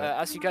enjoyed to that.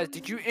 ask you guys,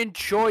 did you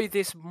enjoy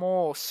this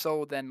more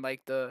so than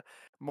like the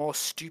more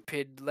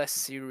stupid, less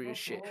serious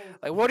shit?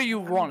 Like, what do you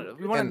want?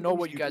 We want to And- know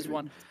what you guys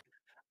want.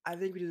 I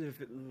think we did a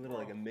little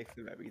like a mix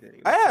of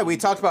everything. Yeah, we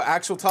talked about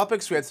actual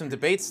topics. We had some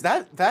debates.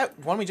 That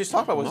one we just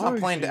talked about was not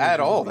planned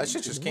at all. That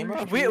shit just came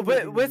up.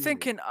 We're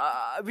thinking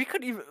we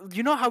could even,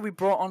 you know how we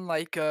brought on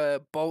like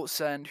Bolts,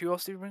 and who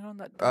else did we bring on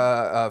that?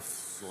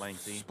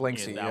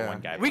 Blanksy. Yeah. One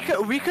guy.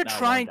 We could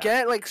try and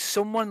get like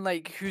someone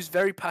like who's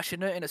very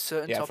passionate in a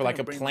certain topic. For like a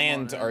and bring them on,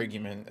 planned and-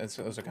 argument.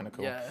 Those are kind of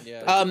cool.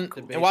 Yeah.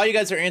 And while you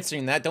guys are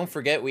answering that, don't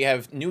forget we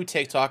have new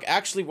TikTok.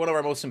 Actually, one of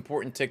our most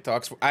important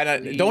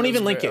TikToks. Don't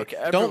even link it. Okay,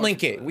 Don't everyone link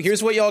should it. do this.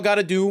 Here's what y'all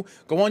gotta do.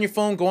 Go on your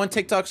phone. Go on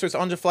TikTok. Search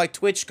On the Fly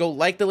Twitch. Go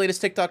like the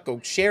latest TikTok. Go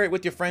share it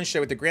with your friends. Share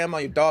it with your grandma,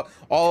 your dog,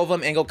 all of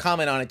them, and go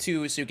comment on it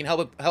too, so you can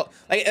help.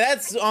 Like,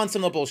 that's on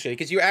some of the bullshit,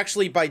 because you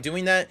actually, by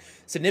doing that,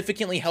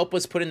 significantly help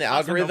us put in the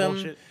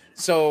algorithm.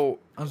 So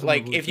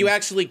like, if you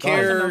actually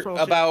care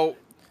about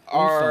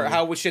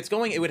how shit's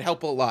going, it would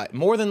help a lot,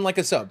 more than like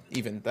a sub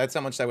even. That's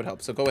how much that would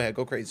help. So go ahead,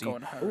 go crazy.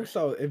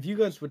 Also, if you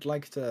guys would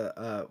like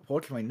to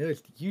watch my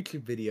newest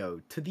YouTube video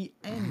to the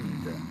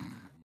end,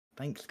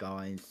 thanks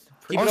guys.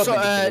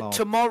 Also,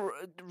 tomorrow,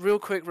 real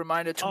quick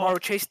reminder, tomorrow,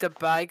 Chase the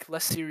Bag,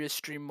 less serious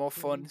stream, more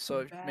fun,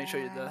 so make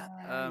sure you're there.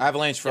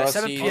 Avalanche yeah,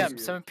 Frosty,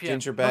 7 p.m.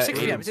 Ginger No, Bat. 6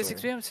 p.m. Is it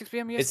 6 p.m.? 6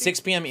 p.m. EST? It's 6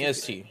 p.m.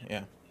 EST,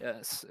 yeah.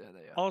 Yes, there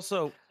you are.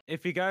 Also,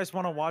 if you guys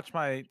want to watch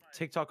my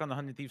TikTok on the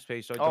 100 Thieves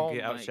page, so I Oh don't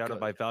get my outshouted God.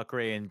 by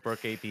Valkyrie and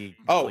Brooke AP.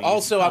 Oh, please.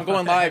 also, I'm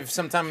going live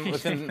sometime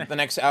within the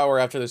next hour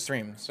after the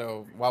stream.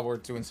 So while we're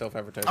doing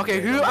self-advertising.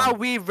 Okay, who are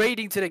we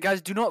raiding today,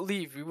 guys? Do not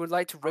leave. We would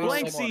like to raid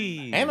someone.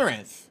 Blanksy.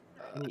 Amaranth.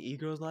 Any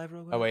e-girls live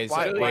real quick? Oh wait,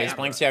 Why is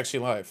Blanksy actually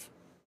live?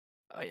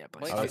 Oh yeah,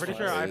 Oh, I'm it's pretty fine.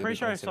 sure. Yeah, I'm you pretty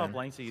sure I Blanksy saw then.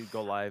 Blanksy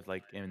go live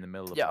like in the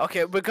middle of. Yeah,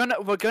 okay, we're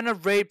gonna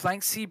raid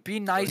Blanksy. Be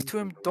nice to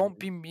him. Don't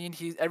be mean.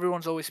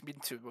 Everyone's always mean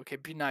to him. Okay,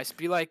 be nice.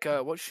 Be like,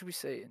 what should we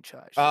say in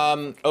chat?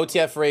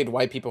 OTF raid,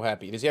 white people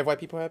happy. Does he have white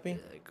people happy?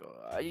 There you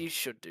go. You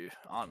should do.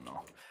 I don't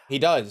know. He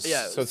does.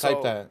 Yeah, So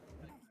type that.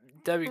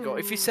 There we go.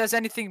 If he says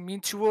anything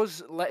mean to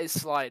us, let it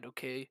slide.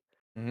 Okay.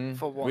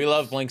 For once. We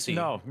love Blanksy.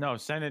 No,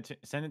 send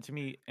it to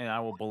me, and I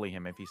will bully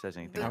him if he says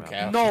anything. about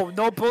Okay. it.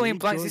 No bullying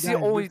Blanksy. Guys, This is the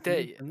only listen,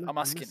 day. listen, I'm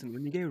asking. listen,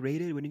 when you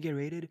get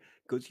raided,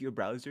 go to your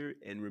browser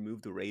and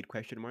remove the raid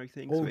question mark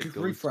thing. Oh, so it just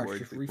goes refresh, towards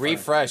just the-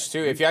 Refresh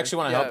too, if you actually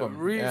want to help him.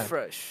 Yeah.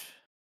 Refresh.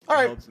 All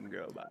right. Helps him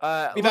grow,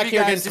 bye. Be love back you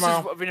here again guys.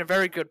 tomorrow. This has been a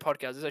very good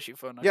podcast. It's actually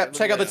fun. Yeah, Love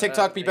check you out the guys.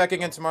 TikTok. Be back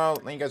again tomorrow.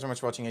 Thank you guys very much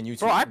for watching on YouTube.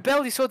 Bro, I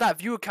barely saw that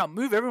viewer count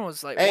move.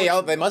 Everyone's like, Hey,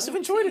 watching. they must have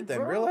enjoyed it then.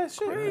 Real life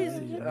shit.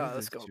 Crazy.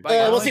 Let's go. We'll Bye,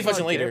 we'll guys. see you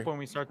fucking later. When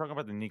we start talking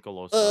about the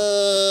Nikolul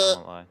stuff.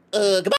 Goodbye.